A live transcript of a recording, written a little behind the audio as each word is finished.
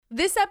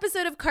This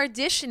episode of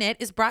Kardashian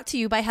is brought to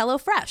you by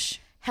HelloFresh.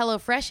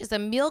 HelloFresh is a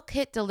meal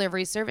kit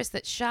delivery service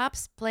that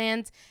shops,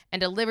 plans,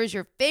 and delivers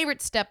your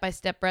favorite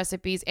step-by-step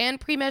recipes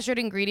and pre-measured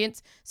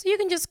ingredients so you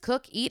can just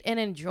cook, eat, and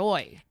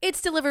enjoy.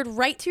 It's delivered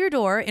right to your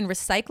door in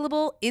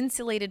recyclable,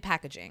 insulated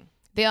packaging.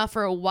 They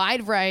offer a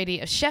wide variety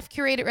of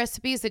chef-curated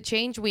recipes that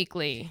change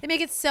weekly. They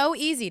make it so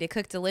easy to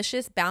cook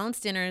delicious,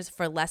 balanced dinners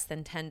for less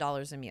than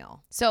 $10 a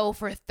meal. So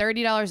for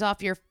 $30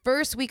 off your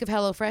first week of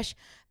HelloFresh,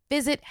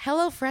 visit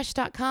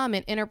HelloFresh.com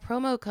and enter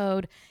promo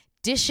code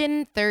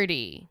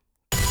DISHIN30.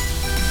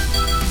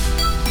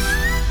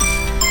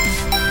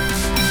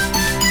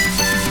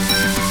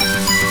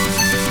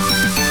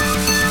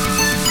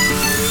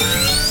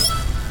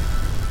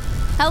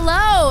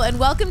 Hello, and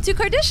welcome to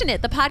Kardashian,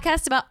 the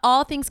podcast about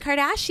all things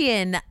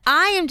Kardashian.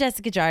 I am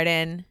Jessica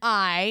Jardin.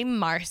 I'm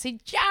Marcy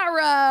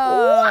Jarrow.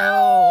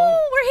 Whoa,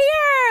 we're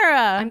here.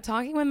 I'm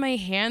talking with my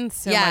hands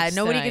so much Yeah,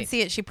 nobody tonight. can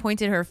see it. She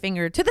pointed her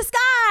finger to the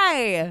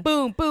sky.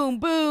 Boom, boom,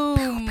 boom.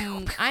 Pew,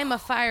 pew, pew. I'm a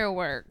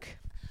firework.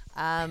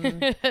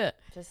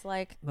 Just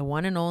like the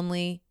one and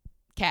only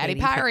Katy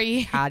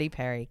Perry. Katy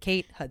Perry.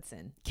 Kate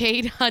Hudson.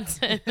 Kate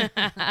Hudson.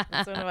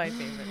 That's one of my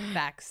favorite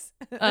facts.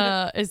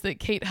 Is that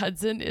Kate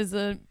Hudson is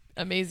an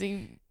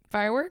amazing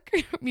firework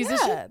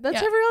musician? Yeah, that's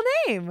her real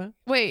name.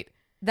 Wait.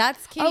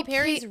 That's Katy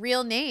Perry's Kate-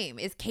 real name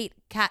is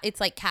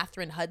it's like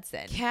Catherine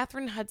Hudson.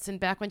 Catherine Hudson,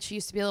 back when she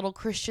used to be a little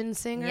Christian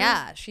singer.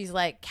 Yeah, she's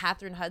like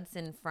Catherine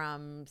Hudson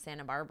from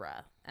Santa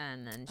Barbara.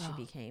 And then she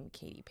became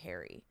Katy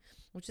Perry,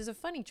 which is a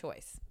funny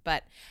choice.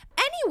 But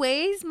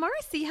anyways,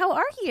 Marcy, how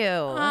are you?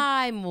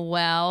 I'm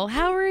well.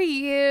 How are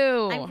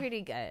you? I'm pretty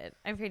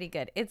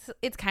good.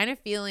 It's kind of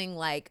feeling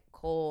like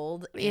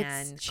cold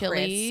and It's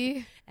chilly.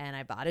 crisp, and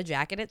I bought a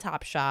jacket at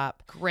Topshop.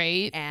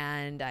 Great.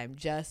 And I'm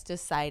just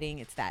deciding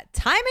it's that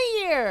time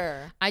of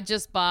year. I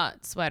just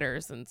bought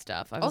sweaters and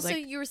stuff. I was Also,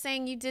 like, you were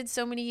saying you did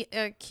so many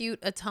cute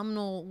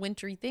autumnal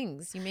wintry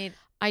things. You made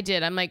I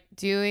did. I'm like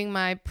doing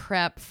my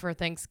prep for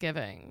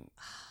Thanksgiving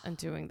and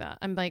doing that.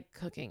 I'm like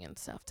cooking and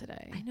stuff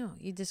today. I know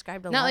you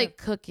described a Not lot like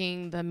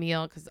cooking the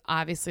meal because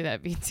obviously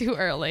that'd be too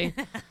early.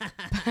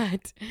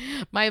 But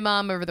my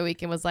mom over the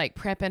weekend was like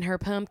prepping her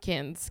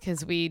pumpkins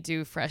because we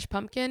do fresh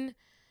pumpkin.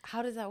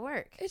 How does that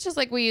work? It's just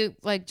like we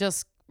like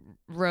just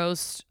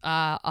roast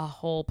a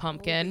whole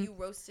pumpkin. You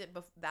roast it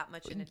that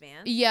much in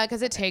advance? Yeah,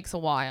 because it takes a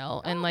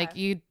while, and like okay.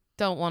 you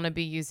don't want to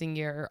be using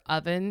your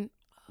oven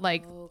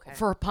like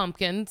for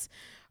pumpkins,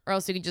 or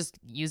else you can just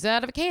use it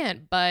out of a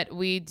can. But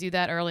we do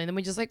that early, and then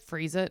we just like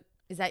freeze it.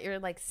 Is that your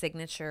like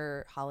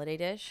signature holiday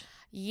dish?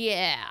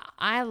 Yeah,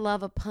 I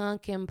love a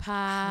pumpkin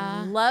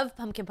pie. Love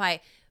pumpkin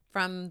pie.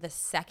 From the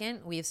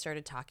second we've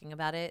started talking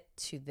about it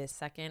to this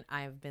second,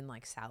 I've been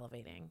like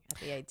salivating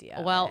at the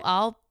idea. Well,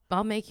 of it.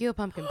 I'll make you a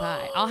pumpkin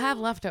pie. I'll have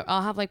leftover.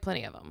 I'll have like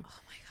plenty of them. Oh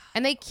my god!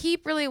 And they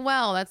keep really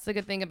well. That's the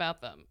good thing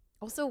about them.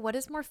 Also, what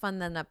is more fun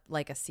than a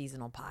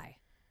seasonal pie?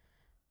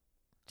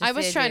 I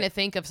was trying to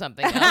think of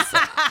something else.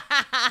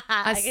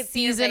 A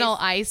seasonal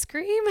ice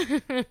cream.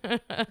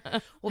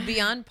 Well,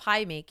 beyond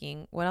pie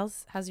making, what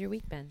else has your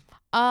week been?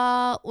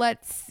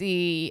 Let's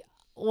see.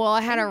 Well,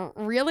 I had a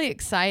really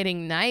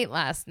exciting night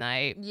last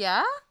night.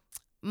 Yeah?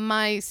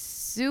 My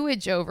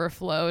sewage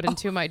overflowed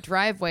into my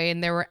driveway,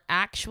 and there were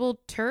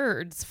actual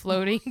turds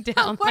floating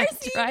down my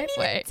Marcy, driveway.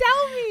 You didn't even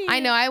tell me. I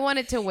know. I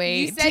wanted to wait.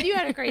 You said you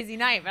had a crazy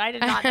night, but I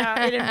did not know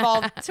it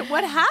involved.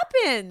 What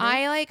happened?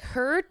 I like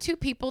heard two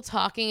people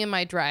talking in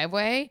my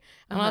driveway,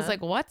 and I was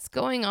like, what's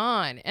going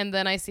on? And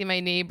then I see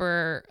my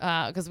neighbor,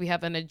 because we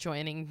have an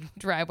adjoining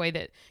driveway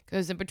that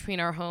goes in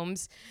between our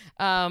homes.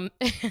 And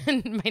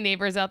my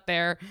neighbor's out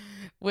there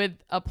with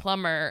a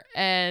plumber,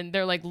 and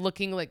they're like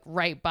looking like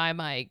right by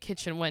my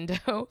kitchen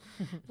window.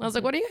 I was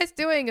like, what are you guys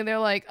doing? And they're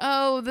like,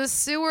 oh, the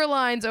sewer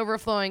line's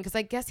overflowing. Because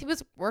I guess he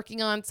was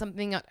working on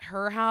something at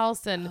her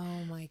house and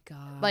oh my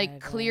god, like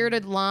cleared a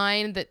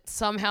line that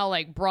somehow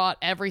like brought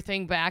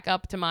everything back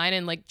up to mine,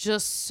 and like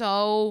just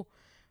so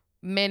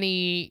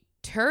many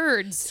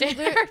turds in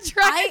our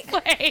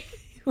driveway.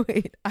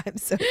 Wait, I'm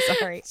so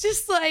sorry.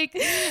 Just like,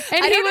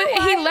 and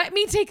he let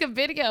me take a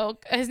video.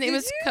 His name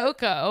is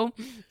Coco,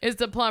 is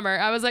the plumber.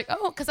 I was like,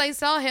 oh, because I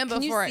saw him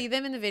Can before. you see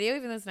them in the video,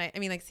 even though it's night? I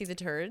mean, like, see the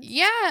turds?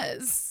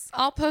 Yes,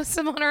 I'll post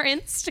them on our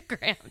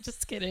Instagram.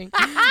 Just kidding.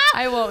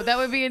 I won't. That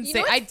would be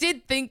insane. I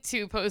did think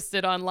to post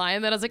it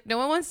online. Then I was like, no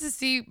one wants to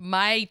see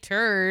my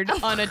turd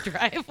on a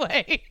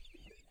driveway.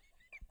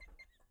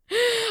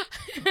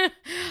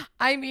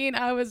 I mean,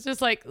 I was just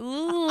like,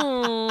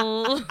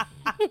 ooh.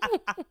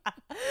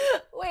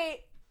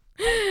 Wait.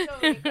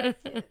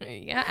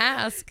 Yeah,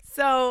 ask.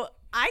 So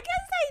I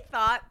guess I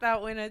thought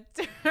that when a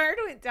turd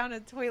went down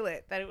a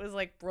toilet that it was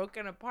like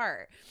broken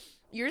apart.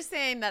 You're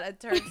saying that a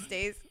turd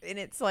stays in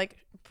its like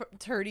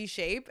turdy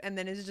shape and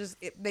then it's just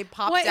they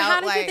popped out. How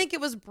did like, you think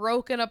it was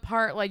broken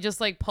apart, like just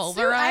like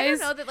pulverized? I don't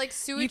know, that like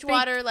sewage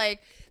water,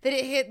 like that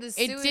it hit the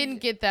sewage. It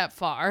didn't get that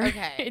far.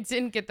 Okay. It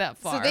didn't get that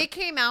far. So they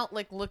came out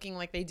like looking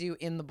like they do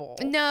in the bowl.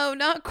 No,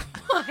 not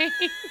quite.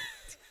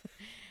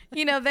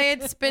 you know, they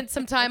had spent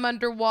some time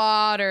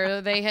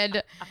underwater. They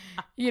had,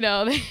 you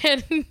know, they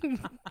had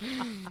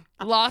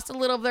lost a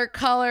little of their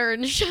color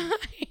and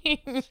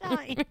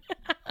shine.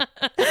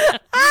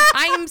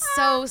 I am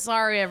so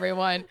sorry,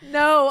 everyone.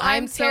 No,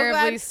 I'm so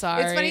terribly glad.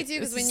 sorry. It's funny too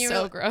because when you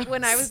so gross.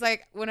 when I was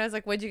like,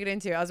 what'd you get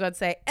into? I was about to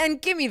say,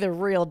 and give me the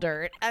real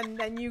dirt, and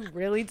then you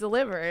really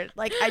delivered.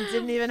 Like I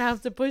didn't even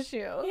have to push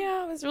you.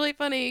 Yeah, it was really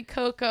funny.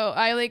 Coco,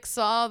 I like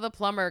saw the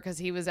plumber because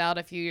he was out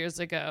a few years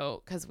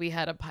ago because we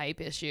had a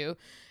pipe issue.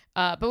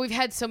 But we've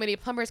had so many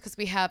plumbers because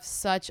we have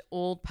such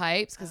old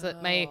pipes because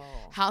my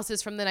house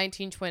is from the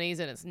 1920s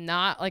and it's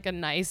not like a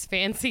nice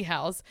fancy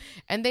house.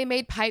 And they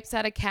made pipes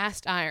out of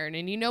cast iron.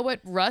 And you know what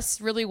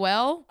rusts really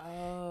well?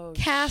 Oh,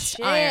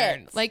 cast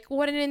iron. Like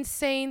what an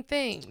insane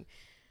thing.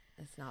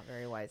 It's not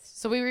very wise.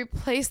 So we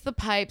replaced the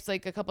pipes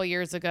like a couple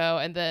years ago,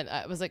 and then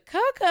I was like,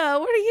 Coco,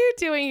 what are you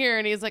doing here?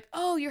 And he's like,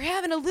 oh, you're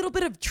having a little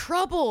bit of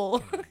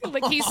trouble.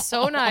 Like he's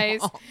so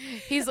nice.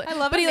 He's like, I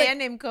love a man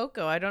named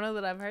Coco. I don't know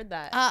that I've heard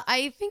that.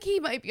 I think he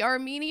might be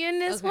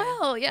Armenian as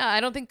well. Yeah, I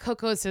don't think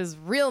Coco is his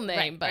real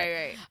name,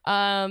 right.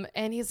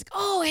 And he's like,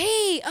 oh,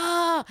 hey,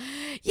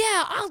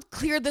 yeah, I'll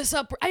clear this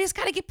up. I just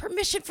gotta get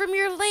permission from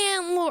your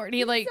landlord.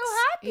 He like so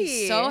happy.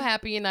 He's so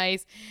happy and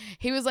nice.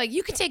 He was like,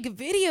 you can take a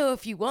video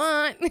if you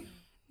want.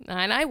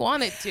 And I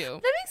wanted to. That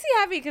makes me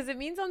happy because it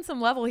means on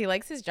some level he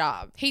likes his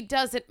job. He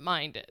doesn't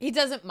mind it. He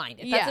doesn't mind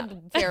it. That's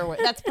a fair way.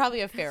 That's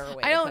probably a fair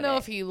way. I don't know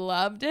if he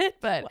loved it,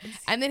 but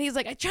and then he's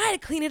like, I try to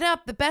clean it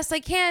up the best I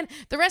can.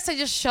 The rest I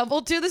just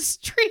shoveled to the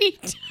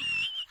street.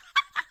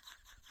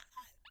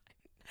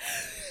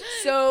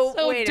 So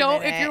wait a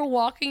minute. If you're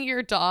walking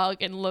your dog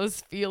in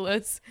Los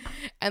Feliz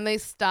and they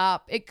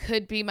stop, it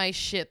could be my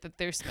shit that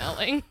they're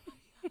smelling.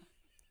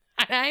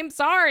 I'm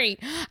sorry.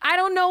 I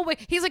don't know.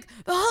 He's like,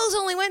 the hose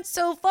only went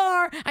so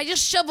far. I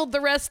just shoveled the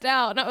rest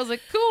out. And I was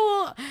like,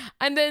 cool.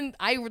 And then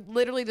I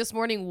literally this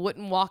morning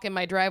wouldn't walk in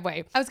my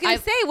driveway. I was going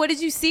to say, what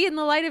did you see in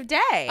the light of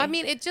day? I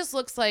mean, it just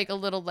looks like a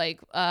little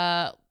like,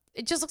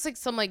 it just looks like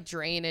some like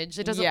drainage.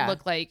 It doesn't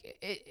look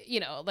like, you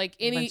know, like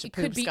any, it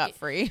could be scot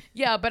free.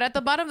 Yeah. But at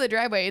the bottom of the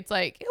driveway, it's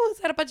like, oh, is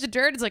that a bunch of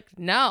dirt? It's like,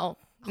 no,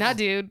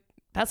 dude.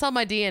 That's all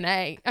my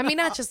DNA. I mean,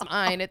 not just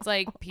mine. It's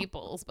like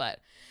people's, but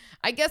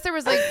I guess there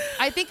was like,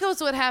 I think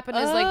also what happened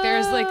is like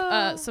there's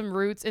like some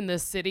roots in the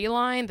city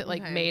line that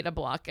like made a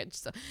blockage.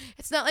 So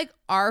it's not like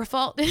our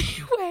fault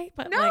anyway.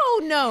 But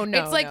no.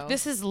 It's like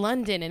this is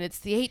London and it's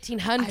the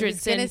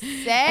 1800s and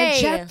say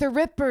Jack the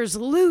Ripper's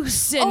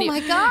loose and oh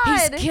my God,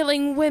 he's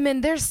killing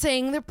women. They're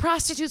saying they're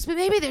prostitutes, but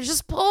maybe they're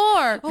just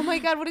poor. Oh my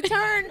God, what a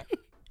turn!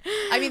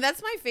 I mean,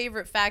 that's my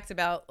favorite fact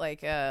about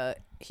like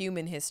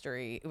human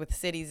history with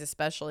cities,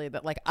 especially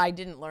that like I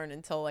didn't learn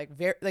until like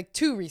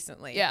too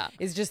recently. Yeah,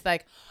 is just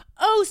like,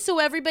 oh, so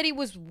everybody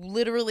was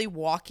literally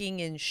walking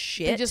in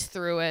shit. They just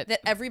threw it. That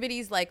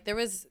everybody's like,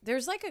 there's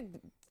like a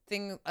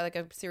thing, like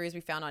a series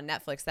we found on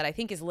Netflix that I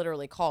think is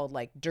literally called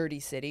like Dirty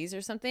Cities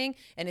or something,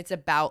 and it's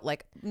about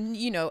like,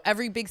 you know,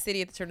 every big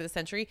city at the turn of the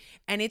century,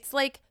 and it's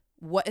like.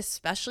 What,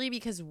 especially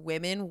because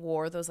women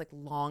wore those like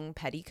long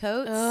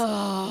petticoats,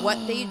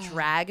 what they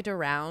dragged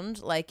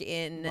around like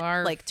in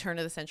like turn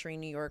of the century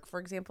New York, for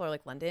example, or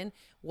like London,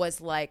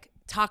 was like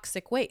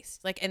toxic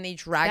waste. Like, and they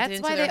dragged it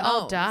into their homes. That's why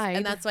they all died.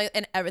 And that's why,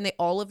 and they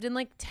all lived in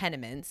like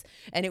tenements.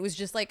 And it was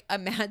just like,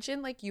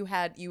 imagine like you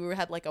had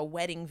like a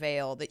wedding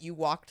veil that you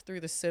walked through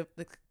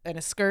in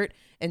a skirt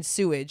and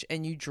sewage,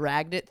 and you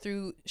dragged it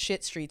through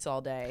shit streets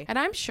all day. And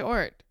I'm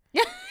short.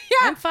 Yeah.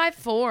 I'm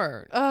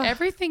 5'4".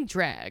 Everything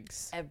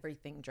drags.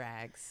 Everything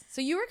drags. So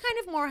you were kind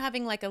of more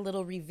having like a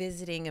little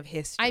revisiting of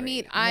history. I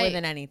mean, more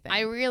than anything.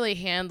 I really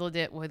handled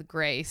it with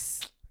grace.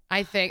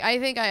 I think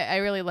I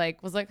really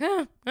was like,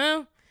 well,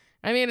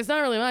 I mean, it's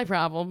not really my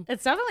problem.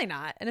 It's definitely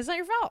not, and it's not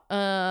your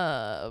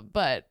fault.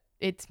 But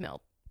it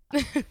smelled.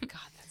 God,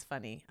 that's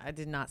funny. I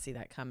did not see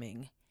that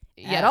coming.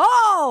 At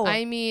all.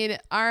 I mean,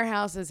 our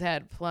house has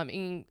had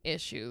plumbing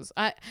issues.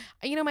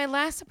 My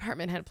last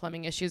apartment had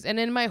plumbing issues, and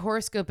in my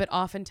horoscope, it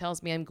often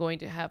tells me I'm going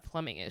to have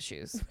plumbing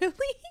issues.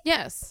 Really?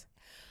 Yes.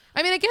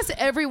 I mean, I guess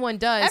everyone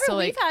does.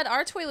 We've had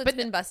our toilet's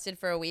been busted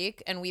for a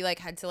week, and we like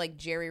had to like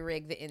jerry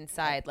rig the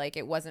inside, like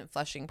it wasn't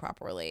flushing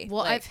properly.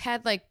 Well, I've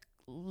had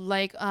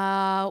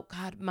oh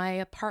God, my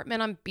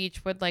apartment on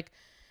Beechwood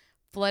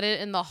flooded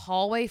in the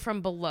hallway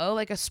from below,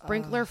 like a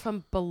sprinkler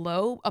from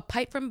below, a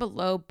pipe from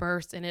below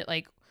burst, and it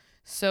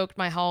soaked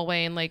my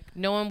hallway, and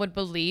no one would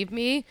believe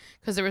me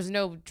because there was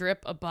no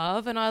drip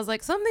above, and I was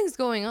like, something's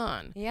going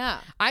on. Yeah.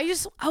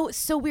 It's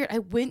so weird. I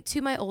went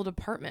to my old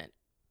apartment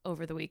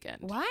over the weekend.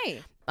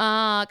 Why?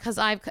 Because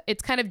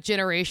it's kind of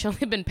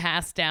generationally been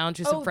passed down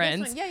to some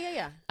friends. This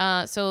one.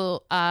 Yeah.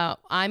 So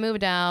I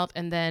moved out,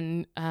 and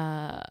then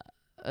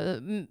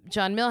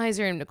John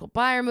Milheiser and Nicole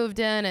Byer moved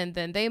in, and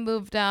then they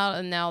moved out,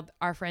 and now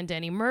our friend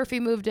Danny Murphy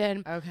moved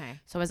in. Okay.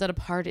 So I was at a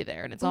party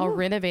there, and it's all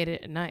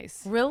renovated and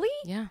nice. Really?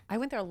 Yeah. I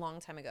went there a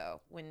long time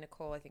ago when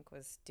Nicole, I think,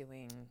 was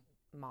doing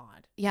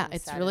mod. Yeah, Who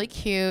it's sat really in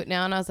there. cute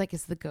now. And I was like,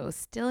 is the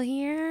ghost still Oh,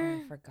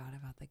 here? I forgot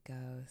about the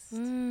ghost.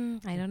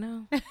 I don't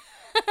know.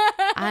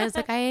 I was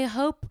like, I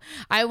hope.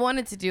 I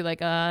wanted to do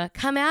like a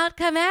come out.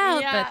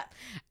 Yeah. But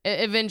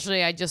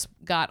eventually I just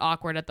got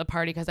awkward at the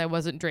party because I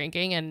wasn't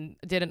drinking and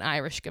did an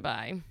Irish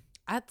goodbye.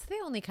 That's the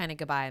only kind of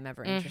goodbye I'm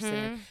ever interested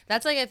in.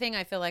 That's like a thing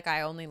I feel like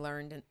I only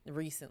learned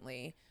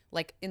recently,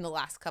 like in the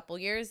last couple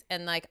years.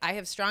 And like I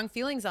have strong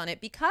feelings on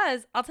it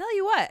because I'll tell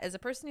you what, as a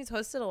person who's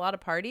hosted a lot of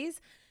parties,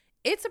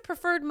 it's a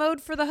preferred mode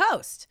for the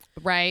host.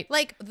 Right.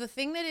 Like the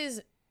thing that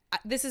is,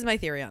 this is my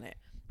theory on it.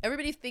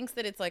 Everybody thinks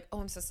that it's like,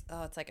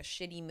 it's like a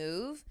shitty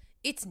move.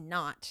 It's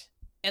not.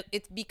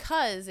 It's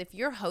because if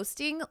you're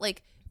hosting,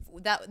 like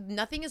that,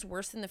 nothing is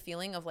worse than the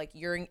feeling of like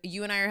you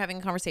and I are having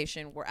a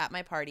conversation. We're at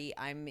my party.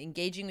 I'm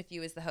engaging with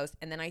you as the host,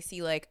 and then I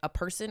see like a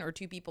person or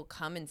two people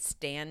come and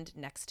stand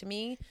next to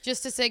me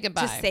Just to say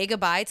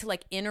goodbye. to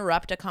like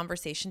interrupt a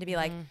conversation to be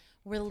like,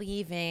 we're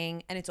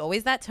leaving, and it's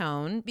always that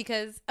tone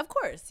because of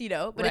course,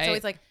 but it's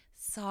always like,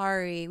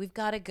 sorry, we've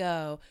got to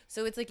go.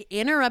 So it's like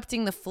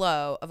interrupting the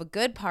flow of a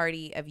good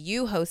party of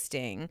you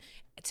hosting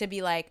to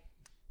be like,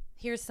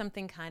 here's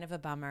something kind of a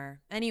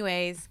bummer.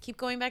 Anyways, keep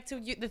going back to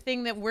the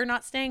thing that we're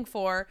not staying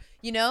for,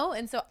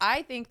 And so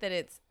I think that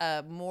it's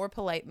a more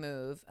polite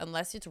move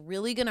unless it's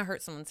really going to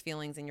hurt someone's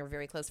feelings and you're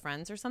very close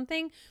friends or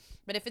something.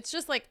 But if it's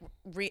just like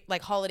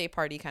holiday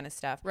party kind of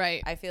stuff,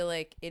 right? I feel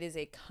like it is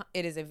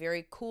a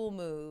very cool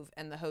move,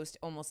 and the host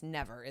almost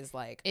never is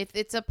like. If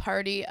it's a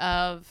party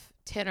of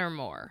 10 or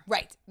more,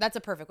 right? That's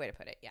a perfect way to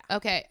put it. Yeah.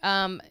 Okay.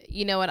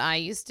 You know what I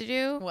used to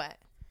do? What?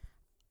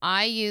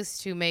 I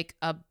used to make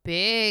a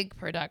big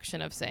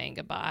production of saying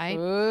goodbye.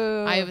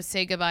 Ooh. I would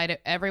say goodbye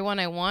to everyone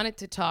I wanted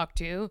to talk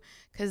to,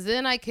 because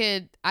then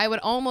I would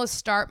almost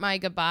start my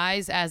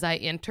goodbyes as I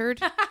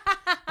entered.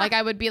 Like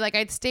I would be like,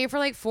 I'd stay for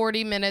like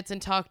 40 minutes and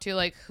talk to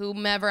like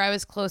whomever I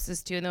was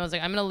closest to. And then I was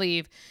like, I'm going to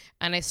leave.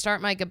 And I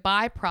start my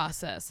goodbye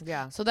process.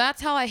 Yeah. So that's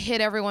how I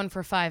hit everyone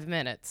for 5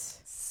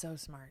 minutes. So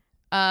smart.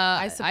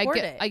 I support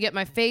it. I get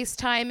my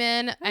FaceTime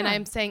in and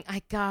I'm saying,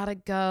 I gotta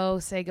go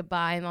say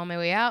goodbye. I'm on my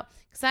way out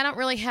because I don't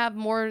really have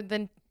more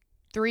than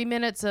 3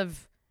 minutes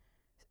of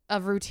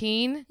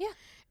routine. Yeah.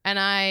 And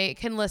I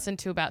can listen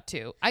to about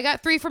 2. I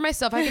got 3 for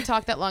myself. I can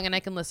talk that long and I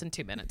can listen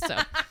 2 minutes. So,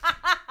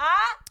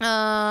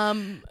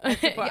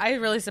 I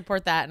really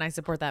support that, and I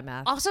support that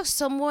math. Also,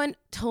 someone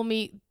told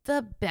me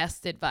the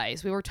best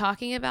advice. We were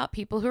talking about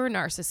people who are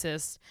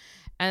narcissists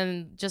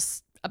and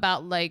just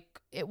about like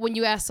when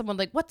you ask someone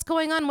like, what's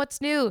going on?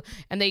 What's new?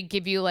 And they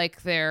give you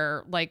like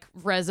their like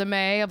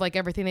resume of like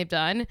everything they've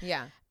done.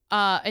 Yeah.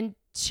 And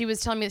she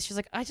was telling me that she's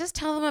like, I just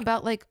tell them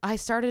about like, I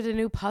started a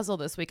new puzzle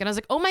this week. And I was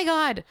like, oh my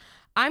God,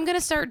 I'm going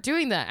to start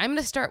doing that. I'm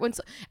going to start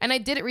and I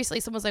did it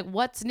recently. Someone was like,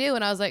 what's new?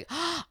 And I was like,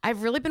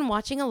 I've really been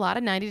watching a lot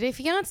of 90 Day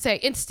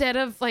Fiance instead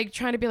of like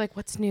trying to be like,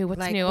 what's new?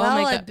 What's new? Well,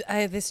 oh my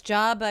God. this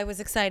job I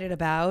was excited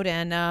about,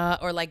 and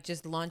or like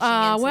just launching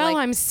into well, like,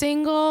 I'm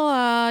single.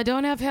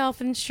 Don't have health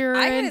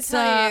insurance. I gotta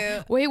tell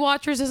you, Weight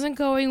Watchers isn't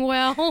going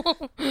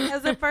well.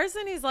 as a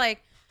person who's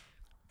like,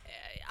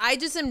 I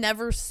just am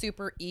never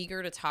super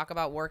eager to talk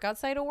about work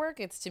outside of work.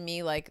 It's to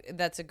me like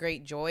that's a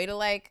great joy to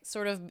like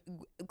sort of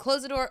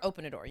close a door,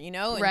 open a door,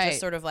 and right. just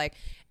sort of like,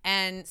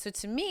 and so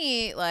to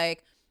me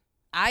like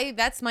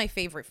that's my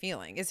favorite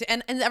feeling.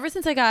 And ever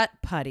since I got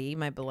Putty,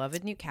 my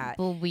beloved new cat,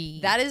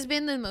 that has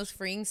been the most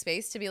freeing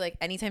space to be like,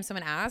 anytime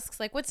someone asks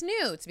like what's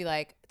new, to be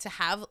like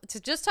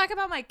to just talk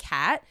about my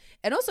cat.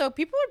 And also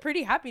people are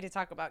pretty happy to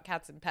talk about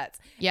cats and pets.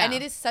 Yeah. And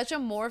it is such a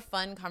more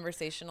fun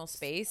conversational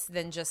space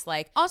than just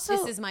like, also,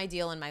 this is my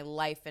deal in my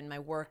life and my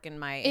work and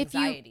my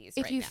anxieties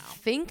if you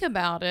think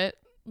about it,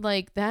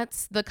 like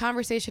that's the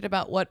conversation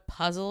about what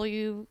puzzle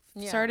you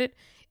started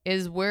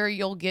is where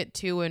you'll get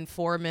to in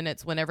 4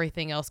 minutes when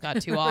everything else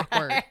got too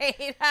awkward.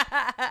 Right.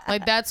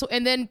 Like that's,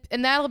 and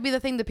that'll be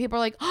the thing that people are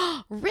like,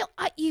 oh, real?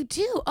 You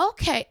do?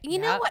 Okay. You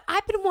know what?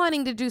 I've been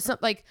wanting to do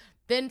something. Like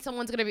then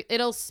someone's going to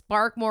it'll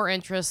spark more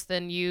interest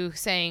than you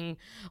saying,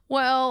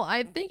 well,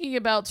 I'm thinking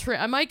about,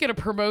 I might get a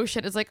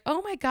promotion. It's like,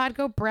 oh my God,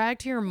 go brag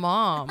to your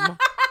mom.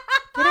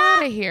 Get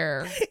out of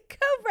here.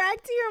 Go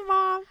brag to your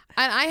mom.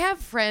 And I have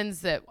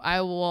friends that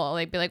I will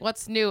like be like,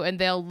 what's new? And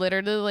they'll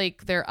literally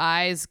like their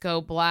eyes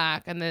go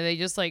black and then they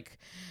just like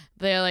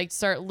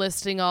start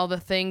listing all the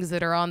things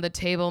that are on the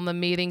table in the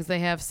meetings they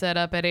have set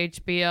up at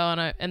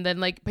HBO. And then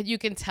like, but you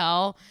can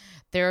tell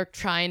they're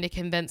trying to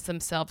convince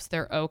themselves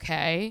they're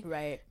okay.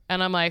 Right.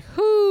 And I'm like,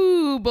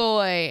 whoo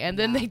boy. And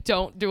then they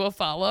don't do a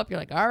follow-up. You're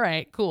like, all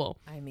right, cool.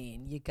 I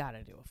mean, you got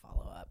to do a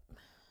follow-up.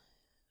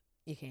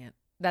 You can't.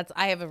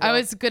 I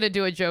was going to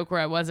do a joke where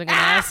I wasn't going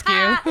to ask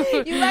you.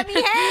 You let me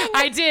hang.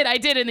 I did.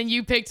 And then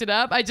you picked it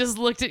up. I just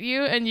looked at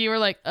you and you were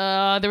like,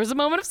 there was a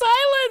moment of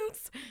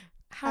silence.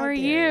 How are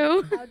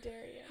you? How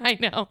dare you? I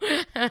know.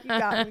 You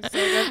got me so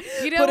good.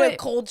 You know Put a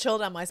cold chill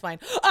down my spine.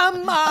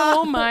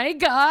 Oh my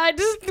God.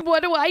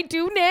 What do I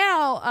do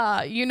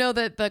now? You know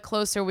that the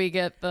closer we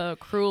get, the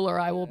crueler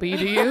I will be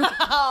to you.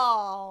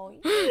 Oh,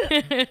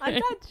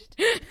 I'm touched.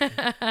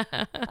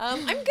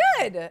 I'm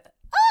good.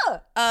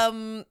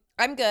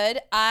 I'm good.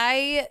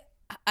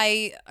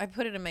 I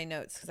put it in my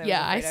notes because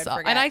I saw,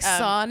 and I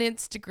saw on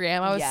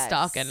Instagram. I was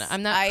stalking.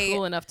 I'm not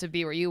cool enough to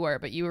be where you were,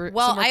 but you were.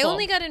 Well, I cool.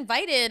 only got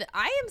invited.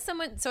 I am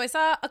someone. So I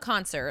saw a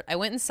concert. I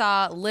went and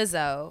saw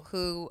Lizzo,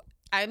 who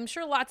I'm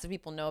sure lots of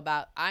people know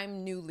about.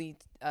 I'm newly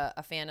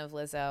a fan of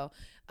Lizzo.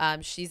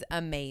 She's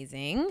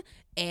amazing,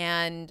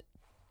 and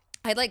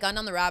I'd like gone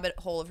down the rabbit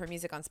hole of her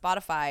music on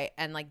Spotify,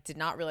 and like did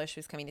not realize she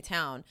was coming to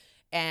town.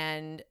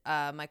 And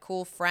my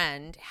cool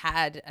friend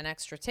had an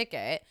extra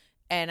ticket.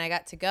 And I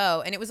got to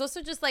go. And it was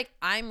also just like,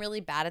 I'm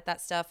really bad at that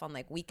stuff on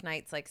like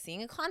weeknights, like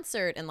seeing a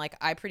concert. And like,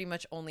 I pretty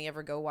much only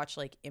ever go watch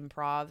like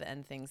improv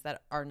and things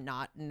that are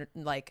not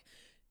like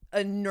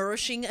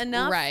nourishing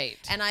enough. Right.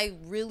 And I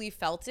really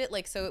felt it.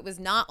 Like, so it was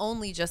not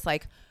only just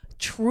like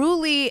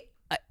truly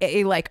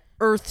a like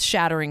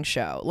earth-shattering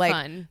show, like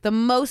fun. The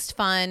most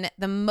fun,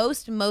 the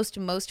most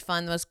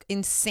fun, the most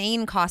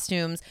insane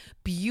costumes,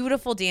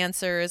 beautiful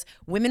dancers,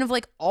 women of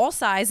like all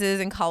sizes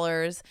and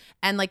colors,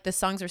 and like the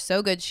songs are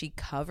so good. She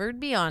covered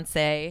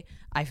Beyonce.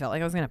 I felt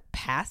like I was gonna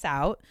pass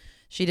out.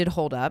 She did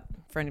Hold Up,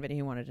 for anybody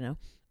who wanted to know.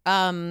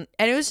 And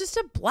it was just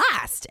a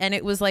blast. And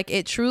it was like,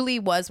 it truly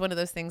was one of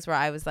those things where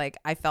I was like,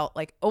 I felt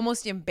like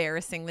almost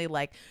embarrassingly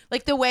like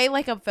the way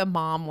like if a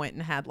mom went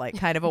and had like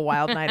kind of a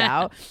wild night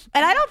out.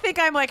 And I don't think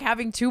I'm like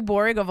having too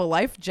boring of a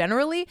life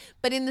generally,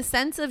 but in the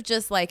sense of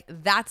just like,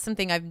 that's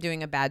something I'm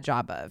doing a bad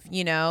job of,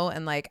 you know?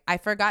 And like, I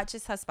forgot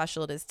just how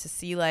special it is to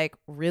see like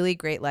really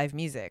great live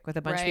music with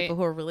a bunch of people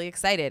who are really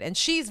excited. And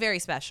she's very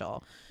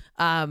special.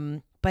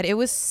 But it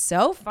was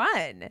so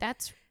fun.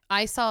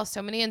 I saw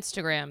so many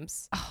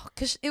Instagrams. Oh,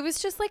 because it was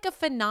just like a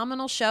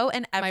phenomenal show,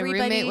 and everybody.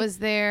 My roommate was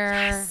there.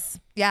 Yes.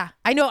 Yeah,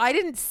 I know. I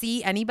didn't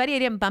see anybody. I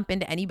didn't bump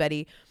into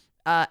anybody.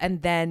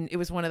 And then it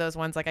was one of those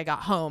ones like I got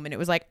home and it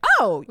was like,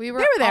 oh, they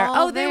were there.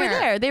 Oh, they were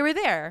there. They were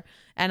there.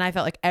 And I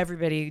felt like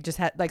everybody just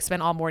had like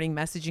spent all morning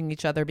messaging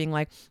each other, being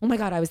like, oh my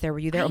God, I was there. Were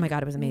you there? Oh my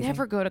God, it was amazing. I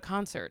never go to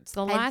concerts.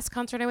 The last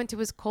concert I went to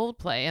was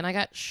Coldplay, and I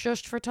got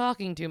shushed for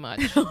talking too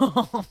much.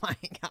 Oh my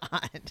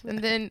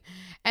God.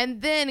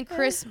 And then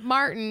Chris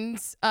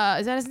Martin's, is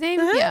that his name?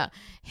 Yeah.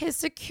 His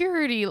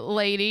security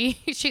lady,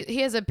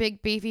 he has a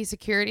big beefy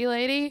security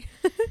lady.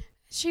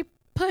 She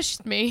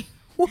pushed me.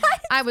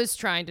 What? I was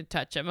trying to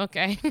touch him,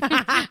 okay?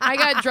 I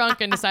got drunk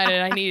and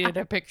decided I needed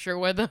a picture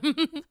with him.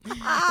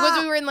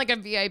 Because we were in like a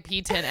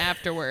VIP tent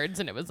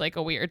afterwards, and it was like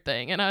a weird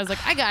thing. And I was like,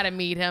 I gotta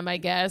meet him, I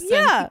guess.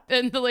 Yeah.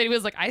 And the lady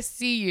was like, I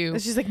see you.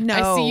 And she's like, no.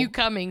 I see you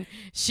coming.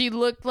 She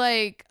looked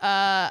like,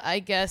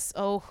 I guess,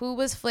 who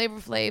was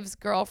Flavor Flav's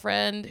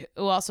girlfriend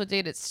who also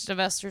dated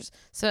Sylvester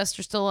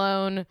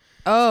Stallone?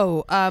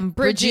 Oh,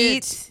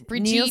 Brigitte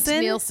Nielsen?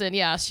 Nielsen.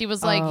 Yeah, she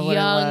was like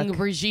young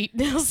Brigitte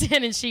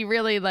Nielsen, and she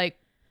really like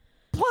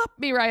plopped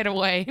me right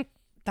away.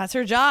 That's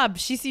her job.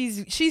 She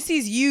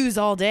sees yous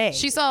all day.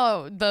 She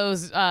saw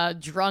those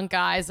drunk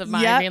eyes of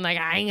mine being like,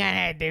 I ain't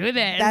gonna do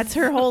this. That's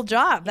her whole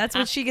job. That's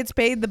what she gets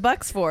paid the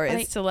bucks for,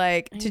 is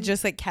to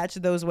just like catch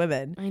those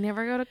women. I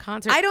never go to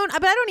concerts. I don't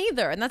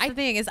either. And that's the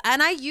thing is,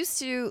 and I used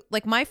to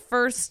like my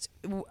first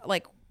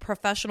like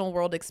professional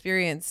world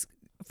experience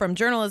from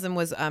journalism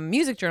was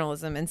music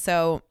journalism. And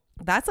so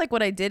that's like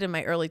what I did in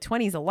my early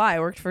 20s a lot.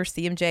 I worked for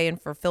CMJ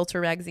and for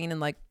Filter magazine,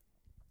 and like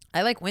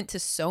I like went to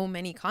so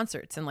many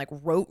concerts and like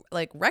wrote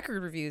like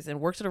record reviews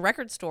and worked at a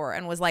record store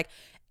and was like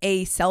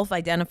a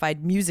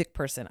self-identified music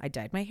person. I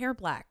dyed my hair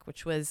black,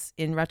 which was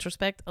in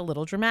retrospect a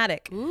little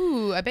dramatic.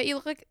 Ooh, I bet you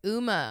look like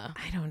Uma.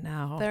 I don't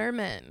know.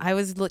 Thurman.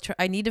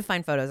 I need to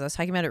find photos. I was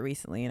talking about it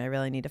recently and I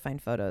really need to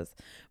find photos.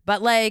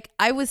 But like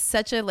I was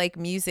such a like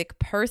music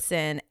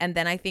person, and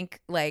then I think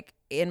like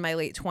in my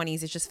late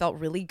 20s it just felt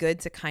really good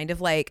to kind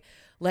of like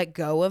let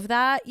go of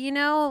that, you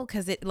know,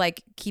 because it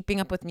like keeping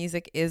up with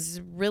music is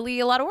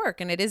really a lot of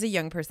work, and it is a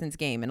young person's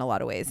game in a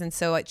lot of ways. And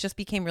so it just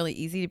became really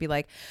easy to be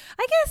like,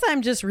 I guess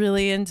I'm just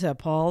really into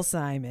Paul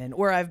Simon,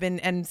 or I've been,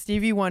 and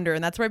Stevie Wonder,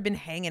 and that's where I've been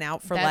hanging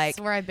out for. That's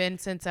where I've been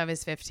since I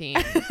was 15.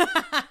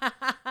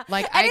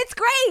 Like, and it's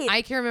great.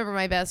 I can remember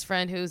my best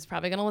friend, who's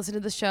probably gonna listen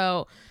to the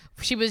show.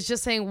 She was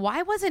just saying,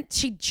 why wasn't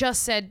she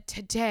just said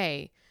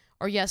today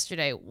or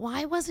yesterday?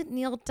 Why wasn't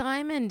Neil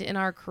Diamond in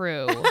our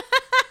crew?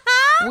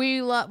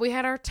 We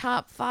had our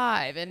top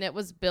 5, and it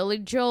was Billy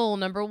Joel,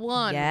 number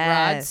 1,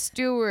 Rod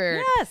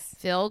Stewart,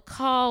 Phil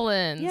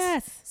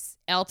Collins,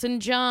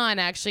 Elton John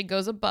actually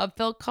goes above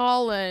Phil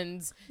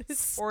Collins,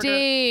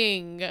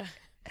 Sting.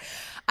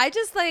 I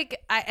just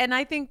like,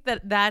 I think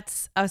that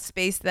that's a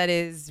space that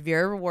is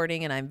very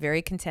rewarding, and I'm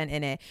very content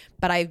in it.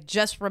 But I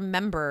just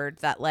remembered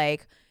that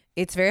like,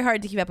 it's very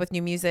hard to keep up with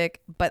new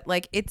music, but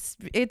like it's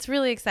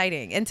really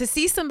exciting. And to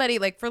see somebody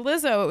like for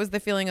Lizzo, it was the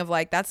feeling of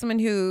like, that's someone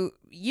who,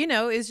 you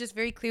know, is just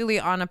very clearly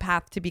on a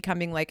path to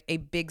becoming like a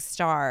big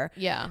star.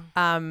 Yeah.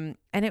 And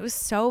it was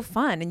so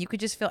fun, and you could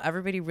just feel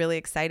everybody really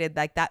excited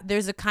like that.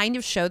 There's a kind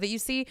of show that you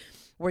see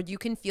where you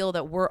can feel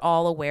that we're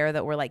all aware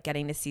that we're like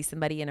getting to see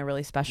somebody in a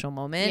really special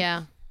moment.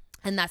 Yeah.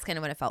 And that's kind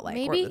of what it felt like.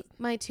 Maybe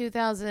my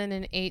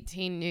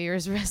 2018 New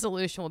Year's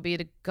resolution will be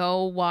to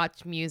go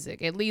watch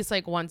music at least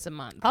like once a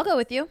month. I'll go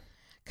with you.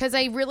 Because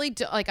I really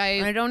do, like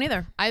I don't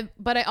either.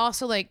 But I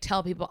also like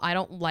tell people I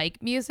don't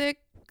like music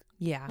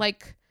Yeah.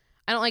 Like,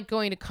 I don't like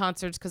going to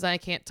concerts because I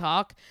can't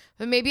talk,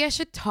 but maybe I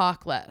should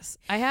talk less.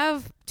 I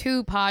have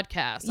 2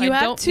 podcasts. You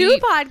have 2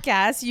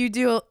 podcasts. You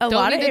do a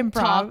lot of improv.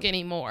 Talk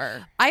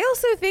anymore. I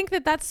also think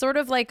that that's sort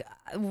of like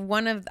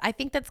I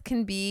think that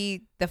can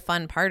be the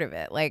fun part of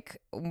it. Like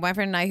my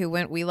friend and I who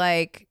went, we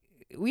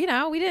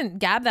didn't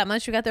gab that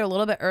much. We got there a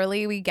little bit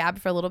early. We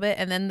gabbed for a little bit.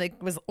 And then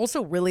it was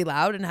also really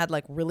loud and had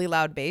like really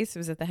loud bass. It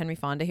was at the Henry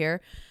Fonda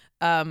here.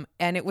 And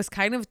it was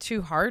kind of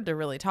too hard to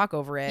really talk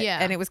over it. Yeah.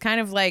 And it was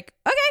kind of like,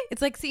 okay,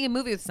 it's like seeing a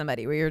movie with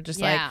somebody where you're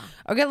just like,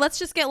 okay, let's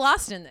just get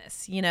lost in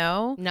this, you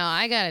know? No,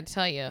 I gotta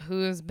tell you,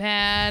 who's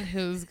bad,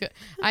 who's good.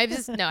 I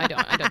don't do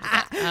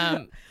that.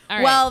 All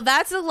right. Well,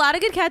 that's a lot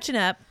of good catching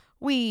up.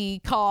 We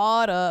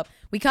caught up,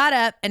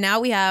 and now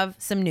we have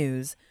some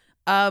news.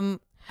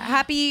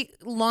 Happy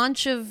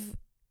launch of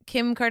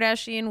Kim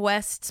Kardashian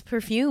West's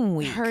perfume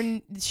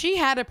week. She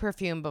had a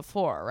perfume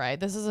before, right?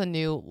 This is a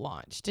new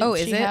launch. Didn't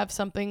is she it? have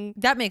something?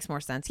 That makes more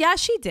sense. Yeah,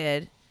 she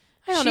did.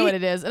 I don't know what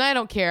it is, and I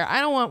don't care.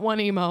 I don't want one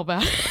email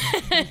about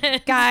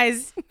it.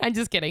 Guys. I'm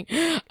just kidding.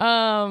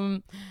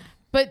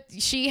 But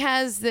she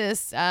has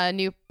this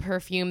new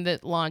perfume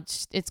that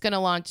launched. It's going to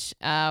launch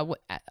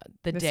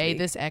the day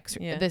this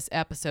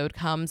episode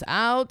comes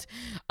out,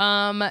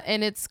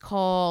 and it's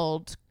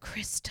called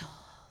Crystal.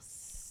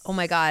 Oh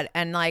my God.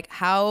 And like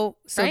how,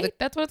 so right?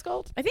 That's what it's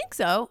called? I think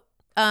so.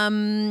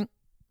 Well,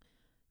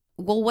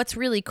 what's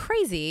really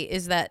crazy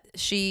is that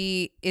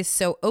she is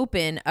so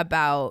open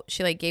about,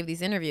 she like gave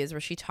these interviews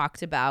where she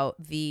talked about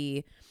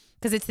because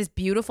it's this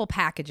beautiful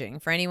packaging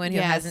for anyone who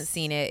hasn't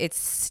seen it. It's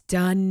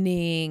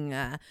stunning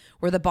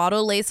where the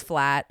bottle lays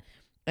flat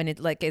and it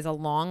like is a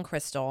long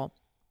crystal.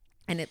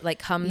 And it like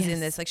comes in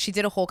this, like she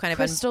did a whole kind of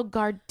crystal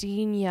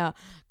gardenia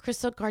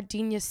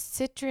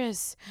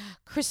citrus,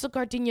 crystal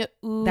gardenia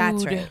oud.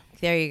 That's right.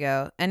 There you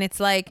go. And it's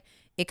like,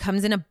 it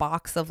comes in a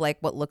box of like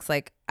what looks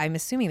like, I'm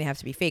assuming they have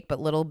to be fake, but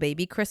little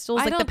baby crystals.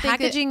 Like the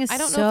packaging is so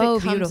beautiful. I don't know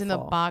if it comes in the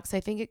box.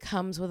 I think it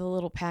comes with a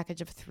little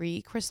package of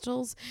 3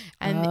 crystals.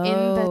 And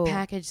in the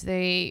package,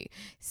 they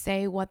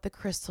say what the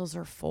crystals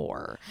are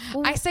for.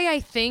 Well,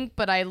 I think,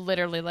 but I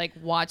literally like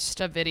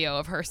watched a video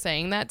of her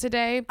saying that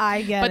today.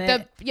 I get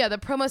it. But the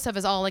promo stuff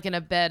is all like in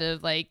a bed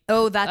of like,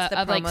 that's the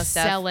promo like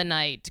stuff.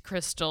 selenite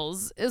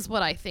crystals is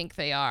what I think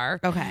they are.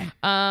 Okay.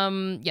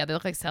 Yeah, they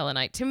look like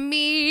selenite to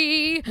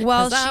me.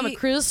 Well, I'm a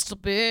crystal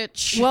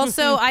bitch. Well,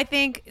 so I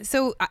think,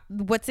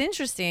 what's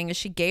interesting is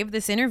she gave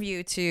this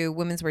interview to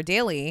Women's Wear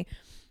Daily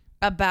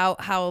about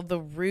how the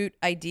root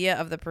idea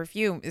of the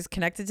perfume is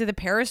connected to the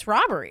Paris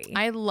robbery.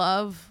 I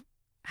love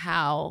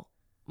how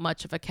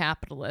much of a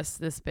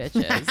capitalist this bitch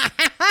is.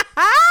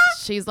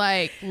 She's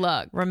like,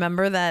 look,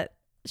 remember that.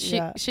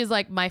 She's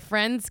like, my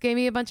friends gave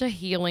me a bunch of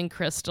healing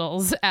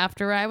crystals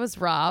after I was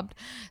robbed.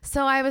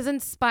 So I was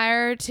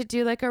inspired to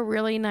do like a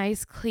really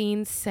nice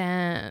clean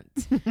scent.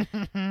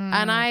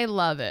 And I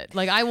love it.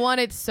 Like I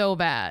want it so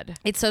bad.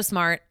 It's so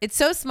smart.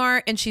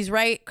 And she's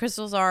right.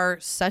 Crystals are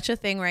such a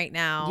thing right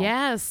now.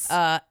 Yes.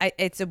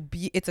 It's a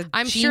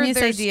I'm genius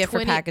sure idea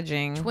for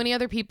packaging. 20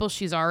 other people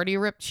she's already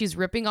she's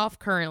ripping off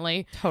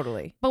currently.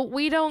 Totally. But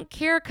we don't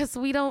care because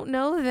we don't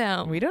know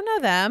them. We don't know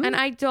them. And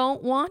I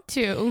don't want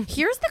to.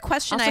 Here's the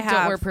question also I have.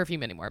 Don't wear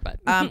perfume anymore, but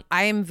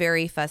I am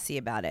very fussy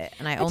about it,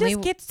 and I only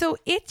just get so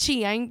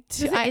itchy.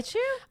 Does it itch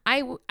you?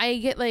 I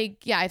get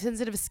like I have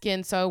sensitive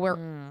skin, so I wear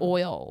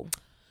oil.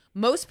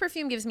 Most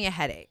perfume gives me a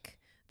headache.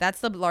 That's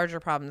the larger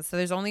problem. So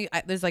there's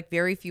like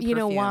very few. You perfumes.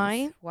 know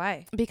why?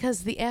 Why?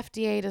 Because the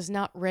FDA does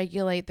not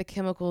regulate the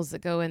chemicals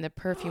that go in the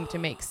perfume to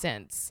make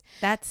sense.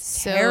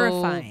 That's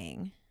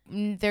terrifying.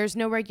 There's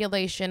no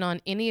regulation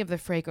on any of the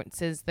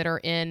fragrances that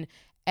are in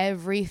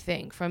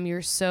everything from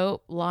your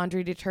soap,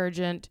 laundry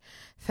detergent,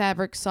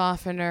 fabric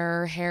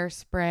softener,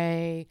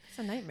 hairspray. It's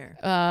a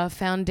nightmare.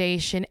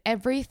 Foundation.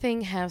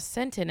 Everything has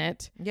scent in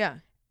it. Yeah.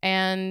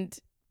 And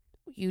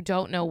you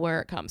don't know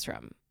where it comes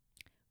from.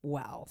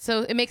 Wow.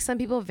 So it makes some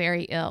people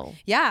very ill.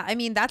 Yeah. I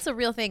mean, that's a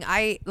real thing.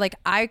 Like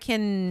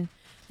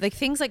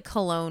things like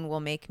cologne will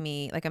make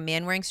me like a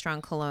man wearing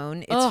strong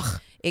cologne.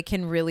 It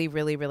can really,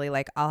 really, really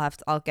like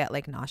I'll get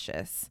like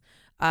nauseous.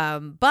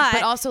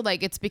 But also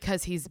like it's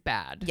because he's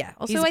bad. Yeah.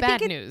 Also, he's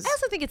bad news. I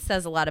also think it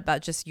says a lot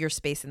about just your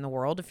space in the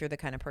world if you're the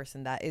kind of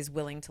person that is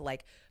willing to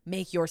like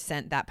make your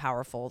scent that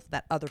powerful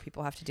that other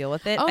people have to deal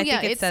with it. Oh, I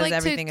think it says like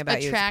everything to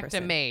about you as a attract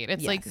person. a mate.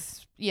 It's like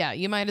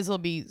you might as well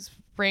be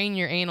spraying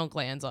your anal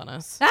glands on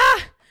us.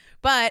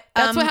 But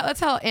that's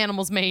how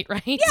animals mate,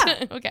 right?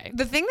 Yeah. Okay.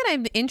 The thing that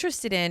I'm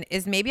interested in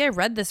is maybe I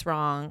read this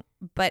wrong,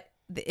 but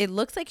it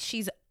looks like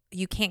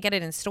you can't get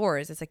it in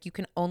stores. It's like you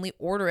can only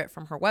order it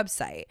from her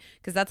website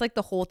because that's like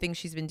the whole thing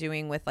she's been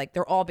doing with like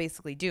they're all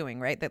basically doing,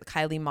 right? That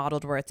Kylie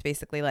modeled where it's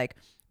basically like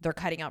they're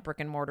cutting out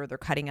brick and mortar. They're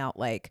cutting out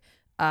like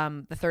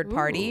the third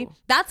party.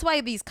 That's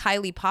why these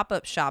Kylie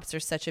pop-up shops are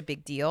such a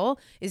big deal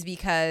is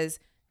because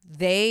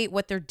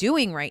what they're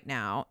doing right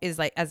now is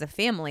like as a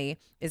family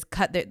is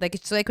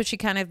it's like what she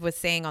kind of was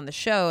saying on the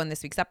show in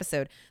this week's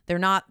episode. They're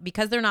not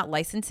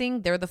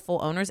licensing, they're the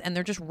full owners and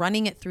they're just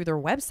running it through their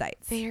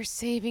websites. They are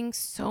saving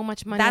so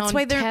much money. That's on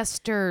why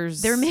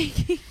testers. They're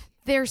making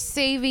they're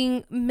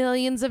saving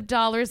millions of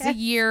dollars a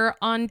year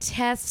on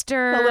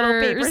testers. The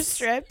little paper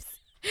strips.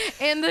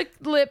 And the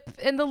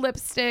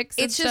lipsticks.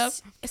 It's and just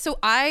stuff. so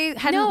I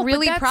hadn't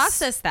really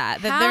processed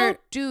that. How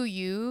do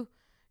you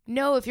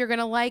know if you're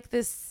gonna like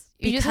this?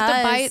 You just have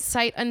to buy it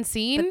sight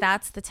unseen. But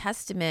that's the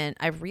testament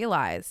I've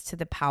realized to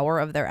the power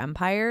of their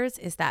empires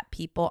is that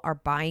people are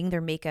buying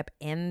their makeup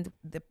and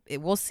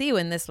we'll see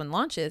when this one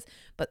launches,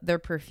 but their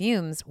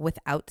perfumes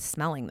without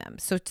smelling them.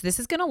 So this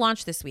is going to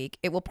launch this week.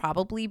 It will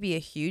probably be a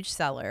huge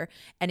seller,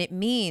 and it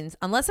means,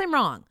 unless I'm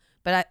wrong,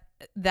 but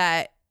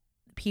that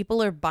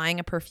people are buying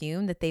a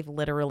perfume that they've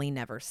literally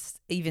never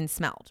even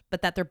smelled,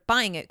 but that they're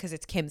buying it because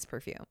it's Kim's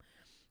perfume.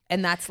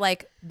 And that's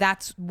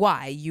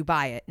why you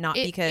buy it, not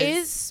because... It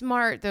is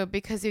smart, though,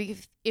 because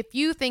if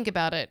you think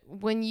about it,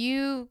 when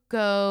you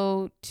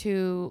go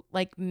to,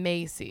 like,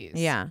 Macy's...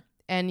 Yeah.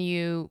 And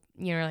you're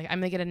like, I'm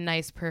going to get a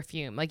nice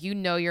perfume. Like,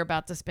 you're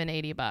about to spend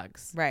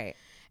 $80. Right.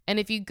 And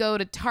if you go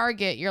to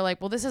Target, you're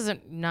like, well, this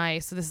isn't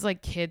nice. So this is,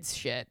 like, kids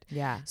shit.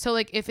 Yeah. So,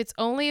 like, if it's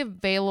only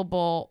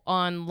available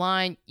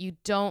online, you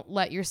don't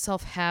let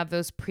yourself have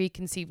those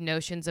preconceived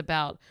notions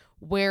about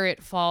where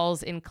it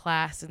falls in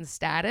class and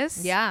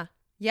status. Yeah.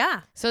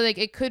 Yeah. So like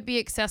it could be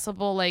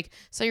accessible, like,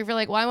 so you're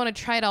like, well, I want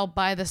to try it, I'll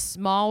buy the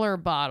smaller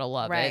bottle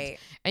of it.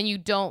 And you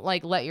don't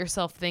like let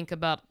yourself think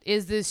about,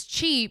 is this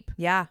cheap?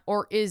 Yeah.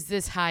 Or is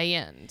this high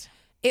end?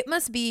 It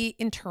must be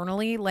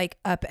internally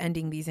like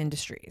upending these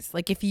industries.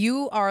 Like if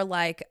you are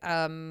like,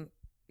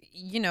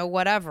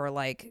 whatever,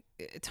 like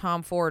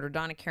Tom Ford or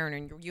Donna Karan,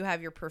 and you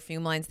have your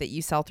perfume lines that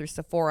you sell through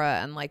Sephora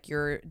and like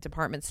your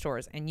department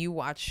stores, and you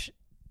watch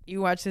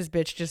this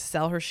bitch just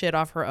sell her shit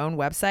off her own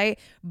website,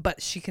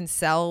 but she can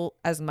sell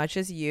as much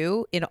as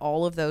you in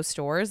all of those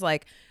stores.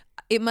 Like,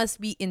 it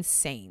must be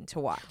insane to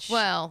watch.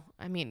 Well,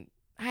 I mean,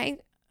 I'm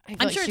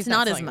sure it's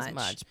not as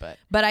much, but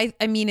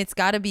I mean, it's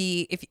got to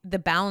be if the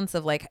balance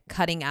of like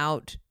cutting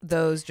out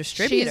those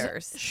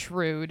distributors. She's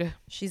shrewd.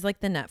 She's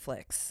like the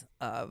Netflix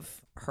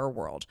of her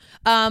world.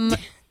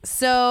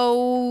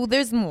 So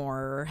there's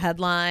more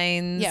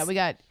headlines. Yeah, we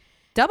got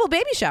double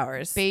baby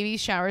showers. Baby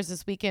showers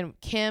this weekend.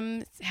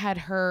 Kim had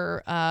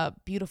her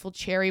beautiful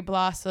cherry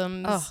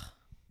blossoms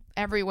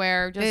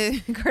everywhere.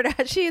 Just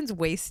Kardashians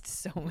waste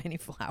so many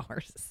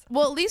flowers.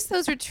 Well, at least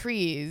those are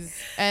trees,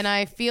 and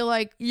I feel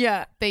like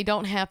they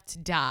don't have to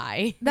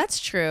die. That's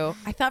true.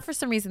 I thought for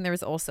some reason there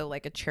was also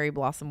like a cherry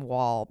blossom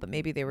wall, but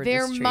maybe they were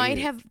there just trees. Might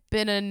have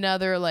been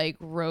another like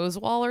rose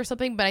wall or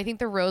something, but I think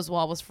the rose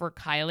wall was for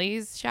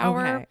Kylie's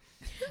shower. Okay.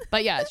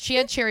 But yeah, she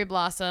had cherry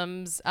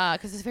blossoms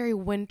because it's a very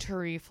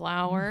wintry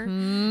flower.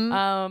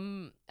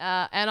 Mm-hmm.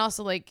 And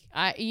also like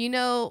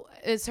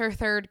it's her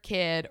third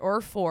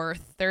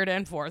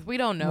and fourth. We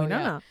don't know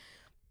yet.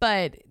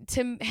 But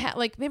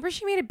remember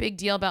she made a big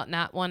deal about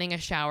not wanting a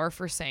shower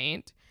for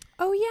Saint.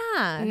 Oh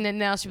yeah. And then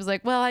now she was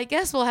like, well, I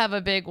guess we'll have a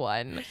big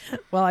one.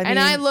 Well, I mean, and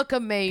I look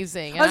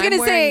amazing. I was going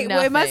to say,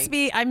 well, it must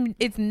be,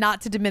 it's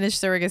not to diminish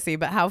surrogacy,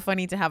 but how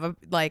funny to have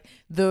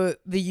the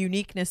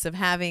uniqueness of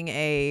having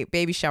a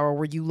baby shower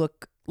where you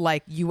look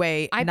like you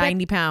weigh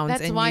 90 pounds.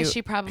 That's why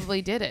she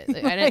probably did it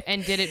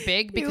and did it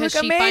big because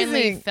she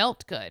finally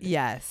felt good.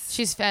 Yes.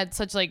 She's had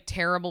such like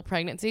terrible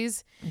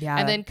pregnancies. Yeah.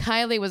 And then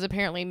Kylie was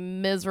apparently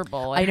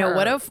miserable. I know.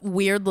 What a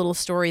weird little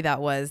story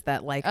that was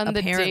that like on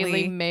apparently the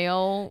Daily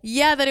Mail.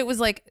 Yeah. That it was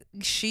like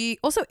she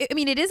also, I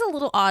mean, it is a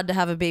little odd to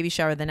have a baby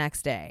shower the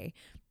next day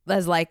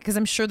as like, because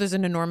I'm sure there's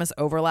an enormous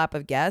overlap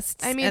of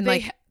guests. I mean, and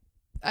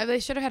they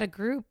should have had a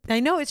group. I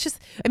know. It's just,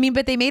 I mean,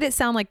 but they made it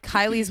sound like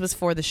Kylie's was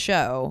for the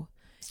show.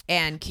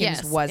 And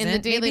Kim's wasn't. In the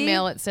Daily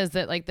Mail, it says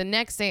that like the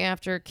next day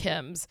after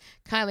Kim's,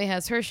 Kylie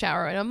has her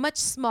shower in a much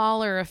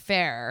smaller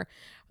affair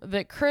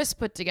that Chris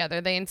put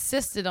together. They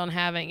insisted on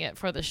having it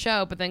for the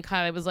show, but then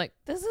Kylie was like,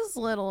 "This is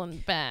little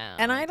and bad,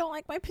 and I don't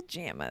like my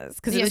pajamas,"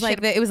 because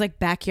it was like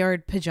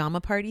backyard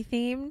pajama party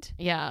themed.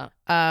 Yeah.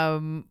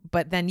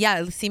 But then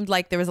it seemed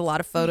like there was a lot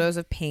of photos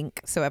of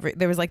pink. So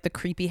there was like the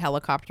creepy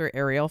helicopter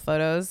aerial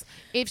photos.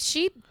 If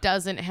she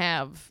doesn't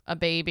have a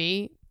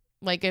baby.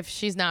 Like if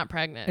she's not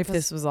pregnant. If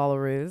this was all a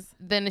ruse.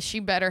 Then she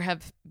better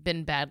have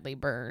been badly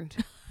burned.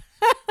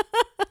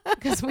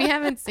 Because we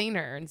haven't seen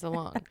her in so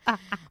long.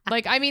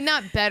 Like, I mean,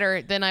 not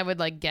better than I would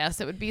like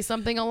guess it would be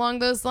something along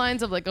those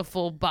lines of like a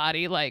full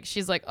body. Like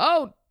she's like,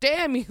 oh,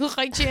 damn, you look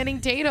like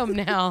Channing Tatum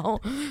now.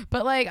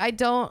 But like, I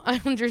don't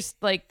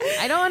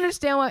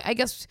understand why.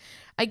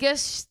 I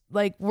guess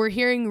like we're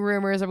hearing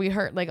rumors, or we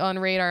heard like on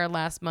Radar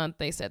last month,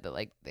 they said that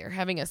like they're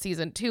having a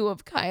season 2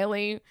 of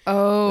Kylie.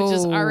 Oh, which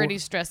is already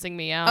stressing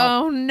me out.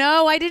 Oh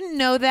no, I didn't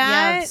know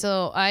that. Yeah,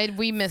 so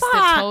we missed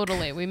it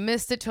totally. We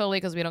missed it totally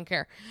because we don't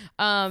care.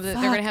 They're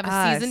gonna have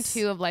a season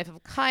 2 of Life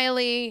of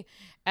Kylie,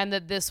 and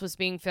that this was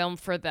being filmed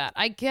for that.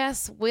 I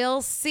guess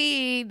we'll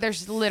see.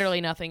 There's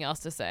literally nothing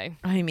else to say.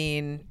 I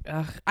mean,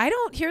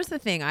 here's the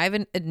thing. I have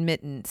an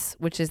admittance,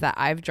 which is that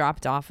I've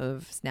dropped off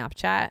of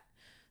Snapchat.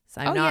 So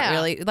I'm not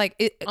really like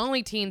it.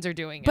 Only teens are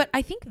doing it. But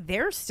I think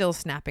they're still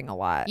snapping a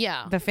lot.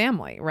 Yeah. The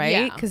family, right?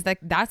 Yeah. Because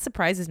that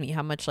surprises me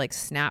how much like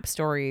snap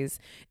stories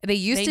they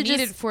used to need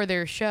just it for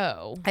their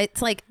show.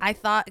 It's like I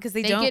thought because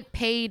they don't get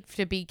paid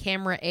to be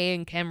camera A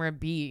and camera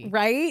B.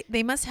 Right?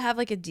 They must have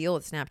like a deal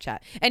with Snapchat.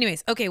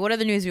 Anyways, okay, what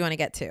other news we want to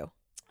get to?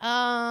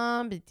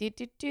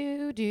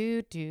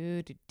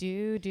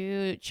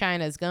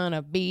 China's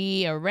gonna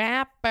be a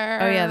rapper.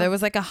 Oh yeah, there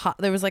was like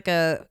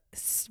a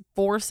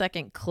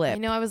 4-second clip. I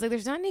know. I was like,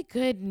 "There's not any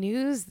good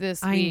news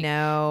this week." I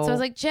know. So I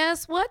was like,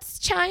 "Jess, what's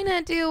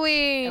China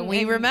doing?" And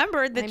we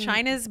remembered that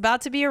China's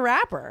about to be a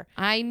rapper.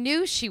 I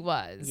knew she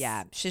was.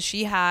 Yeah,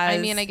 she has. I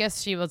mean, I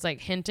guess she was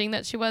like hinting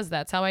that she was.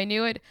 That's how I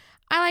knew it.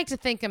 I like to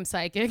think I'm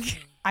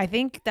psychic. I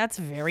think that's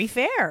very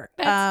fair.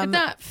 That's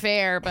not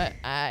fair, but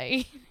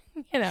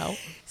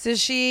So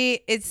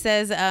it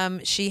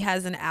says she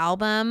has an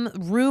album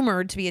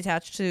rumored to be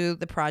attached to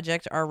the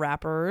project are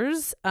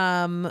rappers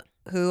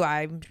who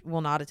I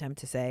will not attempt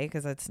to say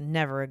because that's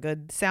never a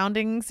good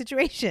sounding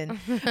situation.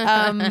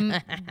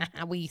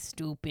 We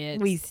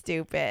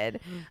stupid.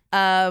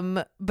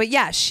 But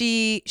yeah,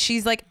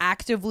 she's like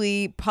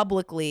actively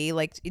publicly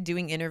like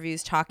doing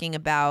interviews talking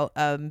about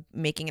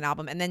making an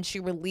album, and then she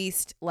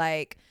released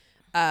like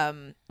a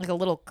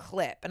little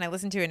clip, and I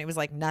listened to it and it was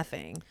like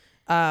nothing.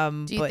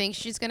 Do you think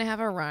she's gonna have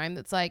a rhyme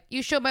that's like,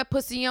 "You show my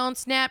pussy on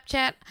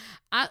Snapchat.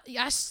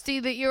 I see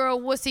that you're a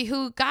wussy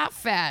who got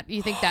fat."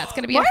 You think that's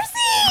gonna be Marcy?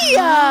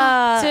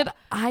 Did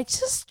I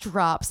just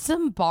drop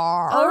some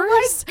bars? Oh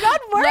my God,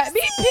 Marcy! Let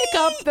me pick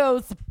up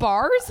those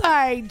bars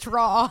I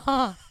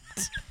dropped.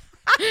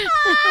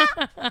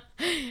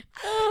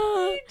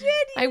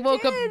 I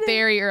woke up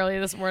very early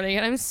this morning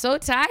and I'm so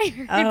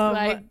tired.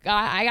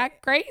 I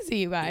got crazy,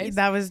 you guys.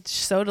 That was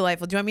so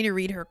delightful. Do you want me to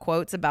read her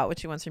quotes about what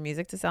she wants her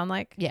music to sound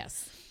like?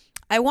 Yes.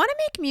 I want to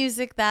make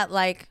music that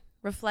like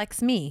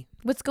reflects me,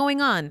 what's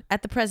going on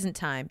at the present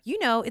time. You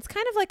know, it's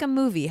kind of like a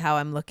movie how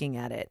I'm looking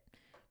at it.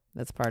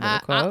 That's part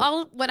of the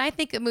quote. When I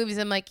think of movies,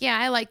 I'm like, yeah,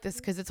 I like this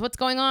because it's what's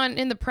going on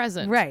in the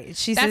present. Right.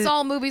 That's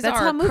all movies are.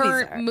 How movies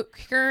are.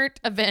 Current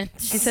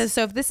events. She says,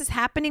 so if this is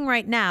happening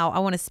right now, I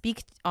want to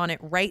speak on it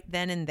right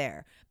then and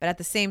there. But at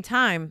the same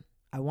time,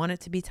 I want it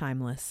to be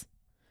timeless.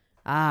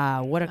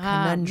 What a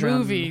conundrum.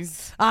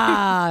 Movies.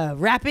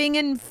 Rapping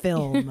and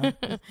film.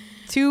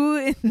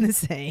 Two in the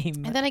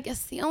same. And then I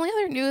guess the only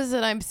other news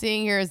that I'm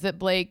seeing here is that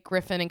Blake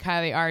Griffin and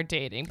Kylie are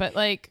dating. But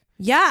like...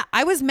 Yeah,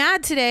 I was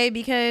mad today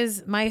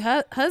because my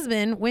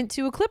husband went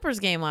to a Clippers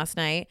game last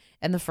night,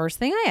 and the first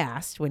thing I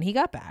asked when he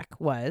got back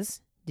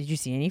was, did you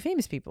see any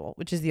famous people?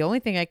 Which is the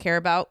only thing I care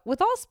about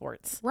with all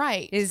sports.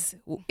 Right. That's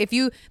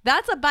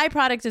a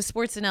byproduct of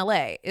sports in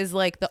LA, is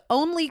like the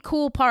only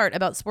cool part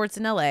about sports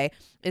in LA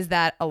is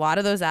that a lot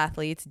of those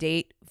athletes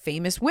date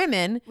famous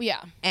women.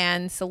 Yeah.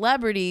 And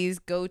celebrities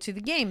go to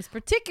the games,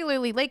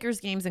 particularly Lakers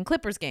games and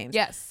Clippers games.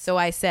 Yes. So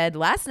I said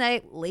last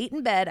night, late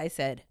in bed, I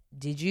said,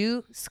 did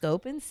you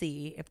scope and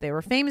see if there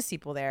were famous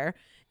people there?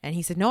 And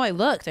he said, no, I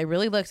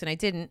really looked, and I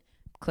didn't.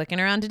 Clicking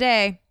around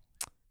today.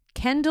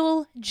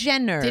 Kendall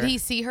Jenner. Did he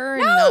see her?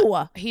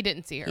 No. He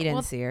didn't see her. He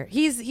didn't see her.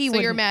 So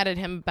you're mad at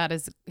him about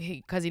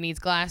because he needs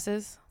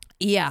glasses?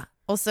 Yeah.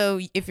 Also,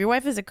 if your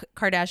wife is a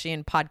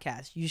Kardashian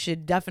podcast, you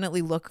should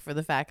definitely look for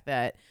the fact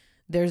that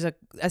there's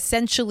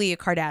essentially a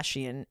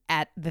Kardashian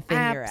at the thing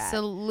you're at.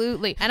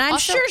 Absolutely. And I'm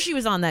sure she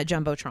was on that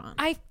Jumbotron.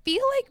 I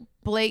feel like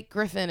Blake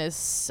Griffin is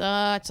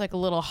such like a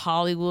little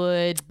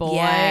Hollywood boy.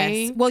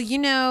 Yes. Well,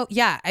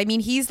 I mean,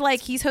 he's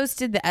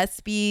hosted the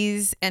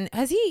ESPYs, and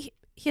he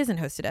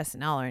hasn't hosted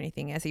SNL or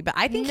anything, has he? But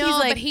I think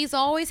but he's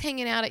always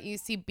hanging out at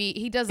UCB.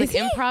 He does like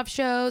improv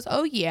shows.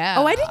 Oh yeah.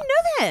 Oh, I didn't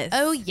know this.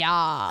 Oh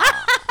yeah.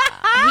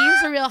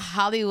 He's a real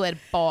Hollywood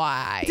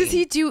boy.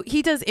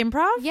 He does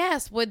improv?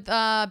 Yes, with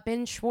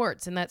Ben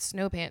Schwartz in that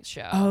Snow Pants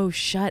show. Oh,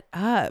 shut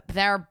up.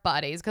 They're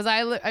buddies. Because I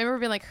remember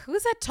being like,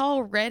 who's that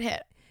tall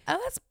redhead? Oh,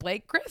 that's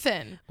Blake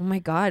Griffin. Oh my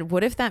God.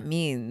 What if that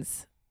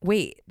means...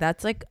 Wait,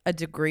 that's like a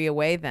degree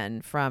away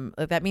then from...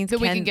 That means we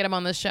can get him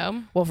on the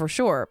show? Well, for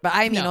sure. But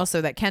I mean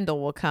also that Kendall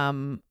will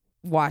come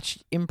watch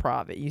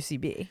improv at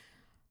UCB.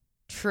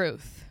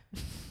 Truth.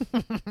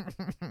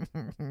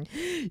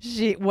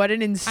 What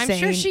an insane... I'm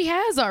sure she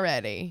has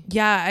already.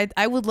 Yeah,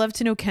 I would love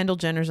to know Kendall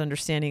Jenner's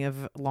understanding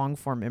of long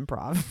form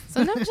improv.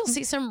 Sometimes you'll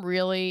see some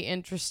really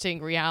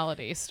interesting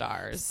reality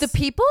stars. The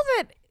people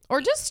that... Or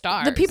just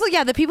stars. The people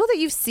that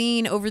you've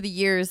seen over the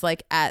years,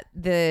 like at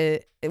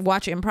the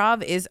watch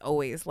improv, is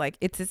always like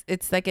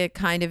it's like a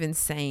kind of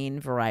insane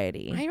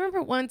variety. I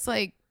remember once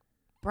like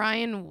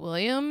Brian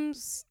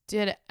Williams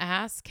did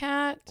Ass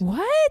Cat.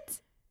 What?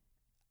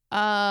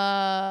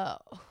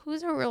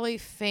 Who's a really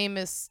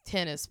famous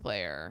tennis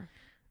player?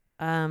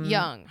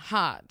 Young,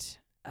 hot,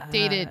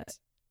 dated.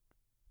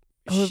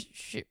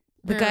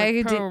 The guy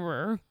who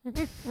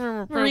did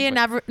Maria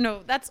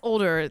no, that's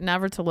older.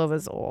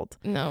 Navratilova's old.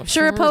 No,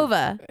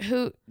 Sharapova,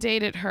 who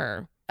dated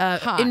her.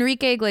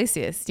 Enrique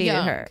Iglesias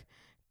dated her.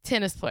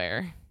 Tennis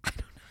player. I don't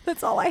know.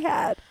 That's all I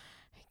had.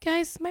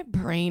 Guys, my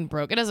brain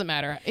broke. It doesn't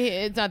matter.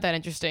 It's not that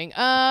interesting.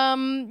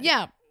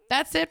 Yeah.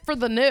 that's it for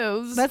the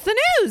news. That's the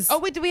news. Oh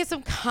wait, do we have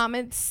some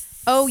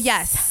comments? Oh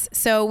yes.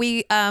 So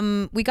we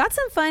got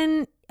some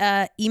fun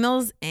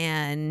emails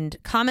and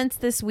comments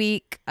this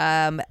week.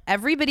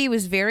 Everybody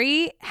was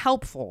very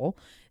helpful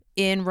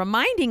in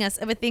reminding us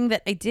of a thing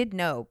that I did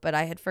know, but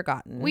I had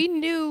forgotten. We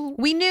knew,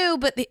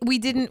 but we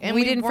didn't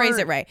phrase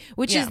it right,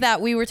 which is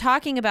that we were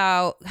talking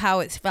about how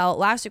it felt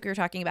last week. We were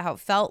talking about how it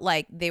felt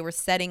like they were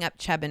setting up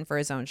Chebin for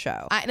his own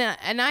show.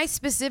 I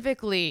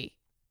specifically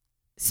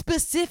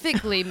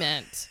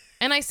meant,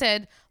 and I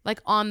said like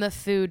on the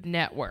Food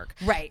Network.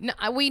 Right. No,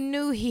 we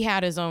knew he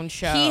had his own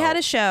show. He had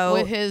a show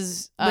with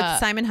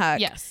Simon Huck.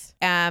 Yes.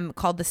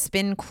 Called The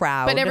Spin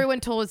Crowd. But everyone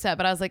told us that.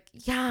 But I was like,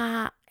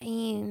 yeah, I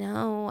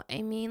know.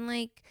 I mean,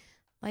 like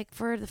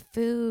for the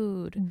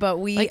food. But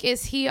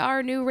is he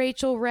our new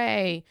Rachel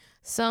Ray?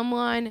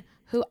 Someone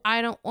who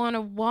I don't want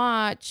to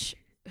watch,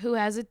 who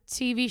has a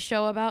TV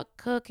show about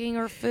cooking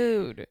or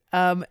food.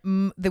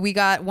 We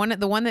got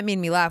the one that made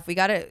me laugh. We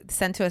got it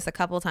sent to us a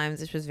couple of times,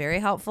 which was very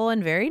helpful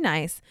and very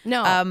nice.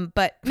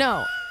 But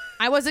no.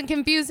 I wasn't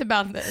confused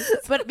about this.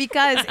 But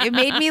because it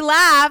made me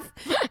laugh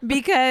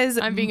because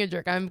I'm being a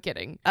jerk. I'm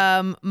kidding.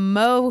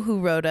 Mo, who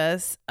wrote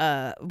us,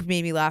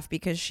 made me laugh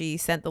because she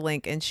sent the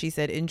link and she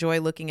said, enjoy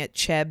looking at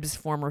Cheb's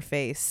former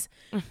face.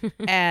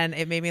 And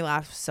it made me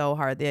laugh so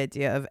hard, the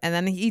idea of, and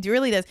then he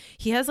really does.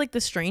 He has like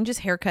the strangest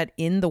haircut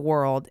in the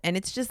world. And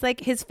it's just like,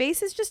 his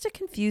face is just a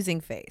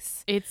confusing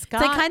face. It's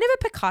like kind of a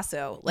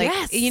Picasso. Like,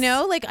 yes. You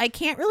know, like I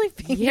can't really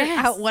figure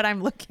out what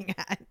I'm looking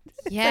at.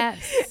 Yes.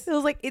 It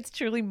feels like it's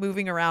truly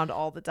moving around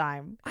all the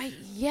time.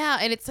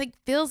 And it's like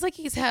feels like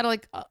he's had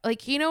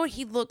like you know what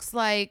he looks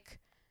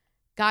like.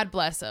 God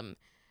bless him,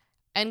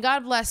 and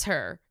God bless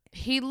her.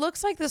 He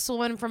looks like this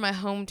woman from my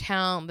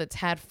hometown that's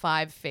had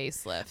 5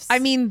 facelifts. I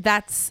mean,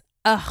 that's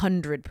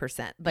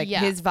 100%. Like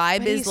his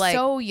vibe is like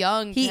so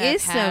young. He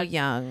is so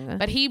young,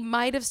 but he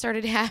might have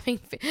started having.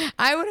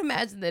 I would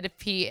imagine that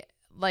if he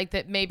like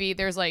that, maybe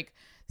there's like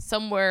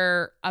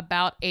somewhere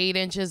about 8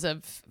 inches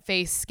of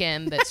face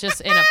skin that's just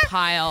in a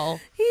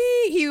pile.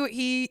 He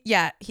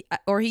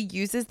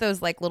uses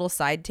those like little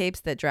side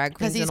tapes that drag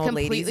queens and old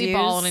ladies use. Because he's completely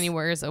bald and he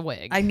wears a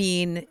wig. I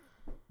mean,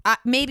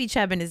 maybe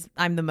Chebin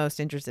I'm the most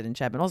interested in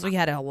Chebin. Also, he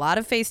had a lot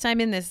of FaceTime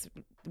in this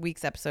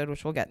week's episode,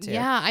 which we'll get to.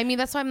 Yeah, I mean,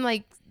 that's why I'm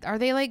like, are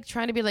they like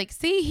trying to be like,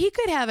 see, he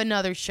could have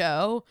another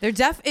show? They're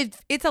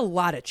it's a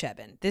lot of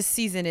Chebin. This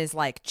season is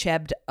like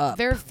Chebbed up.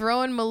 They're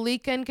throwing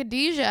Malika and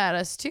Khadijah at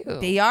us too.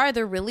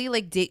 They're really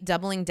like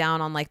doubling down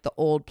on like the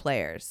old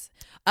players.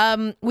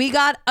 We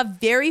got a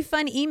very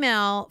fun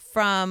email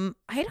from,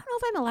 I don't know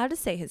if I'm allowed to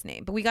say his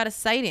name, but we got a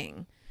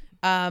sighting.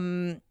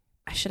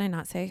 Should I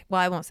not say?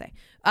 Well, I won't say.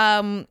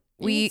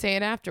 We say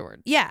it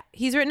afterward. Yeah,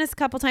 he's written us a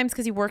couple times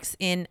because he works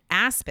in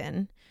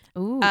Aspen.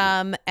 Ooh.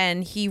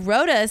 And he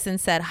wrote us and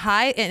said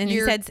hi, and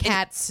Your he said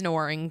cat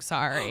snoring.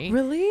 Sorry.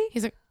 Really?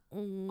 He's like,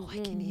 oh, I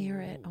can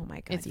hear it. Oh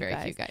my god, it's very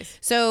cute, guys.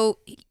 So,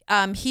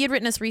 he had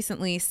written us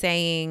recently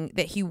saying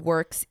that he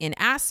works in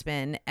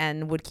Aspen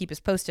and would keep us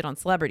posted on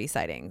celebrity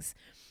sightings,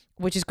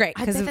 which is great.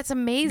 I bet that's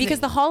amazing because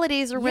the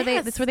holidays are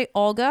that's where they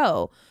all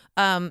go.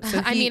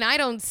 I mean, I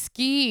don't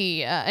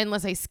ski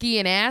unless I ski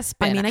in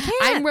Aspen. I mean, I can't.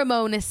 I'm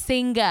Ramona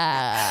Singa.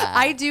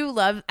 I do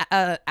love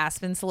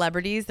Aspen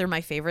celebrities. They're my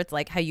favorites.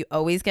 Like how you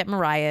always get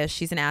Mariah.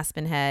 She's an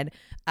Aspen head.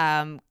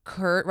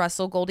 Kourt,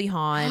 Russell, Goldie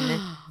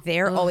Hawn.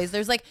 They're always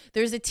there's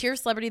a tier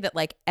celebrity that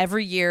like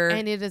every year,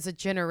 and it is a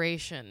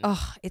generation.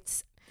 Oh,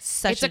 it's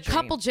such a dream.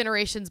 couple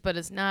generations, but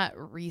it's not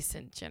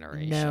recent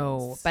generations.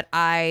 No, but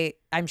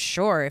I'm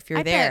sure if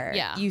you're there,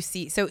 you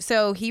see.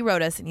 So he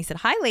wrote us and he said,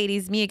 "Hi,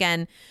 ladies, me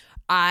again.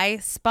 I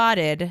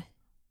spotted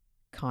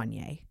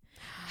Kanye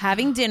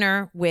having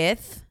dinner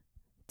with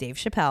Dave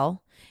Chappelle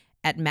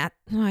at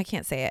I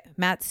can't say it.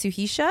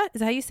 Matsuhisa, is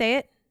that how you say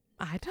it?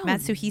 I don't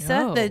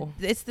Matsuhisa. know.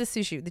 It's the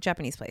sushi, the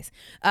Japanese place.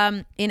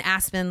 In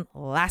Aspen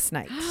last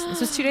night. This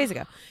was 2 days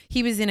ago.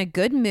 He was in a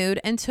good mood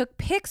and took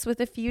pics with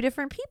a few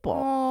different people.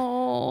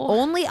 Oh.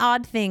 Only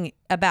odd thing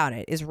about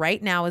it is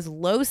right now is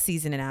low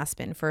season in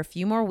Aspen for a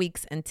few more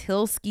weeks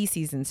until ski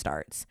season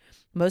starts.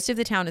 Most of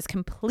the town is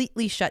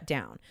completely shut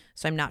down,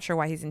 so I'm not sure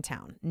why he's in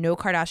town. No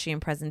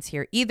Kardashian presence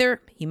here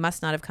either. He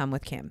must not have come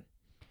with Kim.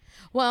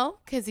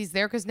 Well, because he's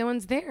there because no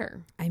one's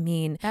there. I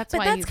mean, that's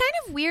kind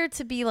of weird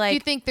to be like. Do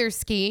you think they're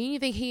skiing? You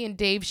think he and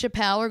Dave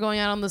Chappelle are going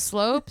out on the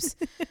slopes?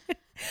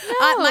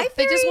 No,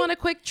 they just want a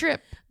quick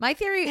trip. My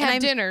theory,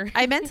 have dinner.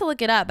 I meant to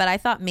look it up, but I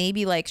thought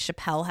maybe like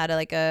Chappelle had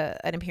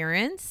an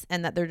appearance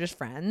and that they're just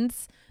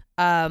friends.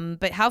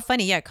 But how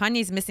funny. Yeah,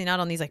 Kanye's missing out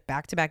on these like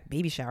back-to-back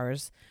baby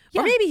showers. Yeah.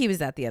 Or maybe he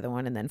was at the other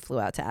one and then flew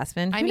out to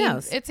Aspen. Who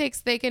knows?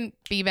 They can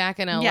be back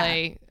in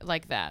LA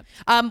like that.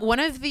 One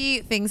of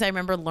the things I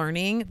remember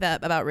learning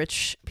about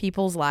rich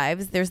people's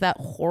lives, there's that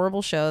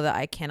horrible show that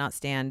I cannot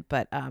stand,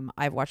 but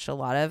I've watched a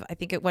lot of. I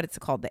think what it's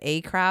called, the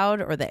A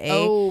Crowd or the A.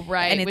 Oh,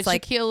 right. And it's with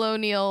like Shaquille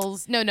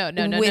O'Neal's. No.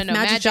 With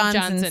Magic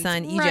Johnson's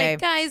son, EJ. Right,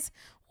 guys.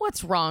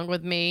 What's wrong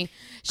with me?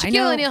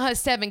 Shaquille O'Neal has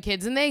 7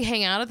 kids and they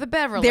hang out at the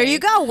Beverly. There you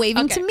go,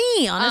 waving to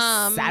me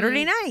on a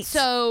Saturday night.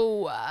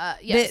 So,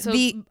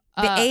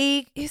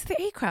 Is the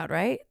A crowd,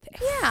 right?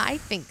 Yeah, I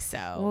think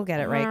so. We'll get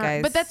it right,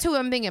 guys. But that's who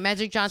I'm thinking.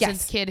 Magic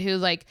Johnson's Yes. kid who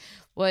like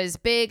was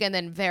big and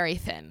then very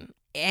thin.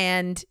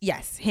 And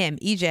yes, him,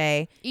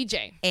 EJ.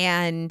 EJ.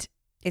 And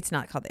it's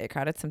not called the A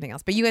crowd. It's something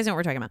else. But you guys know what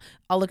we're talking about.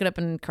 I'll look it up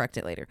and correct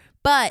it later.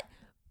 But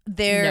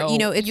they're,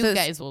 No, it's you those,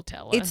 guys will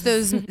tell us.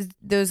 it's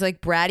those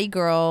like bratty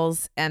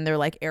girls and they're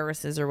like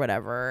heiresses or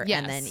whatever.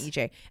 Yes. And then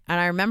EJ. And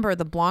I remember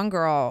the blonde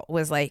girl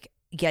was like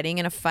getting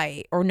in a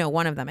fight, or no,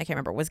 one of them, I can't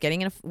remember, was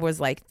getting in was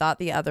like thought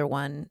the other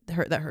one,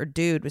 that her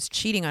dude was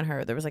cheating on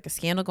her. There was like a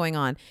scandal going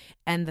on,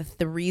 and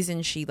the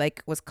reason she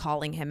like was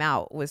calling him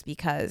out was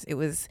because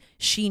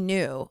she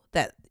knew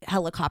that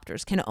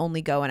helicopters can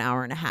only go an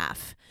hour and a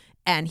half,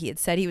 and he had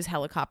said he was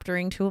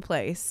helicoptering to a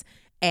place,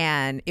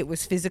 and it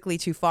was physically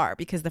too far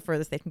because the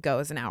furthest they can go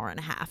is an hour and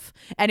a half.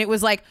 And it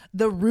was like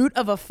the root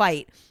of a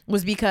fight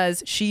was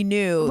because she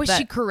knew. Was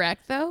she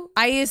correct though?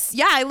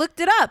 I looked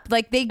it up.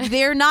 Like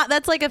they're not,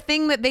 that's like a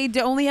thing that they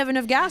only have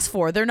enough gas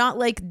for. They're not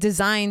like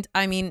designed.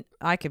 I mean,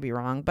 I could be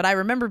wrong, but I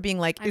remember being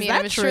like, is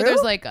that I'm true? sure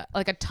there's like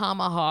a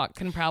tomahawk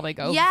can probably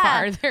go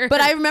farther.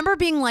 But I remember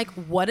being like,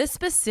 what a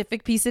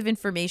specific piece of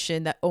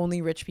information that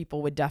only rich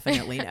people would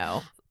definitely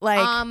know.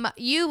 Like,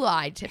 you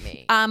lied to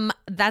me.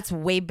 that's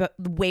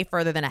way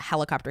further than a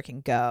helicopter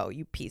can go,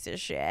 you piece of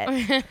shit.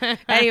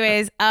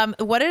 Anyways,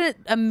 what an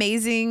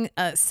amazing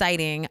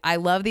sighting. I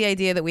love the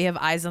idea that we have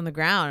eyes on the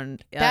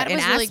ground That in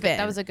was Aspen. really good.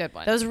 That was a good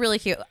one. That was really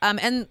cute.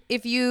 And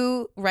if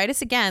you write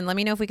us again, let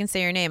me know if we can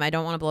say your name. I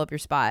don't want to blow up your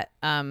spot,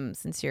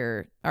 since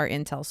you're our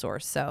intel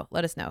source. So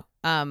let us know.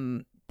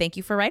 Thank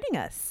you for writing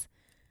us.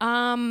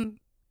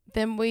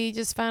 Then we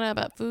just found out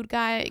about Food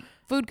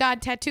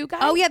God Tattoo Guy.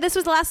 Oh yeah, this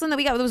was the last one that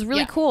we got. It was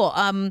really cool.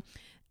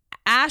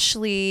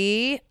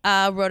 Ashley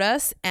wrote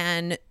us,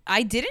 and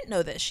I didn't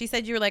know this. She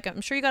said, you were like,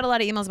 I'm sure you got a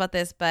lot of emails about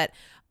this, but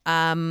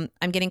I'm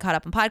getting caught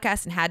up on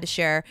podcasts and had to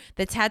share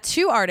the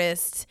tattoo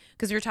artist,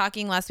 because we were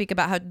talking last week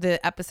about how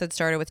the episode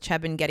started with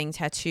Chebin getting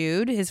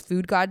tattooed, his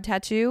Food God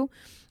tattoo.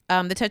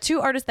 The tattoo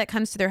artist that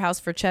comes to their house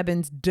for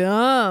Chebin's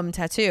dumb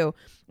tattoo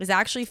is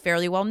actually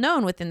fairly well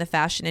known within the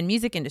fashion and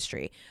music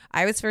industry.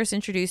 I was first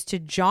introduced to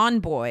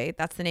John Boy.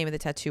 That's the name of the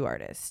tattoo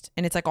artist.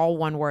 And it's like all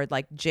one word,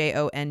 like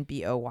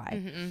JONBOY.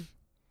 Mm-hmm.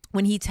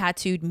 When he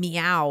tattooed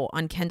meow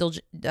on Kendall's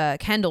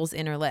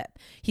inner lip.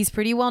 He's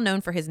pretty well known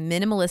for his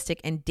minimalistic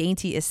and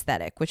dainty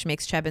aesthetic, which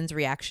makes Chebin's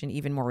reaction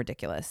even more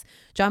ridiculous.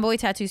 John Boy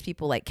tattoos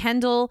people like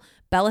Kendall,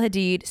 Bella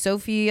Hadid,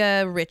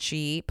 Sophia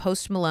Richie,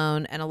 Post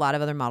Malone, and a lot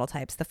of other model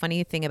types. The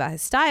funny thing about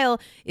his style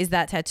is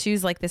that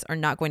tattoos like this are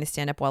not going to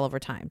stand up well over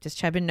time. Does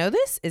Chebin know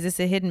this? Is this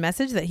a hidden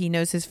message that he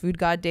knows his Food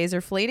God days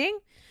are fleeting?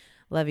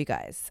 Love you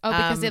guys. Oh,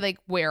 because they like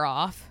wear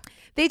off.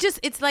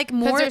 It's like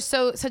more. Because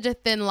they're such a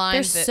thin line.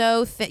 They're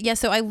so thin. Yeah.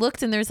 So I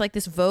looked, and there's like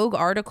this Vogue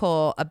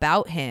article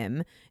about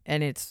him,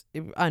 and it's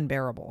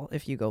unbearable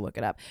if you go look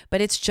it up. But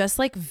it's just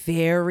like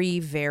very,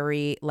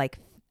 very like,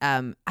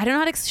 I don't know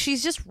how to,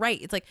 she's just right.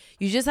 It's like,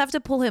 you just have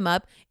to pull him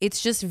up.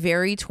 It's just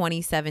very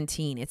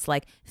 2017. It's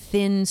like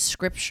thin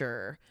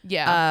scripture.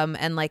 Yeah.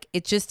 And like,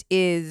 it just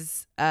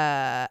is,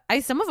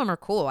 some of them are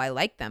cool. I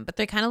like them, but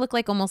they kind of look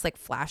like almost like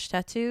flash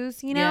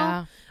tattoos, you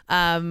know?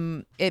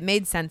 Yeah. It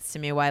made sense to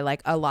me why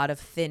like a lot of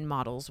thin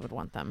models would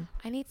want them.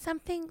 I need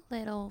something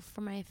little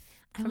for my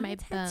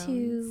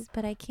tattoo, bones.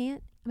 but I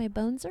can't. My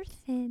bones are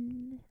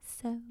thin,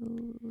 so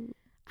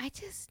I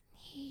just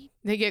need.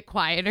 They get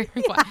quieter.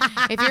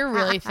 If you're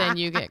really thin,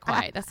 you get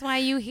quiet. That's why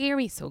you hear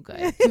me so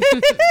good.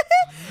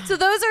 So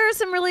those are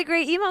some really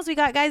great emails we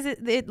got, guys.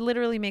 It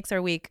literally makes our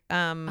week.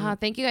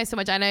 Thank you guys so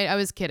much. And I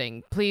was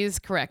kidding. Please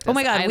correct us. Oh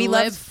my God, we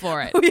live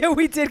for it. Yeah,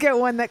 we did get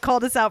one that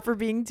called us out for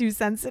being too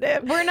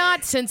sensitive. We're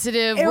not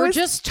sensitive. We're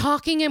just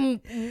talking,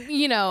 and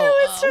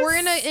we're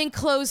in an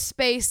enclosed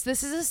space.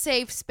 This is a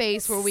safe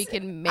space where we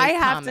can make. I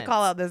have comments. to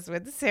call out this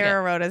one.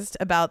 Sarah wrote us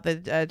about the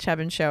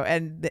Chebin show,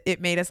 and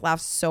it made us laugh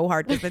so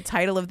hard because the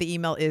title of the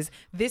email is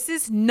 "This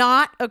is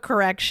not a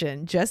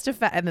correction, just a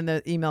fact." And then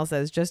the email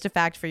says, "Just a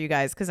fact for you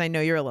guys, because I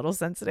know you're a little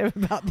sensitive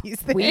about these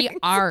things." We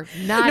are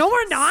not. No,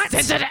 we're not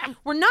sensitive.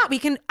 We're not. We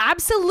can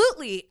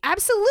absolutely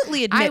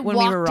admit when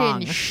we were wrong. I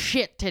walked in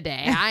shit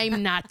today.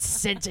 I'm not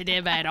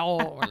sensitive at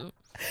all.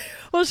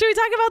 Well, should we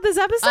talk about this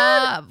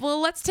episode?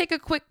 Well, let's take a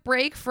quick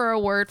break for a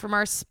word from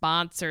our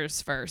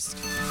sponsors first.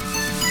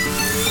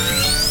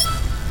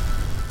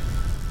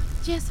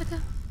 Jessica,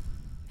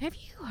 have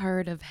you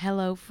heard of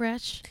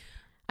HelloFresh?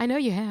 I know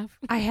you have.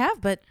 I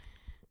have, but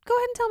go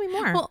ahead and tell me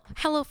more. Well,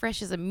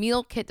 HelloFresh is a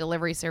meal kit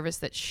delivery service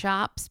that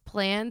shops,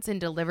 plans,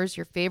 and delivers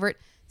your favorite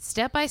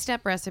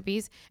step-by-step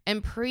recipes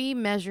and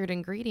pre-measured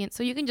ingredients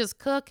so you can just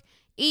cook,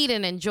 eat,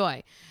 and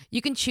enjoy.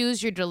 You can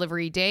choose your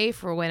delivery day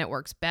for when it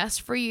works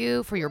best for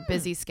you, for your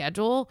busy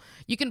schedule.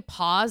 You can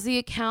pause the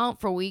account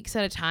for weeks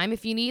at a time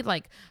if you need,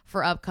 like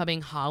for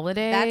upcoming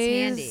holidays. That's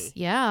handy.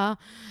 Yeah.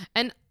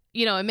 And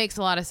you know, it makes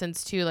a lot of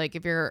sense too. Like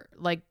if you're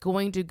like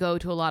going to go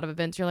to a lot of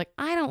events, you're like,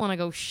 I don't want to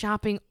go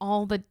shopping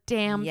all the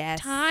damn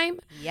time.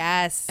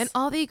 Yes. And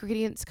all the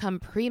ingredients come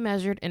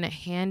pre-measured in a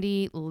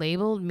handy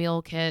labeled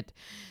meal kit.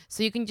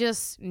 So you can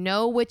just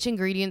know which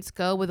ingredients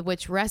go with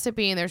which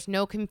recipe and there's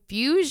no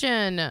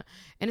confusion. And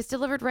it's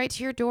delivered right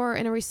to your door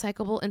in a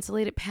recyclable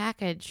insulated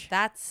package.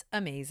 That's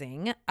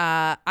amazing.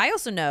 I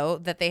also know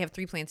that they have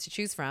 3 plans to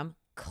choose from: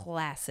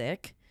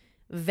 classic,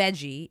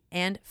 veggie,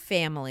 and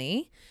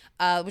family,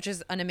 which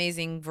is an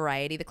amazing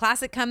variety. The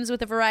classic comes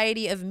with a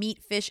variety of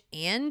meat, fish,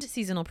 and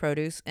seasonal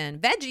produce.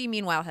 And veggie,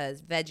 meanwhile,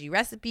 has veggie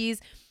recipes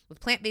with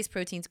plant-based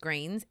proteins,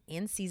 grains,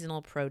 and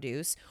seasonal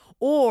produce.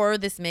 Or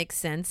this makes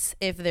sense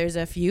if there's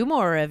a few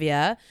more of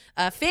you.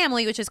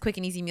 Family, which is quick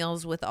and easy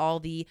meals with all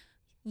the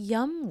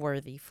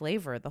yum-worthy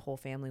flavor the whole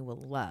family will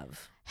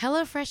love.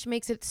 HelloFresh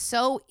makes it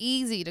so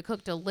easy to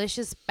cook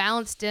delicious,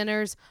 balanced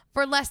dinners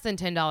for less than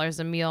 $10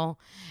 a meal.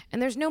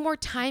 And there's no more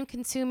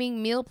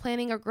time-consuming meal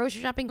planning or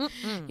grocery shopping.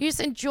 You just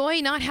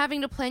enjoy not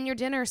having to plan your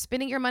dinner,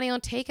 spending your money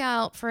on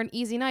takeout for an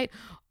easy night.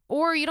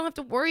 Or you don't have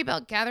to worry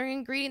about gathering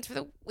ingredients for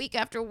the week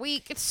after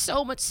week. It's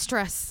so much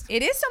stress.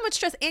 It is so much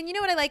stress. And you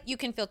know what I like? You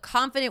can feel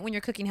confident when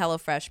you're cooking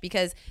HelloFresh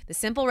because the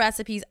simple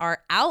recipes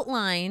are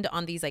outlined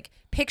on these like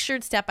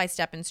pictured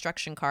step-by-step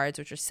instruction cards,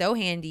 which are so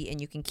handy, and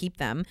you can keep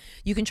them.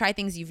 You can try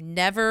things you've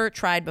never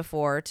tried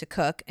before to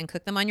cook and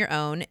cook them on your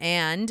own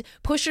and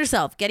push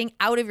yourself, getting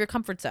out of your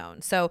comfort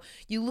zone. So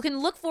you can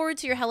look forward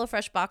to your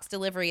HelloFresh box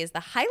delivery as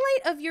the highlight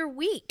of your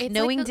week. It's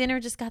knowing like dinner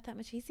just got that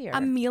much easier.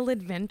 A meal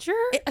adventure?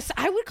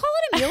 I would call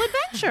it a meal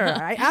adventure.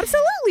 I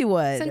absolutely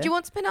would. Since you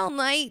won't spend all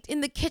night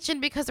in the kitchen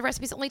because the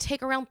recipes only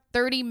take around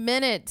 30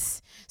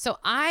 minutes. So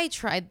I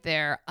tried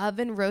their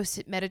oven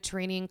roasted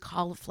Mediterranean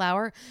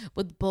cauliflower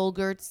with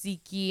bulgur,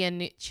 tzatziki,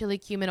 and chili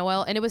cumin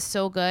oil, and it was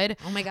so good.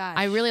 Oh my gosh.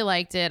 I really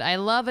liked it. I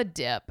love a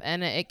dip,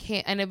 and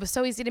it was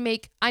so easy to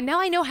make.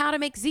 Now I know how to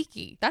make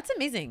tzatziki. That's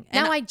amazing.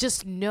 Now I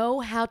just know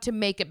how to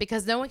make it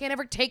because no one can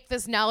ever take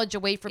this knowledge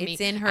away from me.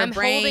 It's in her I'm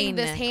brain. holding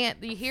this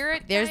hand. Do you hear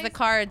it? There's guys? the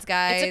cards,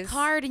 guys. It's a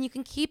card, and you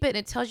can keep it, and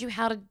it tells you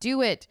how to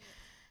do it.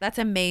 That's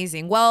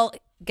amazing. Well,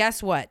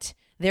 guess what?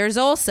 There's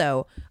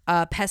also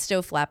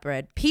pesto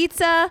flatbread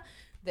pizza.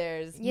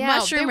 There's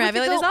mushroom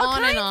ravioli. There's all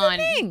kinds of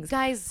things.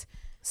 Guys.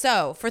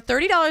 So for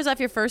 $30 off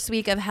your first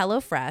week of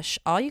HelloFresh,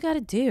 all you got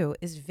to do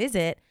is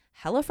visit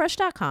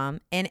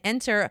HelloFresh.com and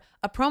enter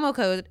a promo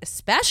code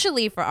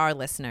especially for our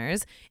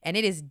listeners, and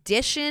it is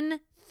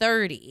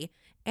DISHIN30.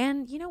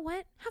 And you know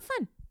what? Have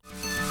fun.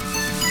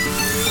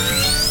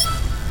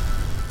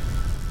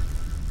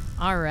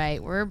 All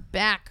right, we're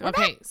back.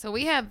 So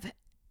we have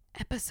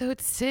episode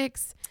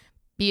 6,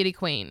 Beauty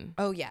Queen.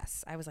 Oh,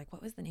 yes. I was like,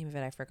 what was the name of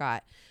it? I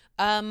forgot.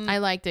 I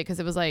liked it because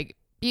it was like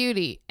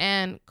Beauty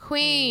and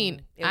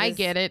Queen. I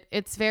get it.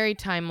 It's very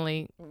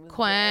timely.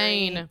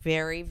 Queen.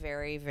 Very,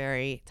 very,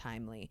 very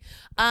timely.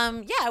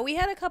 Yeah, we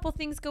had a couple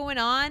things going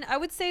on. I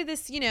would say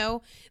this,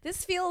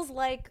 this feels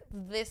like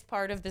this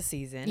part of the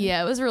season.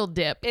 Yeah, it was a real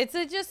dip. It's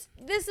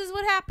this is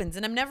what happens,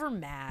 and I'm never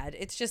mad.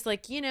 It's just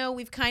like,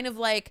 we've kind of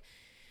like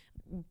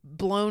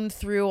blown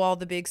through all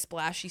the big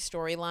splashy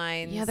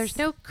storylines. Yeah, there's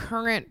no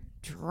current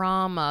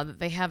drama that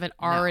they haven't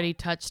already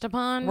touched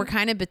upon. We're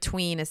kind of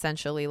between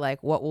essentially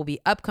like what will be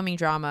upcoming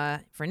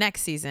drama for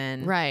next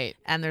season. Right.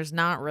 And there's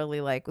not really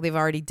like, they've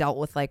already dealt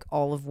with like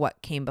all of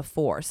what came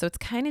before. So it's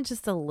kind of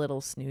just a little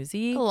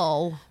snoozy.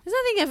 Hello.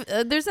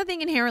 There's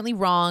nothing inherently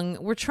wrong.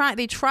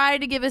 They try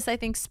to give us, I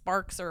think,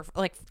 sparks or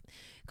like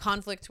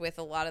conflict with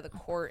a lot of the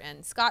Kourt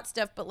and Scott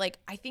stuff, but like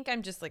I think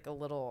I'm just like a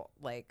little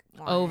like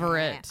over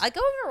it. Like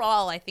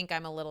overall, I think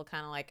I'm a little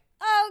kind of like,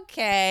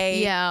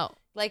 okay. Yeah.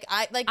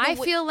 I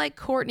feel like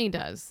Courtney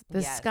does.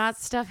 The Scott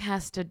stuff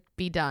has to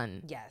be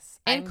done. Yes.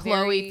 And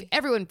Khloe,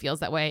 everyone feels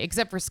that way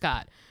except for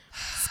Scott.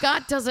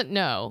 Scott doesn't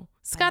know.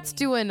 Scott's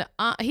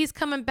he's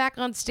coming back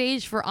on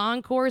stage for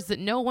encores that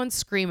no one's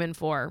screaming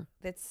for.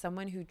 That's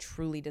someone who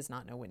truly does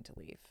not know when to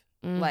leave.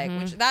 Mm-hmm. Like,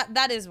 which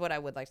that is what I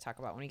would like to talk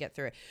about when we get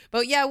through it.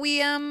 But yeah, we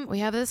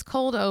have this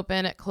cold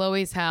open at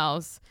Khloe's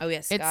house. Oh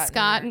yes, it's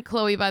Scott and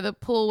Khloe by the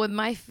pool with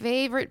my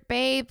favorite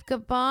babe,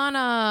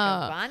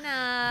 Gabbana.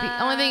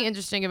 The only thing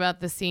interesting about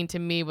the scene to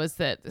me was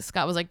that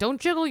Scott was like, "Don't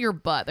jiggle your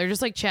butt." They're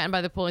just like chatting by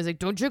the pool. He's like,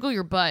 "Don't jiggle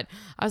your butt."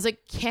 I was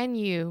like, "Can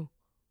you,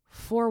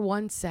 for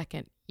 1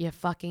 second, you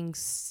fucking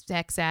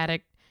sex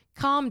addict,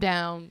 calm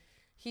down."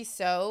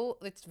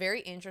 It's very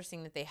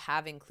interesting that they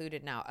have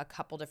included now a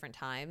couple different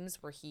times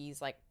where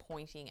he's like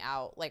pointing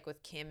out, like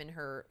with Kim and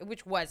her,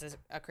 which was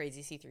a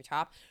crazy see-through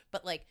top,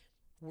 but like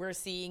we're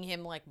seeing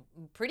him like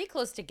pretty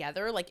close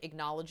together, like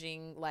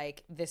acknowledging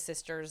like the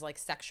sister's like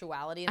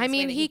sexuality. I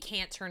mean, he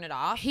can't turn it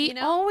off. He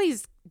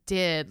always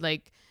did.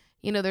 Like,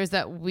 there's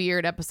that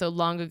weird episode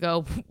long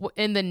ago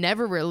in the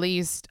never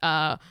released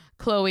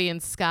Khloe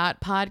and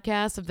Scott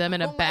podcast of them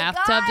in a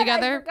bathtub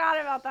together. I forgot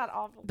about that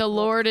awful. The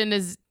Lord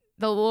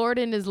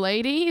and His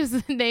Lady is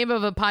the name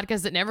of a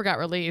podcast that never got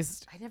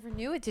released. I never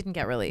knew it didn't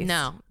get released.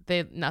 No,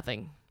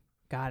 nothing.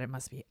 God, it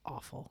must be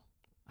awful.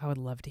 I would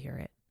love to hear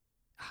it.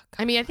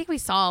 I mean, I think we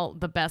saw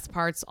the best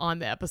parts on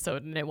the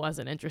episode and it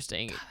wasn't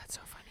interesting. God, that's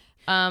so funny.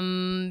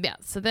 Yeah.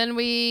 So then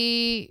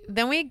we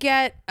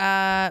get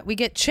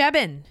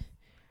Chebin.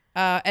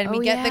 And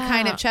we get the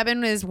kind of yeah.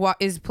 Chebin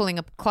is pulling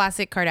a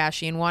classic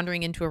Kardashian,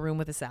 wandering into a room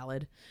with a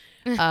salad.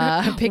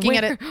 Picking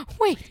at it.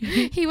 Wait,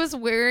 he was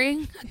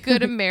wearing a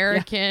Good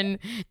American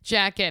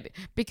jacket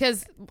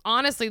because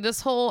honestly,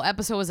 this whole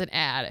episode was an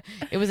ad.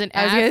 It was an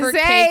ad for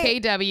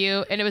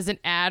KKW and it was an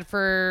ad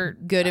for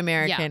Good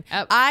American.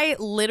 I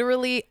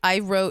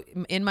wrote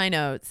in my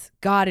notes,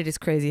 God, it is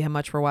crazy how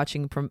much we're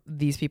watching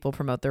these people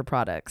promote their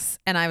products.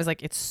 And I was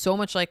like, it's so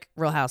much like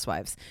Real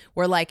Housewives,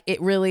 where like it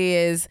really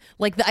is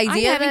like the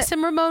idea I'm having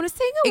some Ramona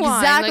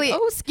sing-along. Exactly. Like,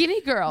 oh, skinny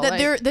girl.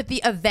 That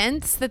the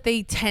events that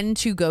they tend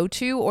to go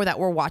to or that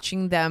we're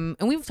watching them,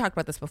 and we've talked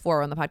about this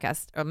before on the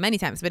podcast many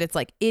times, but it's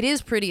like it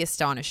is pretty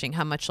astonishing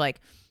how much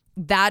like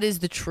that is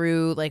the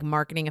true like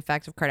marketing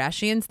effect of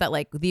Kardashians, that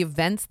like the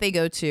events they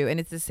go to, and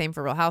it's the same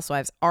for Real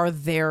Housewives, are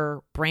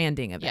their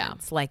branding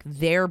events, like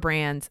their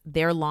brands,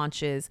 their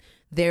launches,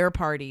 their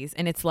parties.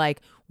 And it's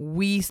like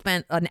we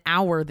spent an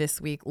hour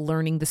this week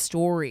learning the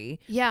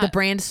story, the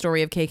brand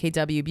story of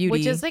KKW Beauty,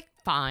 which is like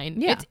fine.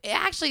 Yeah, it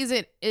actually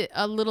is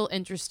a little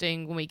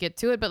interesting when we get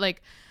to it, but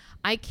like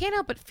I can't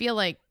help but feel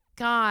like,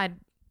 God,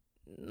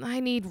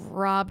 I need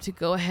Rob to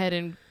go ahead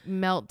and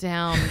melt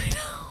down.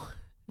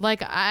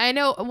 Like, I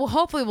know, well,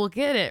 hopefully we'll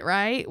get it,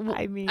 right?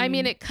 I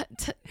mean it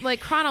like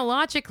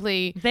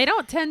chronologically, they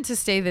don't tend to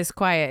stay this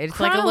quiet. It's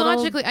like a little.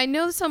 Chronologically, I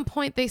know at some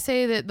point they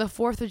say that the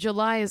 4th of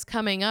July is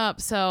coming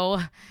up, so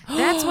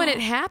that's when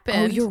it happened.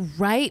 Oh, you're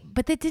right,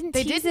 but they didn't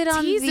tease it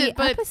on the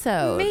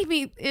episode.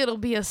 Maybe it'll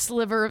be a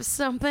sliver of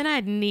something.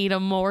 I'd need a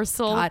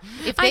morsel. God,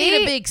 I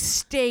need a big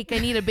steak. I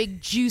need a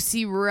big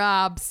juicy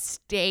Rob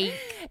steak.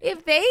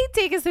 If they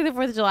take us through the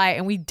 4th of July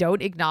and we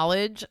don't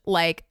acknowledge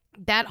like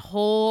that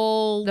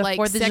whole the like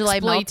 4th of July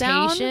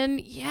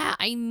sexploitation, yeah,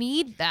 I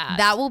need that.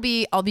 I'll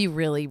be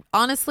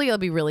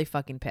really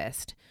fucking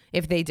pissed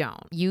if they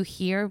don't. You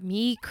hear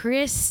me,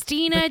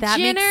 Christina That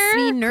Jenner? makes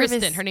me nervous.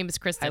 Kristen. Her name is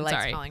Kristen. I like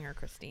Sorry. calling her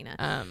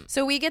Christina.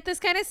 So we get this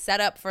kind of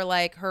setup for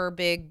like her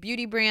big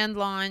beauty brand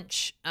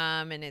launch,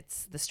 and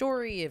it's the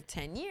story of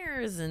 10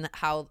 years and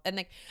how, and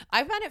like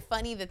I found it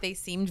funny that they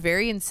seemed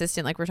very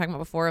insistent, like we were talking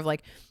about before, of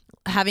like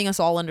having us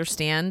all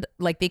understand,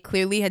 like they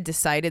clearly had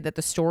decided that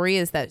the story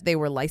is that they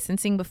were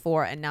licensing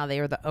before and now they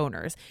are the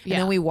owners. And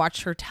then we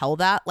watched her tell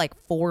that like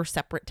 4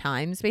 separate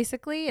times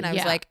basically, and I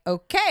was like,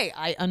 okay,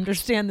 I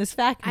understand this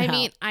fact now. I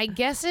mean, I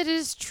guess it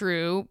is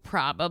true,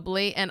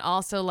 probably. And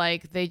also,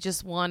 like, they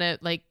just want to,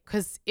 like,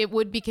 because it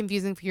would be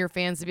confusing for your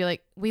fans to be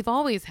like, we've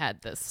always had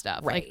this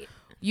stuff. Right. Like,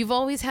 you've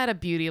always had a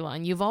beauty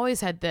line. You've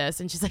always had this.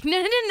 And she's like,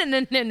 no.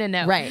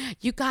 Right.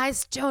 You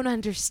guys don't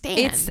understand.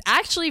 It's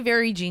actually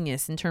very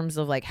genius in terms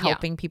of like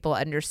helping people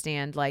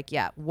understand like,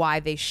 why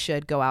they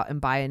should go out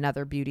and buy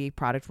another beauty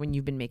product when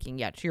you've been making,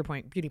 to your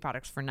point, beauty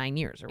products for 9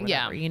 years or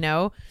whatever, you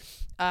know?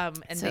 And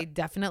so, they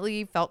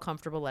definitely felt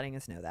comfortable letting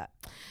us know that.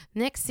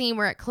 Next scene,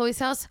 we're at Khloe's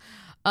house.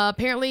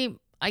 Apparently,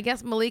 I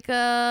guess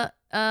Malika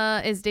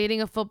is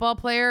dating a football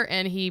player,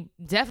 and he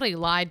definitely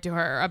lied to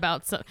her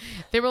about some.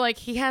 They were like,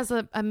 he has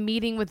a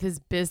meeting with his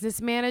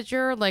business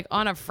manager like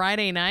on a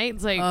Friday night.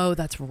 It's like, oh,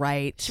 that's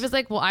right. She was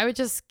like, well, I would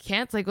just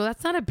cancel. Like, well,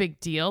 that's not a big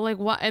deal. Like,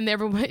 what? And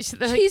everyone,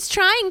 he's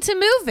trying to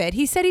move it.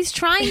 He said he's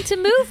trying to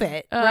move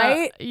it,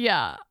 right?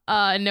 Yeah.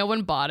 No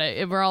one bought it.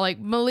 And we're all like,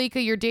 Malika,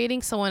 you're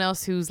dating someone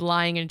else who's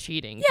lying and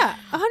cheating. Yeah,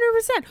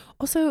 100%.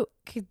 Also,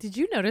 did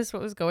you notice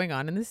what was going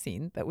on in the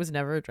scene that was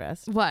never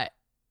addressed? What?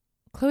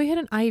 Khloe had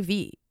an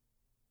IV.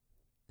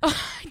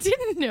 Oh, I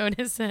didn't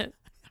notice it.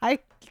 I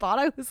thought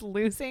I was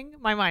losing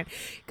my mind.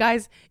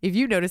 Guys, if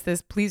you notice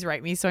this, please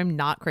write me so I'm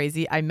not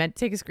crazy. I meant to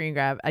take a screen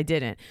grab. I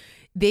didn't.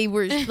 They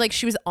were like,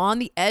 she was on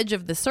the edge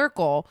of the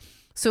circle.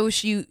 So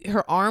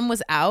her arm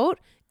was out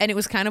and it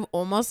was kind of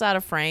almost out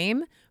of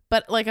frame.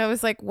 But like, I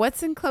was like,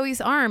 what's in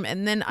Khloe's arm?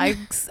 And then I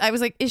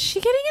was like, is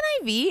she getting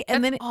an IV?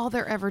 And That's then all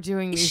they're ever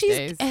doing these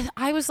days. And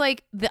I was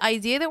like, the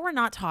idea that we're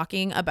not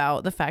talking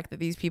about the fact that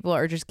these people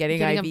are just getting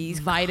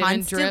IVs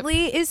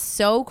constantly is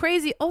so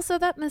crazy. Also,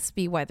 that must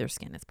be why their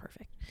skin is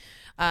perfect.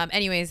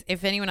 Anyways,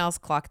 if anyone else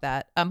clocked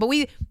that, but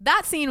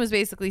that scene was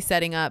basically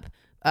setting up.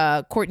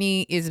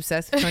 Kourtney is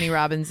obsessed with Tony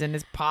Robbins and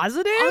is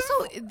positive.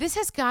 Also, this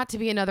has got to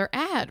be another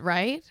ad,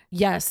 right?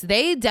 Yes,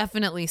 they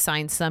definitely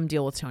signed some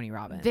deal with Tony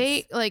Robbins.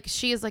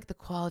 She is like, the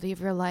quality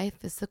of your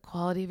life is the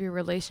quality of your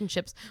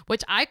relationships,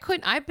 which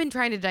I've been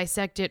trying to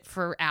dissect it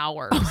for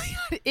hours. Oh my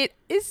God, it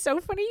is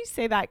so funny you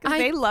say that because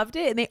they loved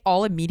it and they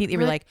all immediately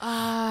were like,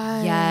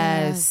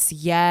 yes.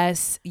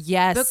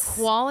 The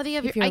quality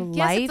of your life.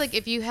 Guess it's like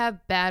if you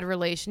have bad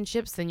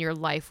relationships, then your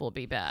life will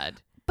be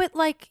bad. But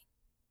like,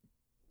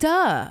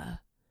 duh.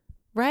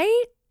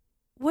 Right?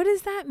 What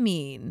does that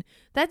mean?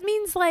 That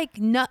means like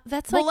no.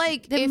 That's well,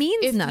 like that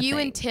means if nothing. You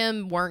and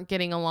Tim weren't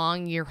getting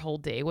along, your whole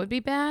day would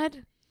be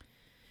bad.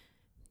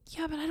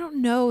 Yeah, but I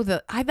don't know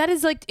that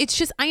is like, it's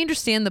just, I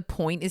understand the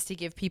point is to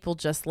give people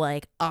just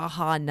like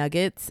aha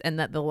nuggets and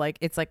that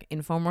it's like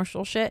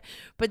infomercial shit.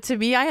 But to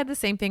me, I had the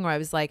same thing where I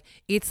was like,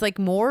 it's like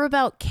more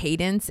about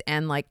cadence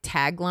and like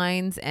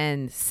taglines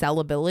and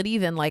sellability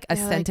than like a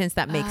sentence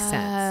that makes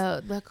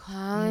sense. The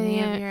quality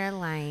of your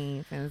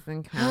life is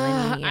the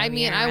quality I of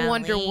mean, your I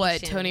wonder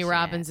what Tony relationship.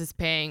 Robbins is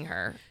paying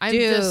her. I'm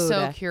Dude, just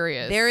so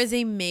curious. There is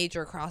a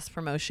major cross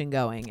promotion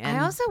going. And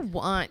I also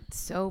want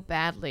so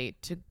badly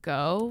to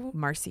go.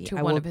 Marcy, to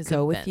I one will of his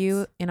go with events.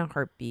 you in a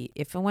heartbeat.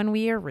 If and when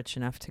we are rich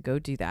enough to go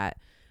do that,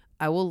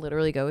 I will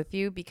literally go with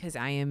you because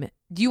I am.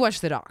 Do you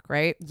watch the doc,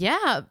 right?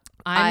 Yeah,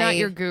 I'm not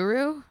your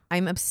guru.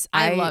 I'm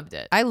I loved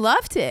it. I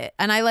loved it,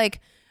 and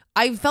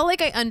I felt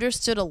like I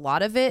understood a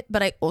lot of it,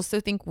 but I also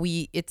think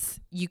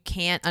you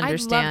can't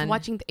understand. I loved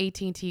watching the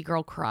AT&T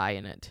girl cry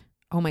in it.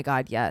 Oh my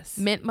God, yes.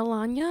 Mint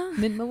Melania?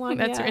 Mint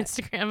Melania. That's her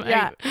Instagram.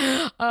 Yeah.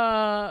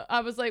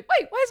 I was like,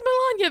 wait, why is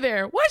Melania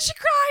there? Why is she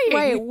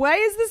crying? Wait, why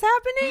is this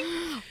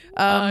happening?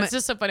 It's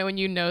just so funny when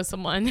you know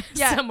someone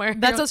somewhere.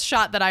 That's a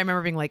shot that I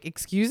remember being like,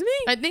 excuse me?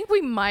 I think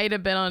we might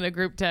have been on a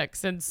group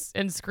text and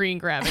screen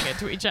grabbing it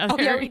to each other.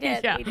 Oh, yeah, we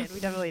did. Yeah. We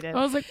definitely did.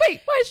 I was like,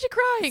 wait, why is she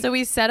crying? So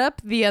we set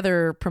up the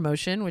other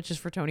promotion, which is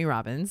for Tony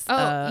Robbins.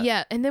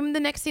 Yeah. And then the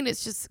next scene,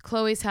 it's just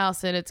Khloe's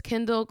house, and it's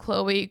Kendall,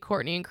 Khloe,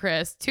 Courtney, and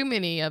Chris. Too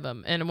many of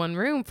them in one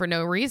room for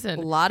no reason.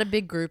 A lot of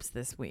big groups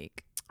this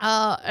week.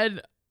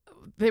 And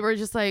they were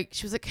just like,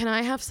 she was like, can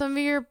I have some of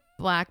your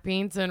black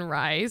beans and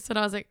rice? And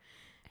I was like,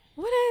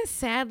 what a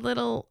sad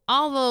little,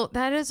 although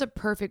that is a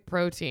perfect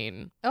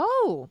protein.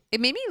 Oh, it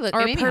made me look,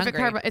 Or it a made me perfect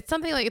hungry. it's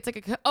something like, it's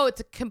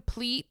a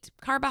complete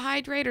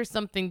carbohydrate or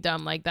something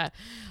dumb like that.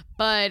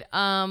 But,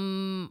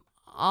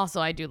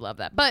 also, I do love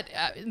that. But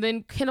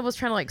then Kendall was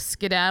trying to like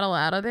skedaddle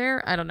out of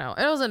there. I don't know.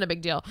 It wasn't a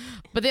big deal.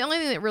 But the only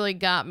thing that really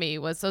got me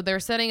was, so they're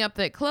setting up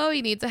that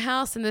Khloe needs a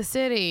house in the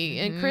city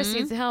and Chris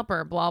needs to help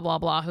her. Blah, blah,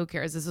 blah. Who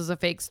cares? This was a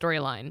fake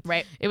storyline.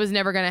 Right. It was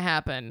never going to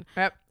happen.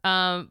 Yep.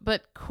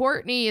 But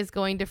Courtney is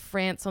going to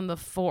France on the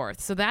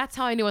 4th. So that's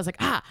how I knew. I was like,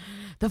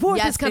 the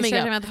 4th is coming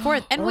up. About the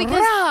 4th. And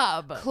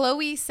Rob.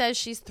 Chloe says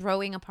she's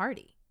throwing a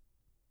party.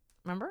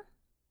 Remember?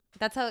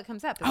 That's how it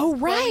comes up. Oh,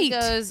 right.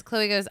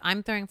 Chloe goes,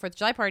 I'm throwing 4th of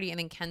July party. And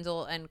then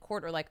Kendall and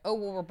Kourt are like, oh,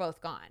 well, we're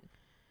both gone.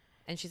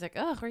 And she's like,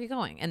 oh, where are you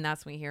going? And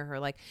that's when we hear her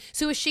like,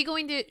 so is she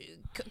going to,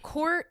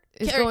 Kourt,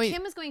 or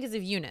Kim is going because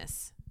of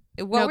Eunice.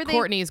 What were they?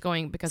 Courtney is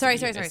going because Sorry.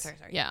 of Eunice.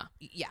 Yeah.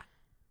 Yeah.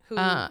 Who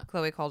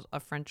Chloe called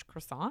a French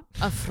croissant.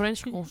 A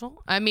French croissant?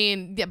 I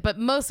mean, yeah, but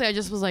mostly I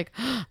just was like,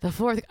 the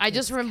 4th. I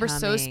just remember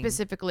so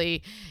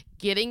specifically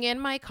getting in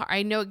my car.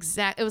 I know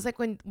exactly. It was like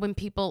when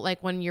people,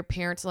 like when your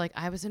parents are like,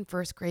 I was in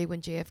 1st grade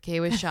when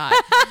JFK was shot.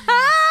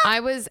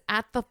 I was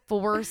at the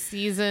Four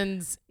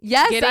Seasons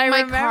getting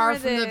my car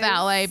from the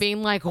valet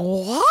being like,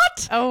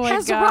 what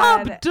has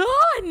Rob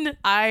done?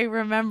 I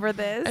remember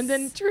this. And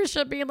then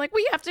Trisha being like,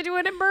 we have to do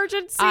an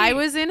emergency. I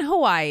was in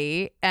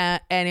Hawaii and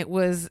it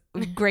was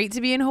great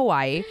to be in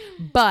Hawaii,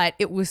 but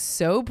it was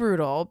so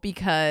brutal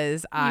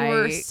because you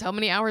were so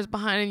many hours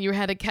behind and you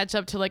had to catch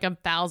up to like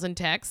 1,000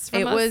 texts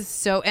from us. Was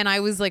so, and I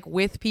was like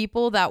with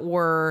people that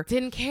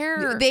didn't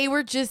care. They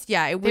were just,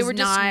 they were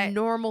just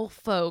normal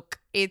folk.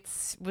 It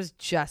was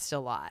just a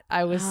lot.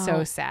 I was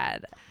so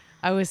sad.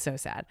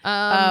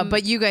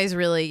 But you guys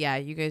really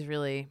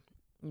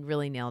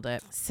nailed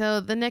it. So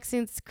the next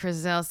scene's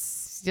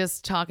Chriselle's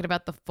just talking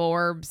about the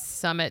Forbes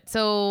summit.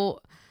 So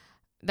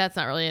that's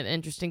not really an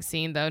interesting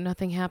scene though.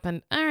 Nothing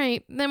happened. All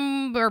right.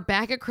 Then we're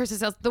back at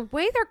Chris's house. The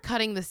way they're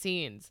cutting the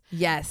scenes.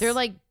 Yes. They're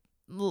like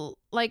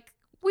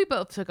we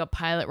both took a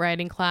pilot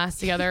writing class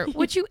together.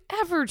 Would you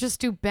ever just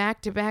do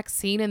back-to-back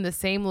scene in the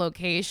same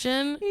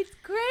location? It's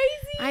crazy.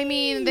 I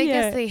mean, they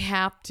guess they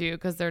have to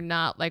because they're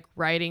not like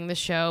writing the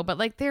show, but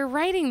like they're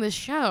writing the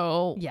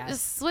show. Yes.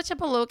 Just switch up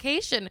a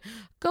location.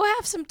 Go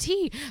have some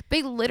tea.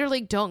 They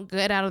literally don't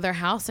get out of their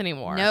house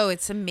anymore. No,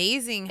 it's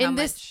amazing how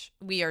much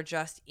we are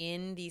just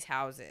in these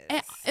houses.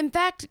 In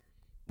fact,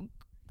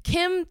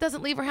 Kim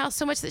doesn't leave her house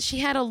so much that she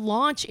had a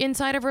launch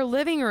inside of her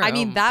living room. I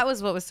mean, that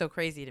was what was so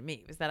crazy to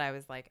me, was that I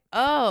was like,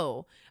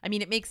 oh, I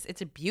mean,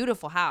 it's a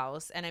beautiful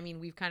house. And I mean,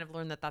 we've kind of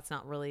learned that that's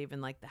not really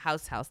even like the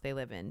house they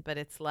live in, but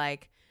it's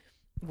like,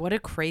 what a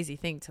crazy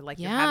thing to like,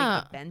 you're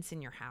having events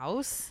in your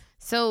house.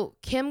 So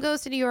Kim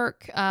goes to New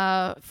York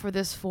for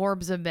this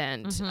Forbes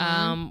event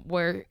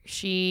where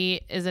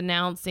she is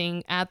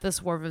announcing at this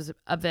Forbes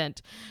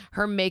event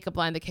her makeup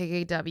line, the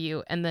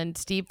KKW, and then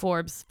Steve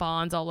Forbes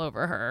fawns all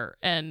over her.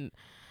 And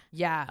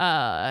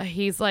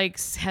he's like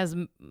has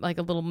like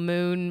a little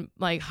moon,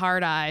 like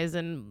hard eyes,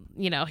 and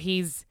you know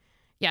he's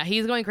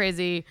going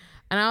crazy.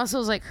 And I also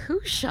was like, who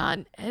shot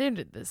and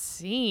edited this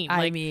scene? I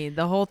Like, mean,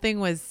 the whole thing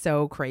was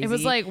so crazy. it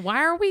was like,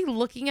 why are we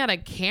looking at a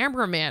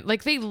cameraman?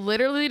 Like, they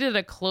literally did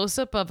a close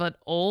up of an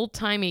old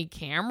timey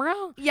camera.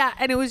 yeah,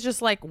 and it was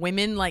just like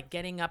women like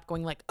getting up,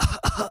 going like,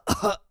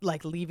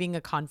 like leaving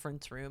a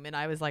conference room, and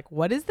I was like,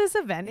 what is this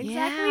event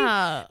exactly?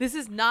 Yeah. This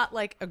is not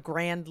like a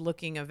grand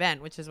looking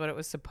event, which is what it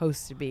was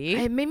supposed to be.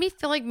 It made me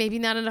feel like maybe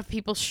not enough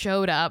people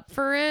showed up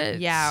for it.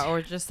 Yeah,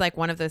 or just like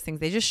one of those things.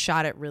 They just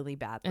shot it really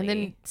badly. And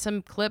then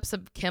some clips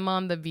of Kim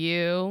on The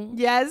View.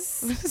 yes,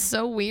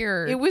 So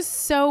weird. it was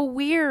so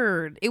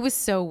weird. It was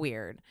so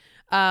weird.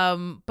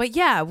 But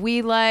yeah,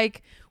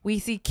 we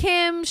see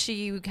Kim.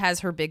 She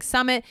has her big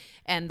summit,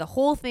 and the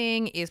whole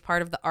thing is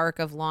part of the arc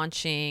of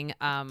launching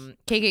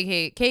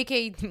KK.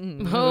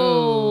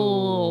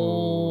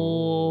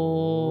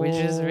 Oh. Which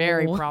is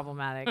very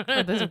problematic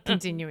for the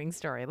continuing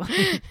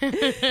storyline.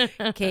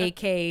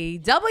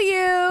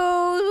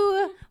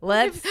 KKW.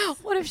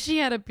 What if she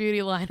had a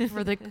beauty line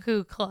for the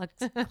Ku Klux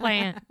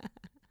Klan?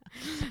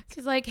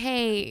 She's like,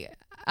 hey,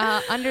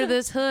 under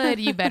this hood,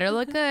 you better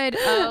look good.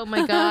 Oh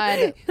my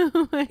God.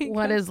 Oh my God.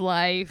 What is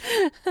life?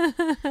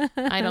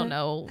 I don't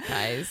know,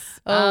 guys.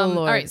 Oh, Lord.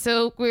 All right,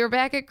 so we were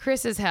back at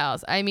Chris's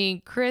house. I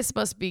mean, Chris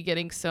must be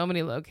getting so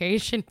many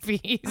location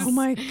fees. Oh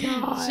my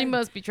God. She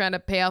must be trying to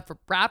pay off for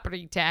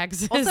property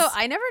taxes. Also,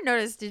 I never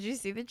noticed. Did you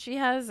see that she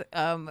has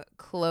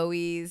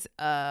Chloe's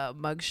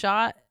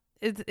mugshot?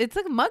 It's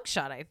like a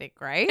mugshot, I think,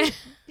 right?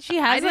 She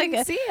has I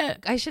didn't see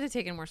it. I should have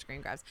taken more screen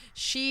grabs.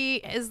 She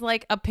is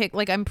like a pic.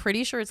 Like I'm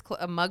pretty sure it's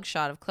a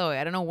mugshot of Khloe.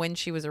 I don't know when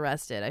she was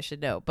arrested. I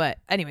should know. But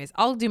anyways,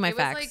 I'll do my It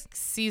facts. was like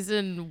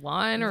season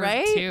 1 or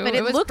right? 2. But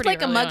it was looked pretty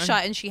like a early on.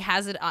 mugshot, and she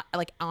has it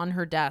like on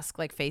her desk,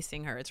 like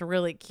facing her. It's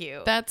really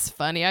cute. That's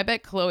funny. I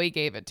bet Khloe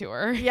gave it to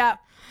her. yeah.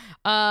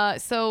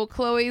 So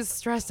Chloe's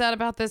stressed out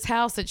about this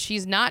house that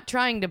she's not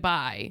trying to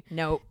buy.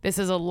 Nope. This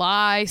is a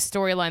lie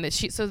storyline that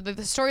so the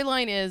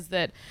storyline is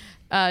that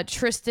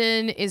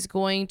Tristan is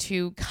going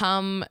to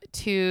come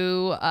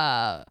to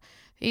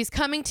he's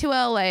coming to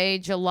LA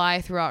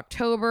July through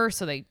October.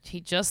 So they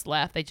just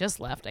left, I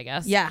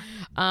guess. Yeah.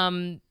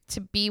 To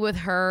be with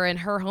her in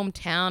her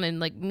hometown and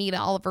like meet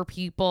all of her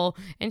people.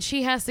 And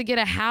she has to get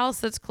a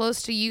house that's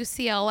close to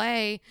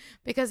UCLA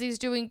because he's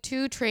doing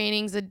 2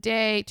 practices a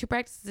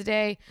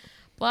day.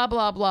 Blah,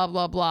 blah, blah,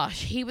 blah, blah.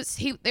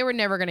 They were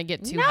never going to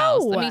get 2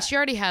 houses. I mean, she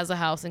already has a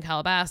house in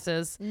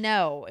Calabasas.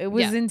 No, it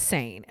was Yeah.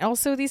 insane.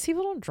 Also, these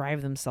people don't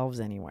drive themselves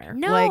anywhere.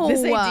 No. Like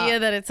this idea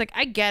that it's like,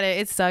 I get it.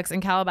 It sucks.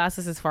 And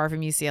Calabasas is far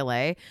from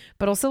UCLA,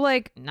 but also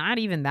like not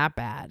even that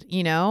bad,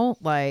 you know?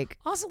 Like,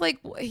 Also, like,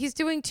 he's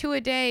doing 2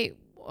 a day.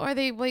 Are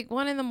they like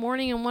 1 in the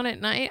morning and 1 at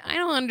night? I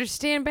don't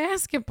understand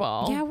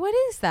basketball. yeah, what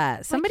is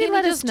that? Somebody Why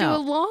let can't us he just know.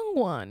 do a long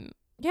one.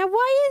 Yeah,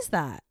 why is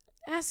that?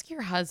 Ask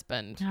your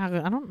husband.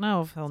 I don't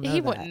know if he'll know. He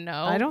that. wouldn't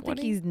know. I don't Would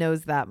think he? he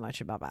knows that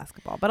much about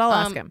basketball, but I'll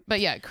ask him.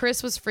 But yeah,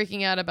 Chris was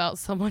freaking out about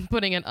someone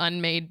putting an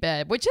unmade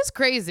bed, which is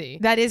crazy.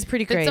 That is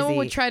pretty That crazy. someone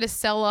would try to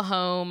sell a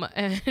home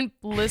and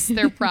list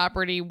their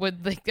property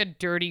with like a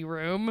dirty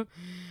room.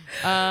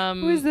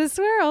 Was this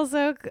where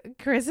also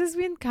Chris has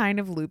been kind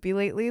of loopy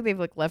lately? They've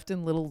like left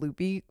in little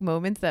loopy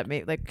moments that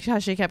made like how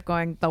she kept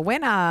going, the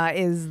winner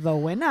is the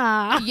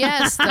winner.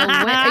 Yes,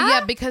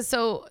 yeah, because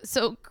so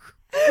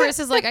Chris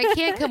is like, I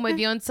can't come with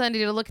you on Sunday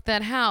to look at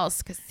that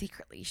house because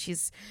secretly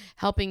she's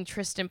helping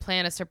Tristan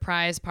plan a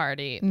surprise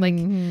party. Like,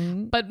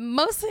 but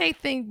mostly I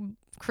think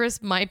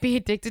Chris might be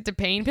addicted to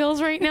pain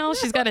pills right now.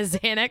 She's got a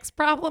Xanax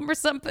problem or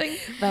something.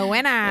 The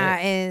winner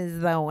is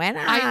the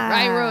winner.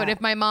 I wrote,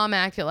 if my mom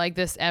acted like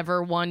this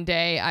ever one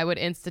day, I would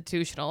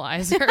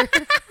institutionalize her.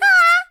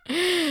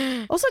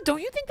 Also,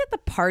 don't you think that the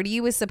party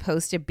was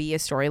supposed to be a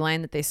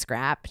storyline that they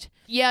scrapped?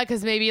 Yeah,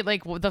 because maybe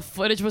like the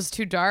footage was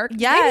too dark.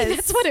 Yes. Maybe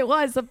that's what it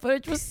was. The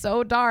footage was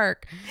so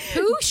dark.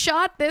 Who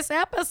shot this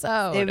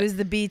episode? It was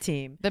the B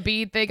team.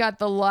 They got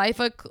the Life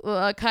of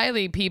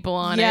Kylie people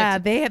on it. Yeah,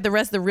 they had the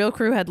rest of the real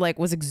crew had like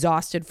was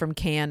exhausted from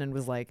Cannes and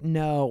was like,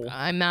 no.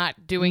 I'm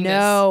not doing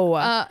No.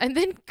 this. And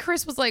then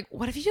Chris was like,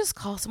 what if you just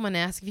call someone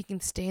and ask if you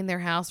can stay in their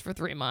house for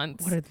 3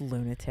 months? What a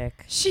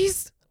lunatic.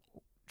 She's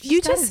You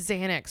got just a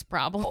Xanax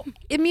problem.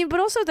 I mean, but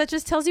also that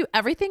just tells you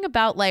everything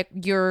about like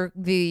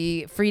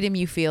the freedom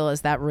you feel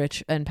as that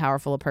rich and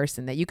powerful a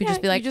person that you could Yeah,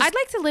 just be like, you just- I'd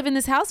like to live in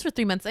this house for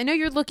 3 months. I know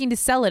you're looking to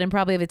sell it and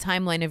probably have a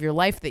timeline of your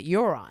life that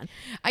you're on.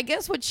 I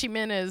guess what she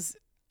meant is,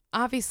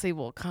 obviously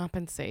we'll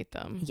compensate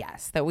them.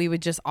 Yes, that we would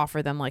just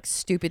offer them like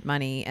stupid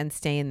money and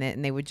stay in it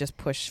and they would just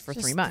push for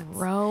Just 3 months.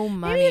 throw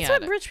money Maybe it's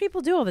at what it. rich people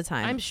do all the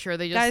time. I'm sure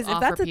they just Guys, if offer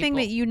that's a thing people.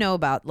 that you know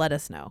about, let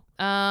us know.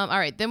 All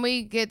right, then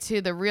we get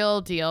to the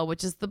real deal,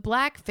 which is the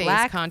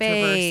blackface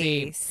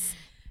controversy.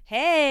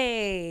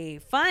 Hey,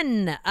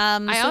 fun.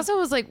 I also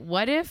was like,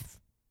 what if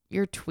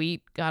your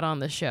tweet got on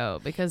the show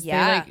because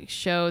Yeah. they like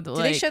showed Did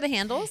like they show the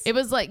handles? it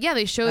was like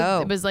they showed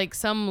Oh. it was like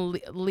some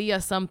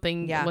Leah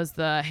something Yeah. was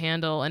the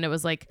handle, and it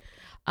was like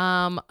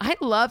I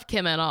love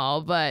Kim and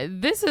all,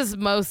 but this is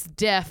most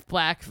deaf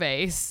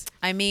blackface.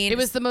 I mean, It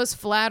was the most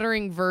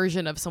flattering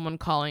version of someone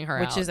calling her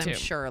out, which is, I'm too.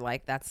 sure,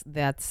 like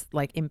that's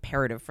like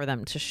imperative for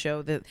them to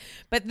show that.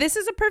 But this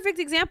is a perfect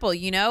example,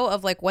 you know,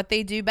 of like what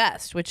they do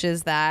best, which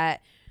is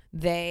that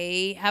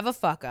they have a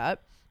fuck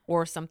up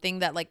or something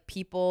that like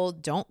people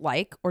don't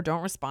like or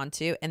don't respond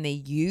to, and they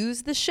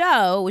use the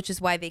show, which is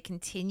why they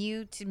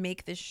continue to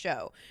make this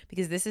show,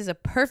 because this is a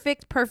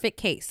perfect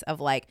case of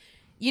like,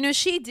 you know,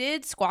 she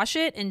did squash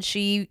it and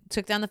she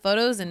took down the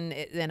photos and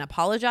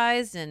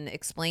apologized and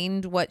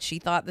explained what she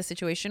thought the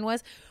situation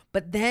was.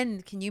 But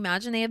then can you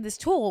imagine they have this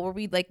tool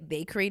where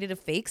they created a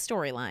fake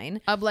storyline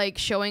of like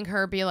showing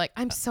her be like,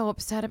 I'm so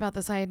upset about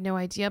this. I had no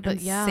idea. But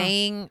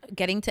getting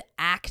to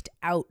act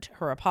out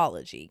her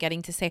apology,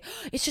 getting to say,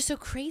 it's just so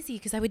crazy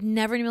because I would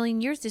never in a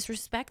million years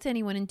disrespect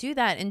anyone and do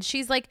that. And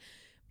she's like,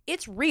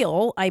 it's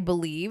real, I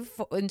believe,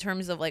 in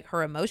terms of like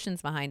her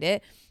emotions behind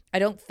it. I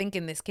don't think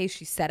in this case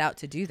she set out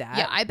to do that.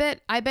 Yeah, I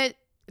bet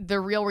the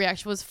real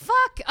reaction was,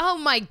 fuck, oh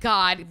my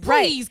God,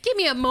 please give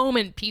me a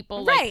moment,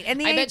 people. Like, right.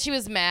 And I bet she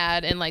was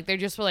mad, and like they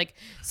just were like,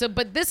 so,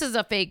 but this is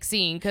a fake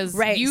scene because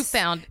you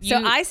found.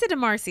 So I said to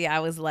Marcy, I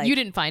was like, you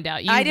didn't find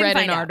out. You I didn't read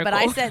find an out, article. but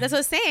I said, that's what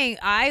I was saying.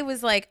 I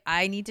was like,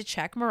 I need to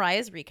check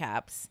Mariah's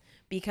recaps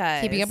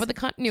because keeping up with the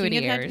continuity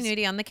errors.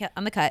 Continuity on the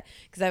cut,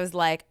 because I was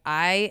like,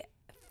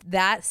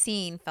 that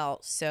scene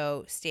felt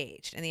so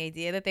staged, and the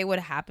idea that they would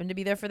happen to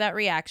be there for that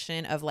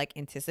reaction of like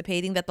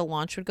anticipating that the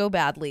launch would go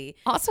badly.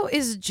 Also,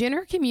 is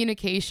Jenner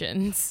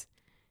Communications,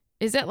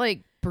 is that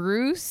like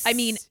Bruce? I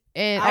mean,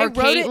 or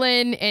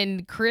Caitlyn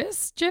and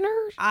Kris Jenner?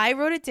 I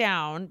wrote it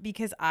down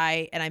because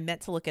I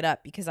meant to look it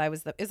up because it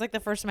was like the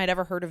first time I'd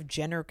ever heard of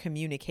Jenner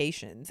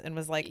Communications and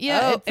was like,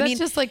 that's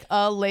just like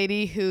a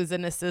lady who's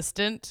an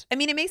assistant. I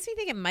mean, it makes me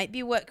think it might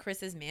be what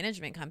Kris's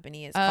management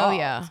company is called. Oh,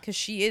 yeah. Because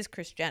she is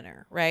Kris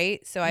Jenner,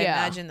 right? So I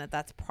imagine that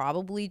that's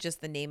probably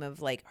just the name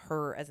of like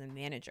her as a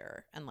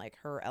manager and like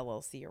her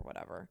LLC or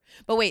whatever.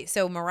 But wait,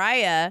 so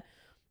Mariah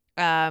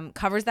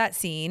covers that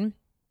scene.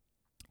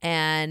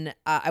 And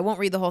I won't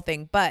read the whole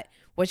thing, but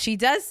what she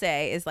does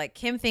say is like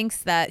Kim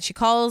thinks that she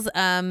calls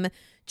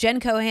Jen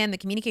Cohan, the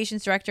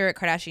communications director at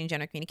Kardashian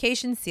Jenner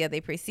Communications, see how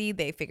they proceed.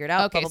 They figured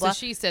out. Okay, blah, blah, blah.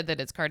 so she said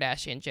that it's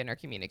Kardashian Jenner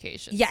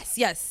Communications.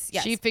 Yes.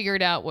 She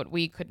figured out what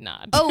we could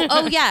not.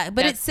 Oh yeah,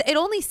 but it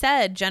only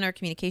said Jenner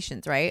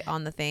Communications, right,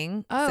 on the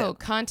thing. Oh,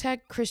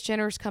 contact Kris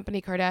Jenner's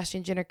company,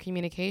 Kardashian Jenner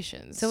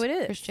Communications. So it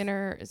is. Kris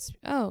Jenner is.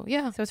 Oh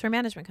yeah. So it's her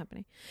management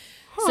company.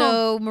 Huh.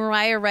 So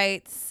Mariah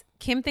writes,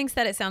 Kim thinks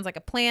that it sounds like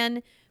a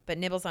plan, but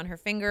nibbles on her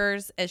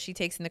fingers as she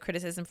takes in the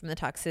criticism from the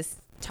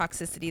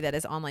toxicity that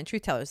is online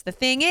truth tellers. The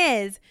thing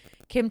is,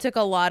 Kim took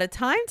a lot of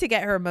time to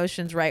get her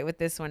emotions right with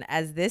this one,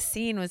 as this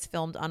scene was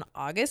filmed on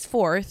August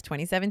 4th,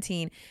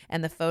 2017,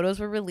 and the photos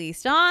were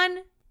released on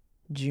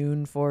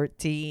June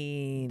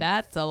 14th.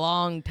 That's a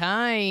long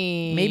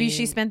time. Maybe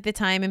she spent the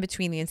time in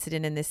between the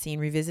incident and this scene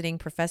revisiting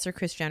Professor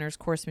Kris Jenner's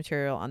course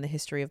material on the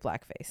history of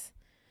blackface.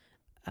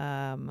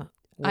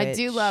 I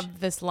do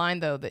love this line,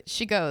 though, that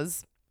she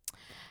goes,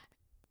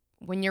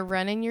 when you're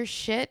running your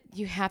shit,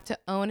 you have to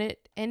own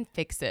it and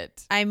fix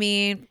it. I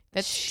mean,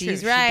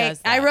 she's true. right.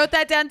 I wrote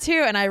that down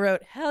too, and I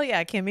wrote, hell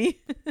yeah, Kimmy.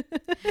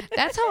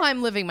 That's how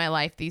I'm living my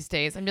life these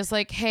days. I'm just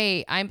like,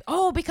 hey,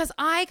 because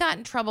I got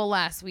in trouble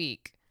last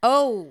week.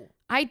 Oh,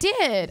 I did.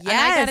 Yes. And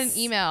I got an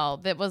email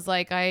that was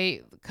like,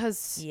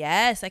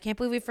 yes, I can't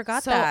believe we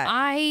forgot that. So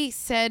I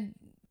said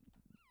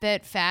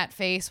that fat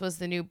face was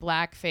the new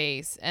black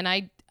face, and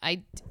I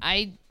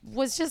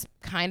was just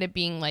kind of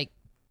being like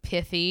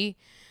pithy.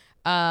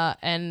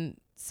 And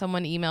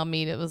someone emailed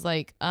me that was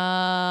like,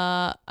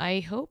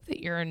 I hope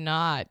that you're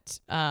not,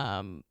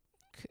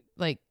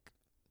 like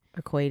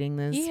equating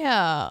this.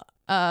 Yeah.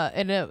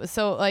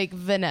 So like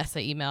Vanessa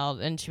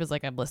emailed and she was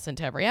like, I've listened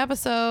to every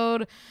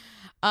episode.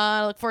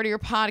 I look forward to your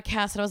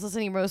podcast. And I was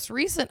listening to your most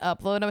recent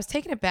upload, and I was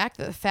taken aback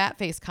to the fat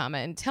face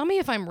comment. And tell me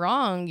if I'm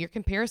wrong, your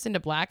comparison to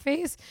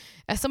blackface.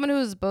 As someone who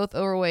is both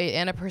overweight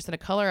and a person of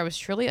color, I was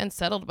truly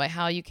unsettled by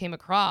how you came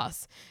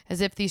across,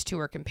 as if these two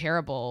are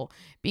comparable.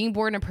 Being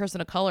born a person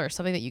of color is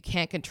something that you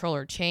can't control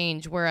or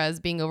change, whereas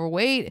being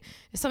overweight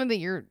is something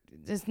that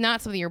is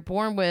not something you're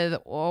born with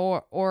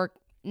or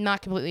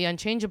not completely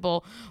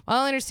unchangeable.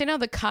 While I understand how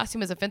the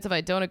costume is offensive, I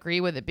don't agree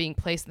with it being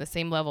placed in the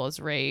same level as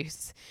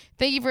race.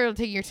 Thank you for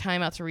taking your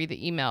time out to read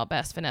the email,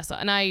 Best Vanessa.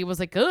 And I was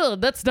like, oh,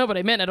 that's not what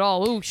I meant at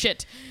all. Oh,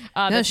 shit.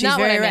 That's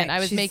not what I meant. I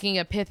was making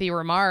a pithy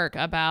remark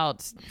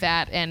about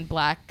fat and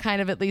black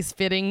kind of at least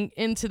fitting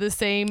into the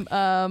same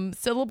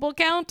syllable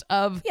count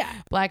of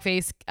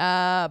blackface.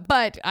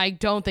 But I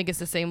don't think it's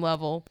the same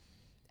level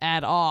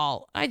at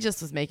all. I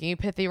just was making a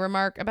pithy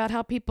remark about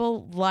how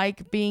people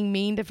like being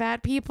mean to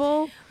fat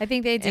people. I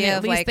think the And idea at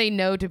of least like they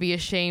know to be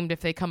ashamed if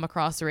they come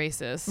across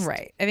racist.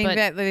 right. I think But-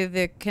 that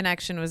the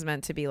connection was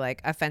meant to be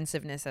like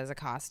offensiveness as a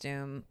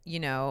costume, you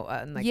know,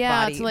 and like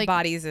Yeah, it's like-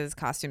 bodies as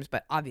costumes.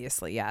 But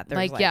obviously, yeah,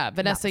 there's Yeah, not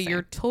Vanessa, the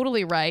you're same.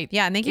 totally right.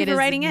 Yeah, and thank you It for is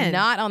writing in.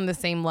 Not on the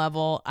same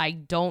level. I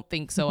don't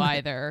think so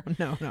either.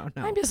 no.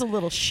 I'm just a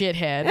little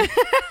shithead.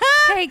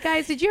 Hey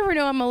guys, did you ever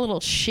know I'm a little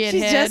shithead?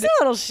 She's just a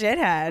little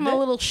shithead. I'm a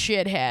little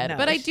shithead. No,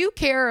 But I do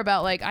care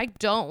about, like, I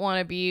don't want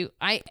to be,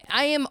 I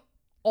am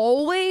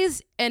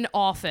always and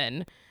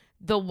often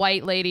the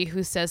white lady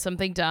who says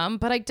something dumb,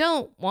 but I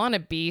don't want to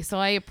be. So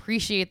I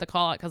appreciate the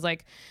call out because,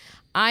 like,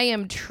 I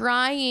am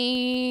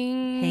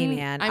trying. Hey,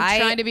 man, I'm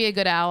trying to be a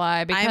good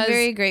ally because I'm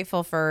very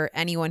grateful for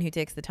anyone who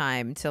takes the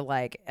time to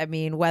like. I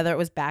mean, whether it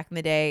was back in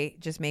the day,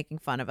 just making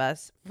fun of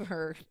us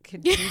for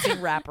confusing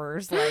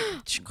rappers, like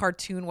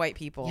cartoon white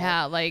people.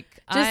 yeah, like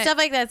Just stuff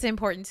like that's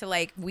important to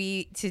like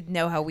to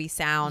know how we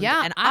sound.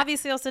 Yeah, and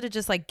obviously also to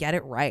just like get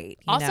it right.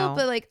 You also, know?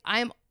 but like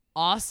I'm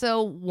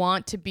also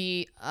want to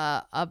be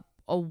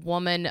a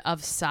woman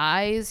of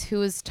size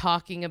who is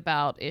talking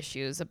about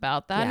issues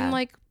about that. Yeah. And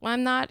like,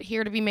 I'm not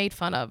here to be made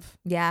fun of.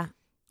 yeah.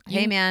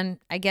 Hey man,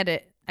 I get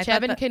it. I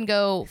thought Chevin that- can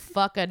go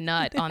fuck a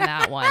nut on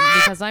that one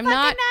because I'm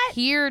not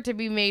here to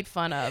be made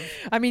fun of.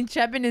 I mean,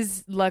 Chebin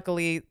is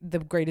luckily the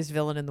greatest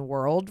villain in the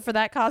world for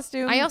that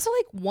costume. I also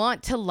like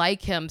want to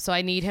like him, so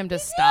I need him to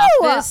stop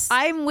No, this.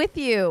 I'm with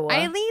you.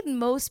 I need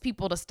most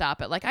people to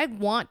stop it. Like, I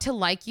want to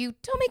like you.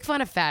 Don't make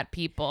fun of fat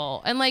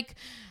people. And like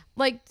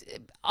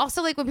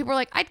also like when people are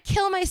like, I'd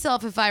kill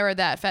myself if I were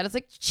that fat. It's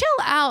like, chill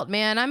out,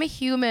 man. I'm a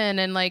human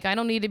and like I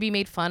don't need to be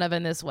made fun of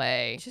in this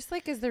way. Just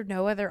like, is there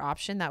no other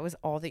option? That was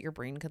all that your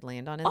brain could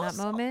land on in that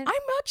Also, moment.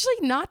 I'm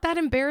actually not that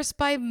embarrassed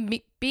by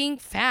me being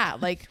fat.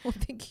 Like,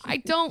 I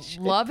don't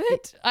love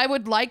it. I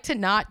would like to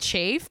not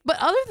chafe, but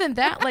other than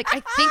that, like,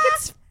 I think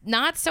it's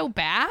not so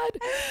bad.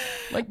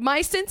 Like,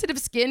 my sensitive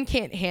skin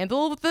can't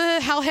handle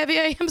how heavy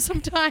I am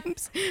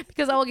sometimes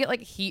because I will get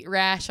like heat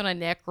rash on a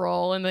neck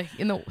roll in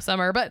the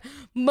summer. But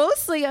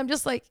mostly, I'm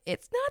just like,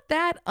 it's not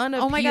that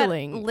unappealing. Oh my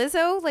god,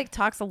 Lizzo like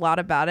talks a lot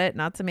about it.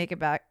 Not to make it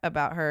back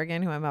about her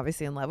again, who I'm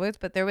obviously in love with,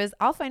 but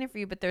I'll find it for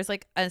you. But there's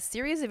like a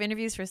series of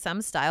interviews for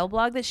some style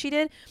blog that she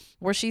did,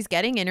 where she's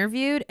getting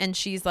interviewed and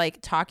she's like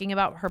talking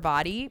about her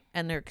body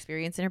and their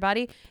experience in her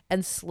body,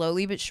 and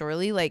slowly but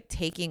surely like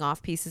taking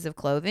off pieces of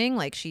clothing.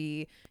 Like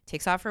she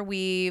takes off her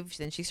weave,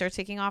 then she starts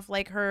taking off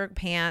like her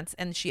pants,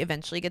 and she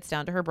eventually gets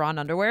down to her bra and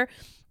underwear.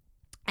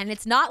 And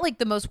it's not like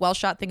the most well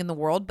shot thing in the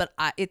world, but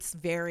it's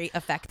very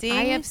affecting.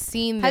 I have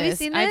seen this. Have you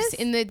seen this?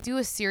 They do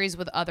a series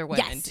with other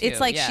women. Yes, too. it's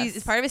like Yes.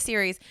 it's part of a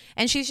series,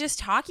 and she's just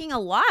talking a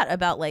lot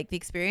about like the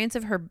experience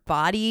of her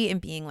body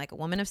and being like a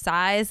woman of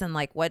size and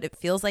like what it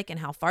feels like and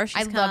how far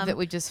she's I come. love that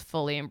we just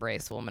fully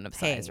embrace woman of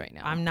size right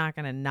now. I'm not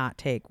gonna not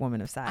take woman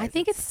of size. I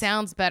think it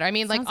sounds better. I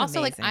mean, like, sounds also,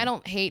 amazing. like, I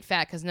don't hate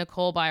fat because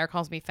Nicole Byer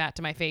calls me fat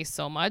to my face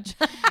so much,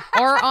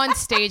 or on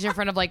stage in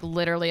front of like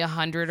literally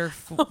 100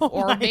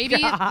 or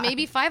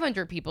maybe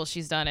 500 people.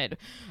 She's done it,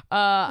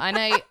 and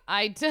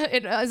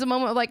it was a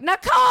moment of like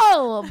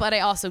Nicole, but I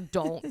also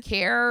don't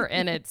care,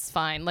 and it's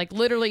fine. Like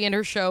literally in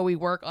her show,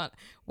 the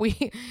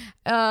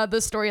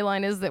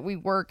storyline is that we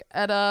work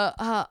at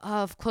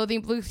a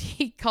clothing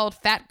boutique called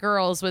Fat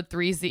Girls with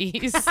 3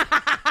 Z's.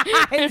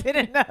 I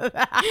didn't know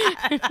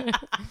that.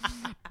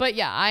 But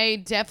yeah, I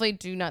definitely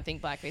do not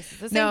think blackface is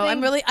the same No, thing.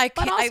 I'm really. I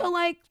But can't. also,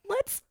 like,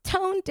 let's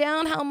tone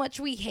down how much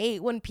we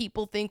hate when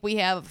people think we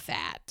have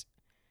fat.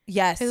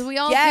 Yes, 'Cause we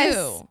all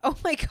do. Oh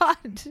my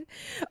god.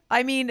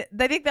 I mean,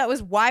 I think that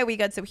was why we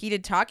got so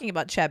heated talking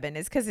about Chebin,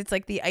 is because it's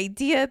like the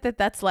idea that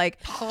that's like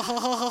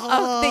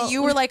that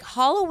you were like,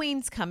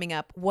 Halloween's coming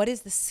up. What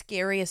is the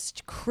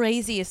scariest,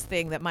 craziest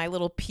thing that my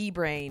little pea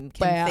brain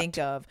can Fat. think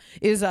of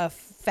is a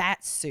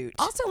fat suit.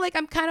 Also, like,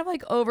 I'm kind of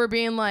like over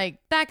being like,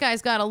 that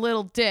guy's got a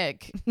little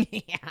dick.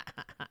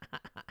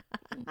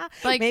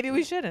 Like, Maybe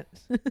we shouldn't.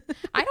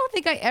 I don't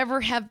think I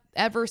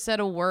ever said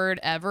a word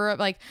ever.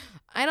 Like,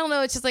 I don't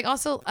know. It's just like,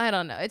 also, I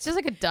don't know. It's just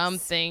like a dumb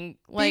thing.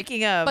 Like,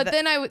 Speaking of, but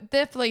then I would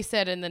definitely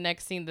said in the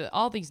next scene that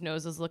all these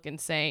noses look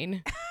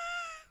insane.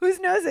 whose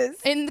noses?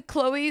 In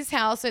Chloe's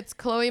house, it's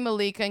Khloe,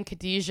 Malika, and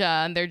Khadijah,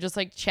 and they're just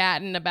like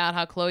chatting about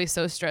how Chloe's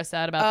so stressed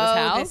out about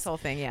this house. This whole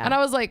thing, yeah. And I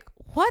was like,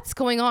 what's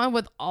going on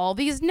with all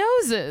these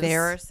noses?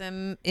 There are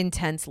some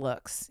intense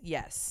looks.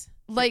 Yes.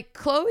 Like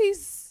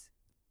Chloe's,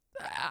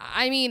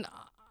 I mean,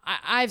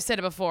 I've said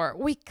it before.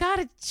 We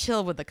gotta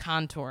chill with the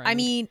contouring. I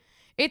mean,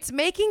 it's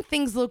making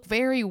things look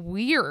very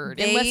weird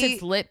unless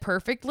it's lit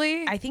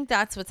perfectly. I think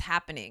that's what's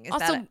happening. Is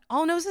Also, that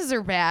all noses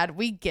are bad.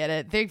 We get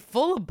it. They're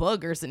full of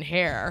boogers and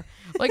hair.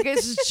 Like,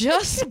 it's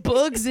just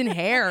bugs and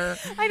hair.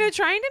 I know,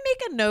 trying to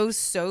make a nose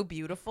so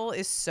beautiful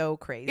is so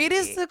crazy. It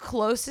is the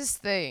closest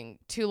thing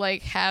to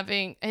like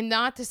having, and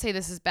not to say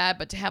this is bad,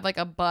 but to have like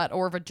a butt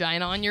or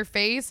vagina on your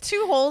face.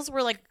 2 holes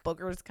where like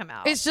boogers come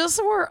out. It's just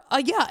where,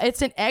 yeah,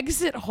 it's an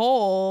exit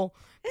hole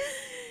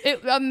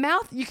A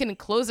mouth, you can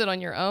close it on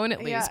your own at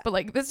least, Yeah. but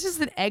like that's just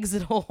an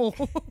exit hole,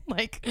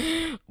 like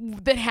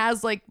that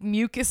has like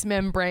mucous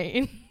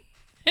membrane,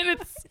 and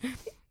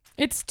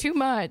it's too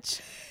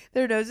much.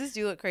 Their noses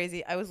do look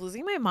crazy. I was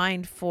losing my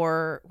mind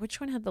for which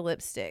one had the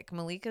lipstick?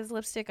 Malika's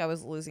lipstick. I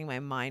was losing my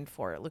mind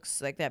for. It looks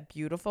like that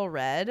beautiful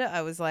red.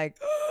 I was like,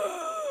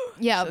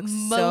 Yeah, looks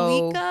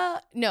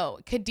Malika. No,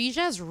 Khadijah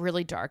has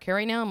really dark hair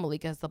right now. And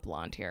Malika has the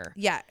blonde hair.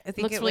 yeah, I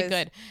think Looks it really was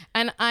good,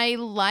 and I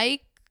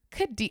like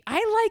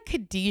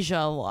Khadijah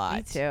a lot.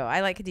 Me too. I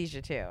like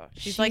Khadijah too.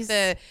 She's like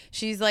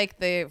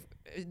the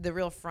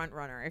real front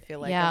runner. I feel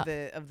like Yeah.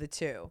 of the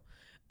two.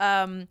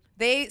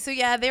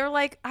 They were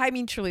like, I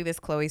mean, truly, this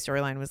Khloe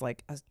storyline was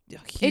like a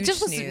huge It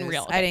just wasn't snooze.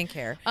 real. I didn't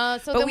care. So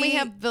But then we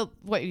have the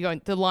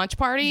launch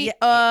party.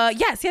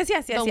 Yes.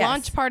 The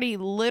launch party,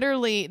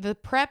 literally the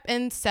prep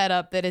and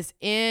setup that is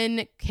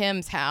in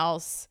Kim's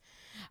house.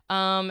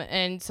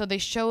 And so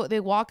they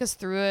walk us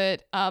through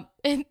it.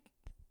 And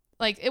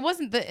like it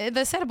wasn't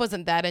the setup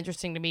wasn't that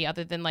interesting to me,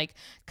 other than like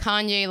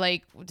Kanye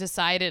like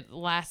decided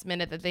last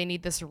minute that they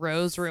need this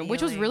rose room,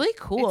 which was really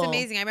cool. It's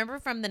amazing. I remember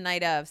from the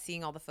night of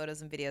seeing all the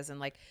photos and videos, and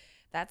like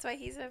that's why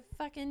he's a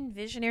fucking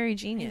visionary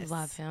genius. I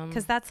love him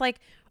because that's like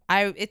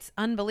it's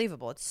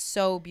unbelievable. It's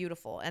so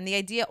beautiful, and the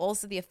idea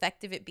also the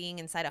effect of it being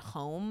inside a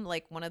home,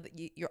 like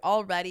you're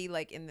already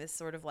like in this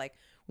sort of like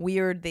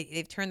weird.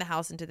 They've turned the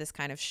house into this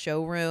kind of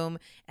showroom,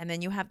 and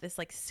then you have this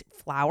like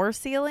flower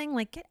ceiling.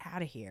 Like get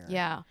out of here.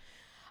 Yeah.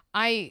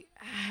 I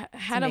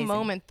had a amazing.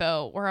 moment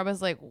though where I was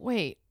like,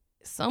 wait,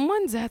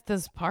 someone's at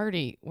this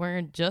party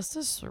wearing just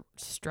a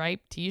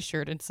striped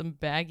t-shirt and some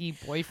baggy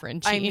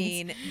boyfriend jeans. I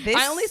mean,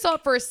 I only saw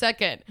it for a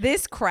second.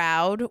 This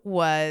crowd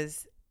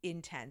was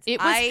intense. It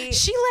was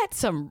she let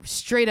some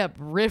straight up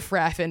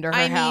riffraff into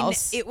her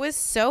house. It was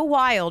so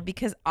wild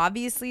because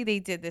obviously they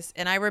did this,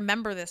 and I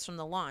remember this from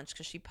the launch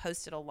because she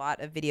posted a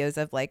lot of videos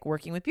of like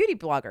working with beauty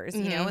bloggers,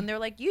 you know, and they're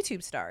like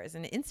YouTube stars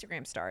and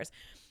Instagram stars.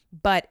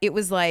 But it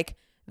was like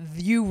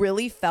you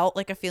really felt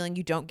like a feeling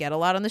you don't get a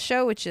lot on the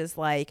show, which is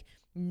like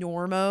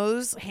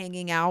normos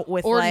hanging out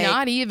with or like,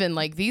 not even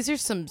like these are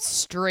some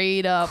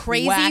straight up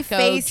crazy wacko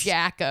face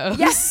jackos.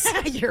 Yes,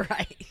 you're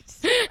right.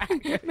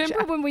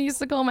 Remember when we used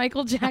to call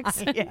Michael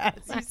Jackson? Yes,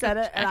 you said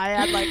it, and I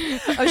had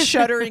like a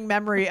shuddering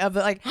memory of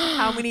like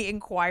how many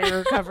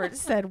Inquirer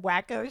covers said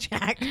 "Wacko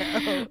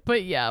Jacko."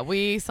 But yeah,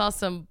 we saw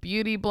some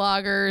beauty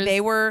bloggers. They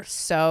were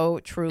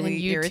so truly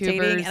And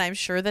irritating, YouTubers. and I'm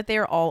sure that they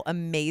are all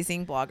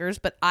amazing bloggers.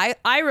 But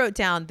I wrote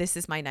down this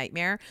is my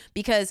nightmare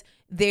because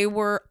they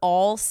were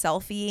all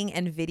selfieing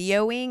and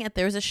videoing. And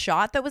there's a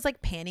shot that was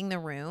like panning the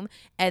room,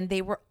 and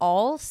they were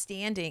all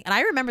standing. And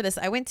I remember this.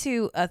 I went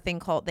to a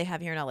thing they have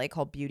here in LA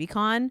called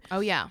BeautyCon. Oh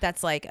yeah.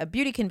 That's like a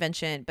beauty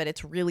convention, but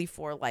it's really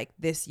for like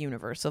this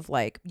universe of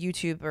like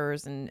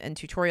YouTubers and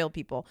tutorial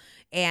people.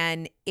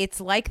 And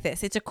it's like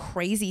this. It's a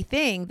crazy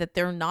thing that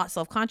they're not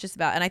self-conscious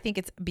about. And I think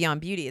it's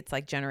beyond beauty. It's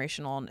like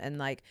generational and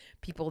like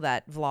people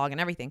that vlog and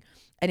everything.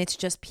 And it's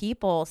just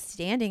people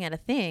standing at a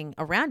thing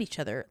around each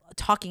other,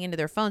 talking into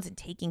their phones and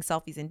taking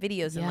selfies and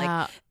videos. And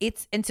Yeah. like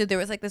and so there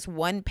was like this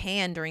one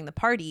pan during the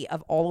party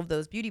of all of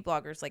those beauty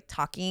bloggers like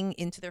talking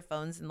into their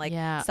phones and like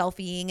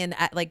selfieing and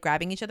like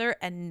grabbing each other.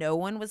 And no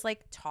one was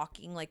like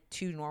talking like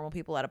two normal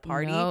people at a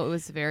party. No, it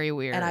was very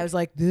weird. And I was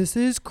like, this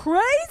is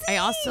crazy. I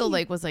also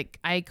was like,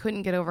 I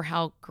couldn't get over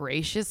how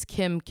gracious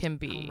Kim can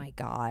be. Oh my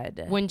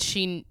God. When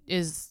she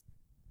is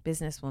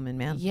businesswoman,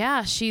 man.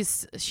 Yeah,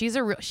 she's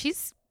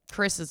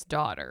Chris's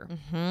daughter.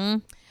 Mm-hmm.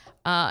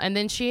 And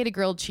then she ate a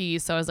grilled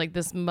cheese, so I was like,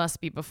 this must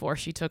be before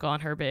she took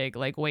on her big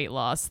like weight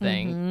loss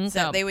thing. Mm-hmm. So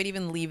That they would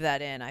even leave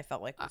that in. I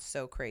felt like it was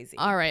so crazy.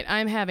 all right,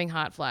 I'm having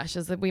hot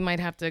flashes that we might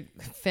have to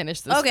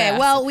finish this. Okay, fast.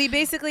 well, we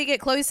basically get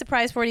Khloe's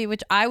surprise party,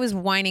 which I was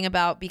whining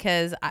about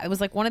because it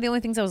was like one of the only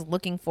things I was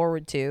looking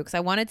forward to because I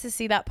wanted to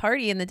see that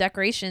party and the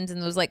decorations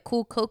and those like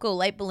cool cocoa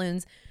light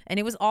balloons, and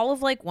it was all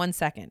of like 1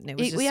 second. And it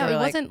was just it sort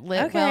of wasn't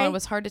lit okay. well. It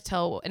was hard to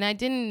tell, and I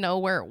didn't know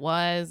where it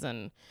was,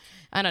 and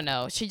I don't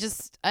know. She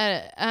just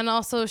and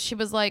also she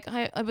was like,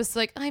 I was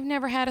like, I've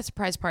never had a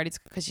surprise party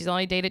because she's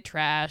only dated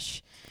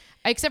trash.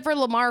 Except for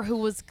Lamar, who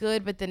was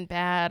good, but then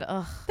bad.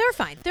 Ugh. They're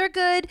fine. They're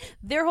good.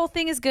 Their whole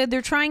thing is good. They're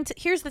trying to.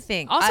 Here's the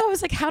thing. Also, I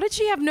was like, how did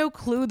she have no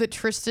clue that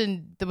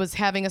Tristan was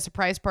having a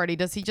surprise party?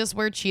 Does he just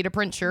wear cheetah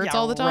print shirts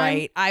all the time?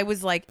 Right. I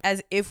was like,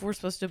 as if we're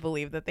supposed to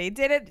believe that they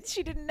did it.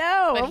 She didn't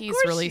know. But Of he's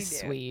course really she did.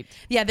 sweet.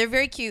 Yeah, they're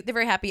very cute. They're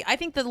very happy. I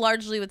think that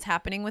largely what's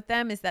happening with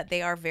them is that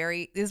they are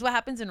this is what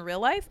happens in real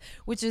life,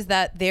 which is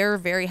that they're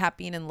very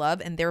happy and in love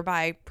and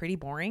thereby pretty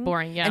boring.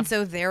 Boring, yeah. And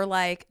so they're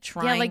like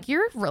trying. Yeah, like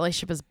your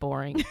relationship is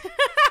boring.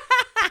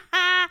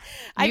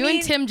 I you mean,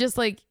 and Tim just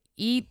like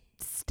eat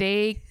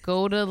steak,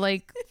 go to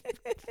like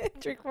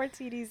drink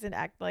martinis and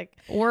act like.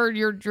 or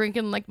you're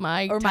drinking like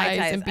Mai Or Mai Tais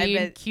Tais, and I being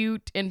bet.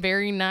 cute and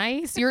very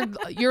nice. You're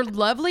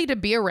lovely to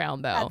be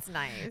around though. That's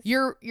nice.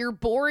 You're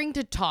boring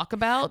to talk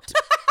about.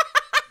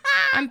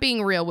 I'm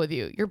being real with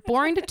you. You're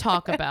boring to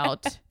talk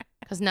about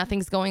because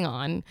nothing's going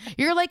on.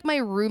 You're like my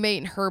roommate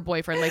and her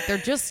boyfriend. Like they're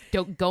just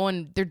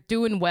they're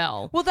doing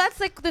well. Well,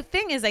 that's like the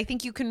thing is I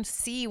think you can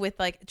see with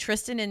like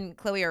Tristan and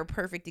Khloe are a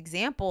perfect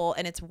example,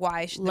 and it's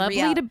why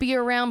lovely to be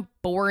around,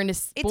 boring to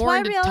it's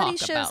why to reality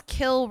talk shows about.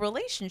 kill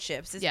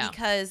relationships. It's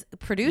because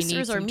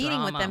producers are some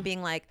meeting with drama. them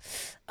being like,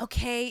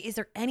 okay, is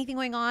there anything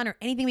going on or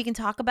anything we can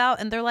talk about?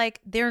 And they're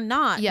like, they're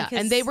not. Yeah, because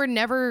and they were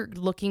never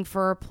looking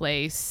for a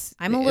place.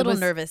 I'm a little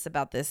nervous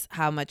about this,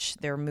 how much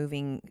they're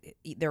moving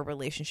their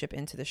relationship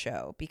into the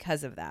show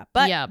because of that.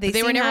 But yeah,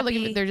 they were never happy.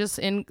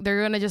 looking.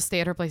 They're gonna just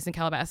stay at her place in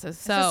Calabasas.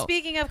 So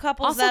speaking of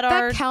couples also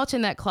that couch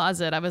in that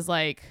closet, I was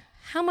like,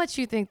 how much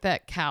you think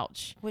that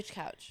couch? Which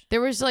couch? There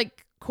was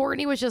like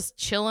Courtney was just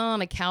chilling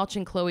on a couch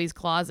in Khloe's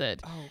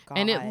closet. Oh God!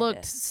 And it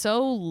looked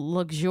so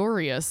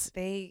luxurious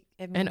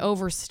and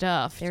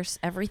overstuffed. There's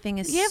everything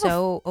is you have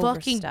so a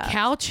fucking overstuffed.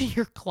 couch in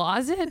your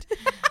closet.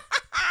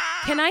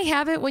 Can I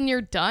have it when you're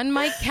done?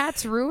 My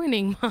cat's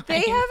ruining mine.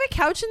 They have a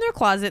couch in their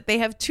closet. They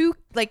have two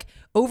like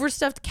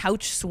overstuffed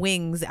couch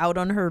swings out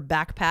on her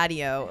back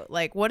patio.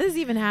 Like, what is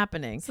even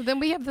happening? So then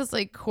we have this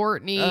like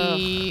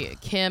Courtney,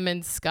 Kim,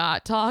 and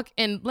Scott talk.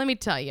 And let me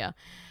tell you,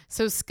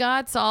 so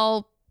Scott's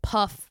all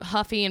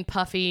huffy and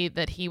puffy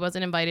that he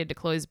wasn't invited to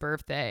Khloe's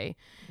birthday.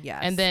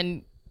 Yes. And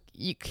then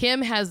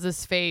Kim has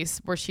this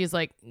face where she's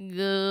like,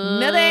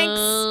 no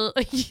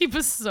thanks. He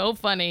was so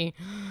funny.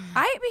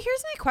 But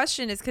here's my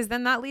question is because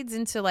then that leads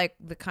into like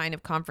the kind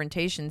of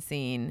confrontation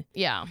scene.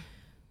 Yeah.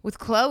 With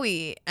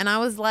Khloe. And I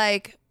was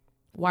like,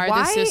 why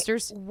are they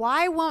sisters?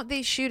 Why won't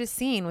they shoot a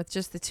scene with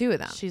just the two of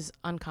them? She's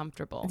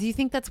uncomfortable. Do you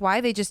think that's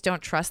why they just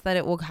don't trust that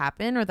it will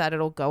happen or that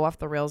it'll go off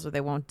the rails or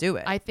they won't do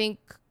it? I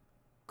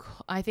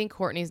think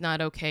Courtney's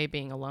not okay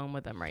being alone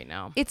with them right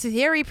now. It's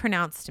very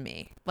pronounced to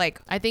me. Like,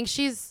 I think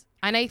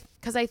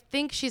because I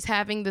think she's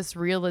having this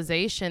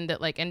realization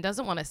that like, and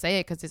doesn't want to say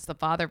it because it's the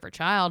father of her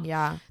child.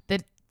 Yeah.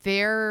 That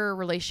their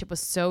relationship was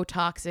so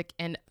toxic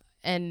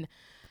and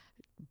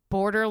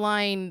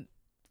borderline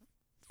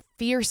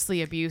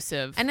fiercely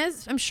abusive. And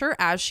as I'm sure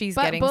as she's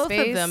but getting both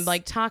space, of them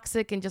like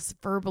toxic and just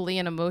verbally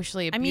and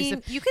emotionally abusive.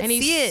 I mean, you can and see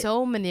he's it.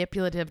 so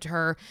manipulative to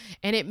her,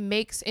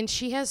 and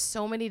she has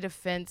so many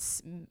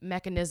defense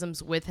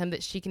mechanisms with him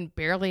that she can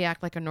barely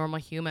act like a normal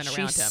human around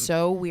him. She's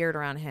so weird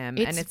around him,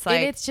 and it's like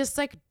it's just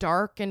like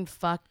dark and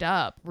fucked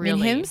up. Really, I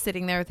mean, him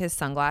sitting there with his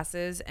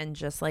sunglasses and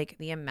just like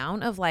the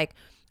amount of like,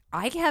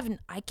 I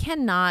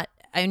cannot.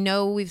 I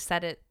know we've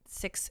said it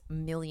 6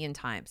 million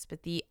times, but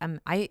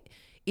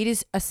it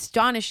is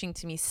astonishing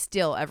to me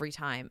still every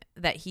time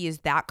that he is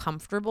that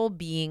comfortable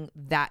being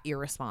that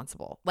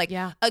irresponsible. Like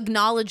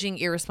acknowledging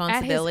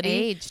irresponsibility. At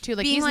his age too.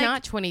 Like he's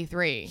not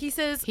 23. He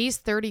says he's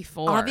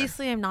 34.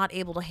 Obviously, I'm not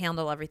able to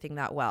handle everything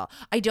that well.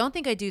 I don't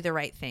think I do the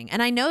right thing.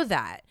 And I know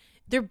that.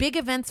 They're big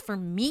events for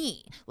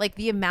me. Like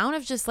the amount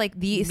of just like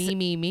these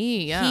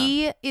me. Yeah.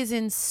 He is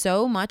in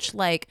so much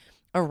like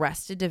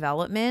Arrested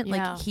Development.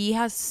 Like he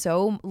is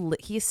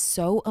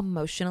so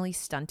emotionally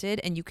stunted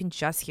and you can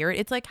just hear it.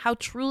 It's like how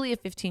truly a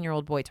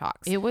 15-year-old boy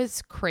talks. It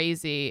was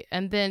crazy.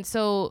 And then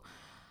so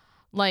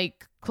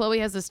like Khloe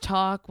has this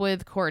talk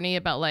with Courtney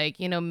about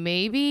like,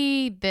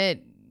 maybe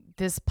that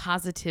this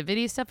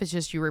positivity stuff is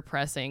just you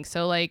repressing.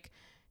 So like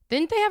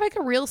didn't they have like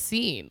a real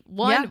scene?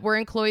 We're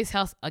in Khloe's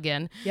house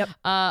again. Yep.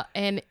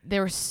 And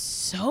there were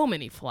so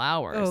many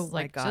flowers. Oh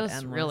like my God, just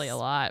endless. really a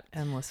lot.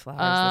 Endless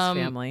flowers,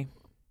 this family.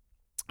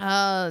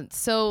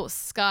 So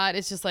Scott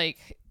is just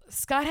like,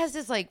 Scott has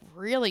this like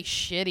really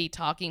shitty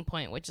talking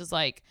point, which is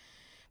like,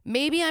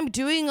 maybe I'm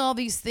doing all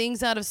these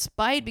things out of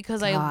spite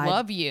because I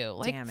love you.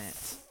 Like, damn it.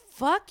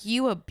 Fuck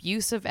you,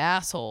 abusive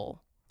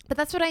asshole. But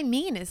that's what I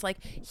mean is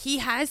like, he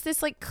has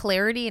this like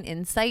clarity and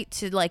insight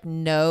to like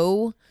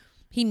know.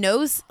 He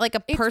knows like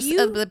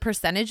the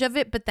percentage of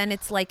it, but then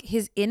it's like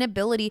his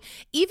inability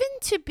even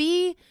to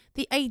be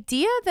the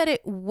idea that it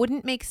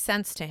wouldn't make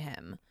sense to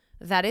him.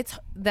 That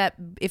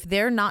if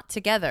they're not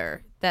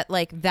together, that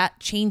like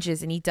that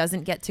changes and he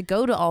doesn't get to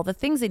go to all the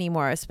things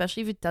anymore,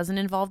 especially if it doesn't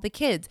involve the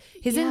kids.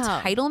 His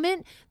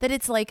entitlement that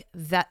it's like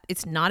that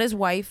it's not his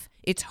wife,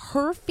 it's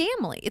her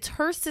family, it's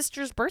her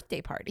sister's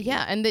birthday party.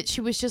 Yeah, and that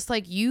she was just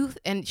like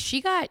and she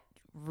got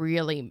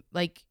really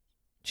like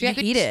she got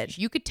heated.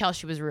 You could tell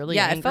she was really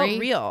angry. It felt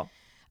real.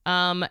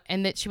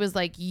 And that she was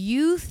like,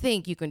 you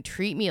think you can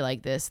treat me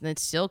like this and then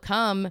still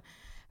come,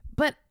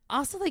 but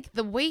also, like,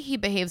 the way he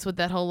behaves with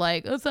that whole,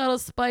 like, it's out of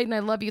spite and I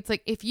love you. It's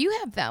like, if you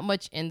have that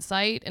much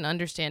insight and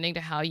understanding to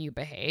how you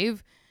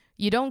behave,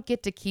 you don't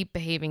get to keep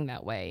behaving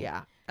that way.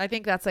 Yeah. I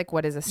think that's, like,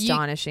 what is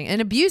astonishing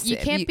and abusive. You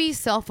can't be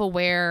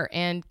self-aware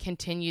and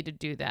continue to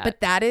do that.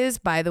 But that is,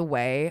 by the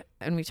way,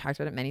 and we've talked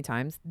about it many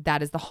times,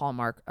 that is the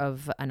hallmark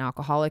of an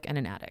alcoholic and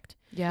an addict.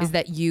 Yeah. Is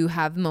that you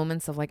have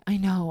moments of like, I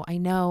know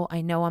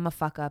I'm a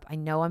fuck up. I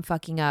know I'm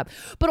fucking up.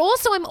 But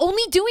also I'm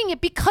only doing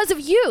it because of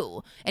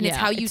you. And it's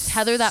how you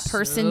tether that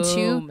person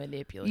to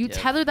manipulative. you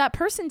tether that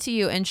person to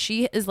you. And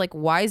she is like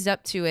wised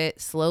up to it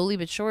slowly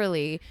but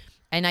surely.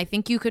 And I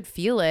think you could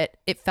feel it.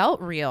 It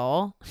felt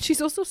real.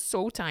 She's also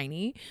so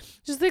tiny.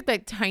 Just like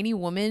that tiny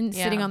woman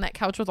sitting on that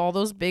couch with all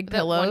those big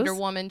pillows. Wonder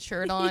Woman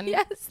shirt on.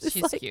 Yes.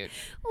 She's like cute.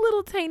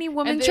 Little tiny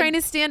woman trying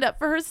to stand up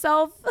for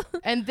herself.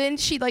 And then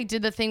she like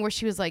did the thing where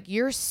she was like,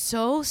 "You're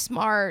so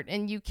smart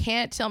and you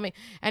can't tell me."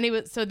 And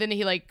then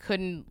he like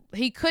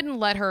couldn't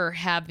let her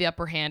have the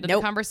upper hand of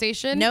the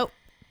conversation. Nope.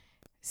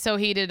 So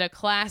he did a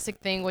classic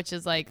thing, which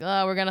is like,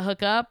 "Oh, we're gonna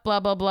hook up, blah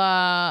blah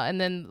blah,"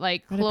 and then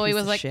like Khloe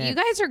was like, "You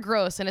guys are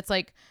gross," and it's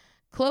like,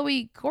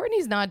 Khloe,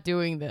 Kourtney's not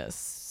doing this.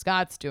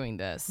 Scott's doing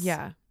this.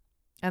 Yeah,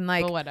 and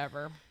like, but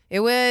whatever. It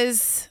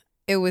was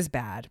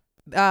bad.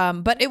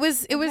 But it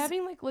was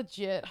having like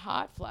legit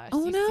hot flashes.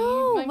 Oh no!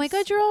 Oh my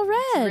God, you're all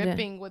red,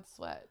 dripping with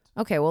sweat.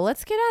 Okay, well,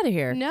 let's get out of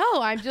here.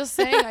 No, I'm just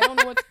saying I don't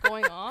know what's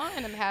going on.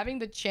 I'm having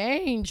to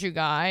change, you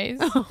guys.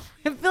 Oh,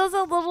 it feels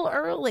a little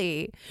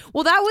early.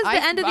 Well, that was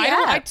the end of the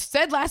app. I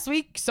said last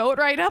week, sew it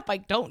right up. I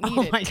don't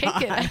need it.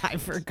 Take it. I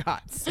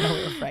forgot. Sew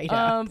it right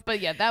up. But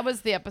yeah, that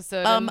was the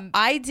episode.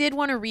 I did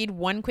want to read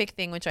one quick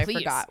thing, which I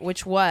forgot,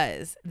 which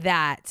was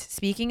that,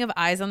 speaking of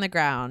eyes on the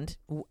ground,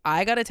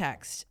 I got a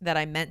text that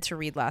I meant to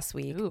read last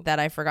week that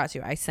I forgot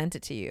to. I sent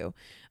it to you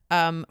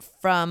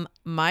from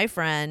my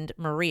friend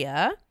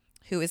Maria,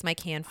 who is my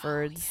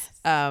Canford's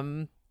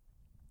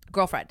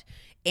girlfriend.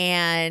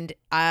 And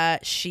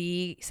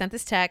she sent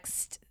this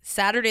text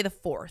Saturday the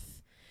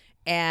 4th.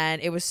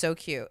 And it was so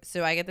cute.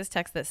 So I get this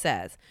text that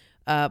says,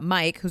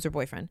 Mike, who's her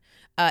boyfriend,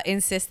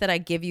 insists that I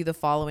give you the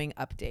following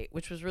update,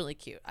 which was really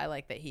cute. I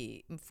like that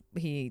he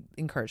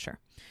encouraged her.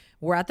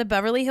 We're at the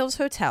Beverly Hills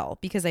Hotel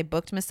because I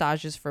booked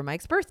massages for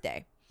Mike's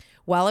birthday.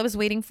 While I was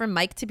waiting for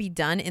Mike to be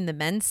done in the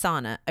men's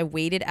sauna, I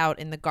waited out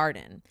in the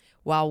garden.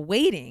 While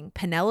waiting,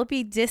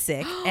 Penelope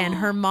Disick and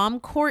her mom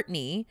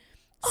Courtney,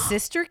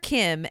 sister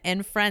Kim,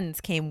 and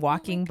friends came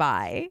walking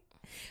by.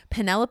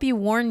 Penelope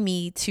warned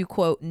me to,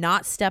 quote,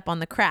 not step on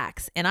the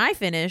cracks. And I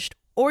finished,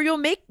 or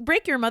you'll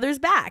break your mother's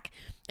back.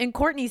 And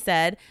Courtney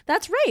said,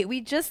 that's right.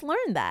 We just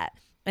learned that.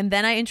 And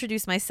then I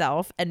introduced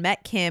myself and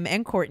met Kim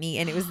and Courtney,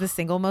 and it was the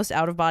single most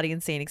out-of-body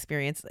insane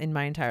experience in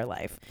my entire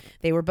life.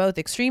 They were both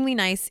extremely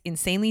nice,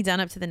 insanely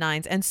done up to the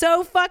nines, and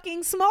so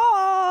fucking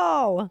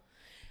small.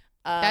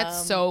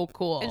 That's so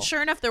cool. And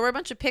sure enough, there were a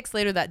bunch of pics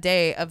later that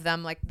day of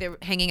them, like they were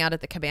hanging out at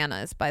the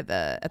cabanas at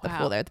the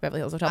pool there at the Beverly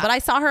Hills Hotel. But I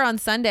saw her on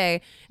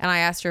Sunday and I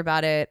asked her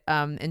about it.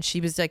 And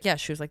she was like,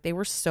 she was like, they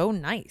were so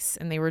nice.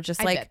 And they were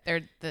just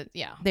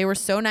they were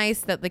so nice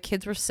that the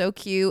kids were so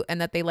cute,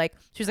 and that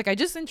she was like, I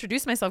just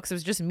introduced myself because it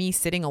was just me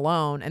sitting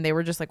alone. And they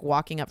were just like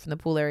walking up from the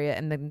pool area.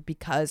 And then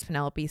because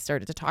Penelope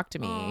started to talk to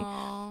me,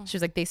 she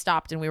was like, they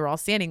stopped and we were all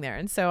standing there.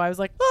 And so I was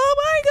like, oh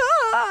my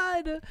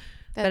God.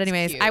 But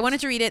anyways, cute. I wanted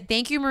to read it.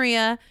 Thank you,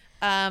 Maria.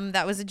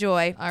 That was a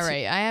joy. All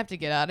right, I have to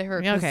get out of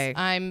here. Okay.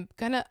 I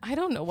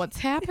don't know what's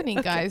happening,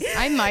 guys.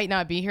 I might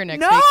not be here next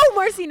week. No,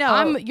 Marcy,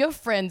 no. Your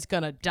friend's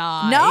gonna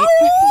die. No.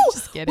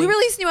 Just kidding. We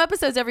release new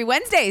episodes every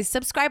Wednesday.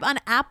 Subscribe on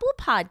Apple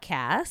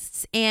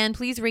Podcasts and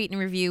please rate and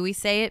review. We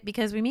say it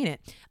because we mean it.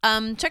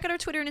 Check out our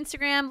Twitter and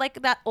Instagram,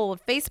 like that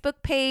old Facebook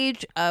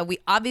page. We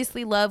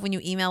obviously love when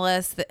you email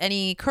us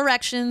any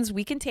corrections.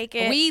 We can take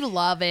it. We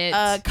love it.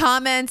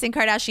 Comments and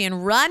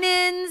Kardashian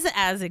run-ins,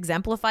 as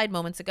exemplified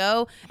moments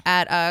ago,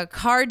 at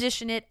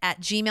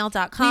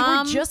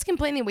carditionit@gmail.com. We were just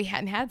complaining we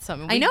hadn't had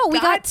some. I know. We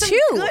got two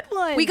good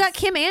ones. We got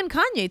Kim and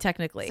Kanye,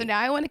 technically. So now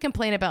I want to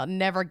complain about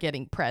never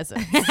getting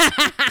presents.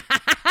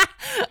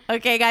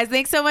 Okay, guys.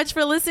 Thanks so much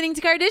for listening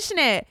to Cardition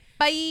It.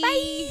 Bye.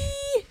 Bye.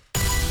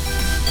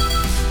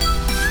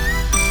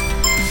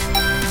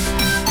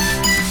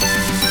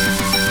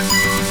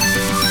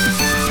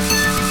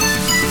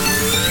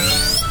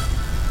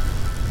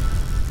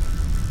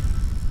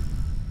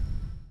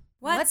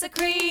 What's a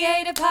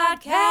Creative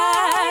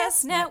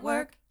Podcast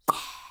Network?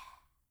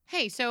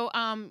 Hey, so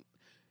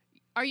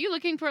are you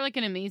looking for like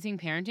an amazing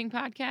parenting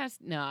podcast?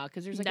 No,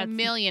 because there's like a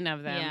million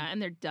of them. Yeah,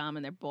 and they're dumb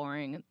and they're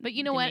boring. But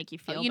you know what? Make you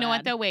feel know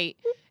what bad. though? Wait,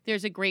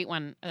 there's a great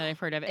one that I've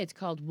heard of. It's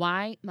called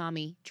Why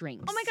Mommy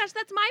Drinks. Oh my gosh,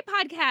 that's my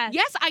podcast.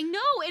 Yes, I know,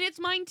 and it's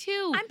mine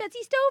too. I'm Betsy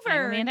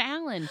Stover. I'm Amanda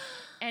Allen,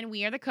 and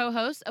we are the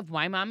co-hosts of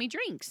Why Mommy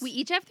Drinks. We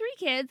each have 3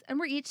 kids, and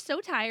we're each so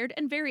tired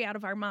and very out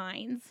of our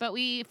minds. But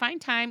we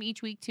find time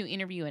each week to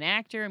interview an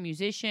actor, a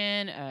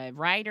musician, a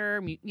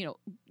writer,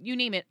 you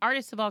name it,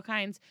 artists of all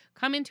kinds,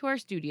 come into our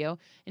studio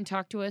and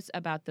talk to us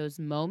about those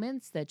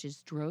moments that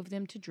just drove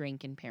them to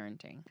drink in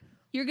parenting.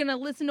 You're going to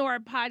listen to our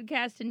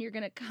podcast, and you're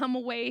going to come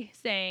away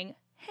saying,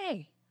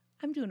 hey,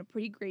 I'm doing a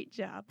pretty great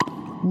job.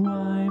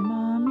 Why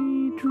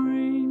Mommy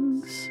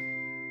Drinks.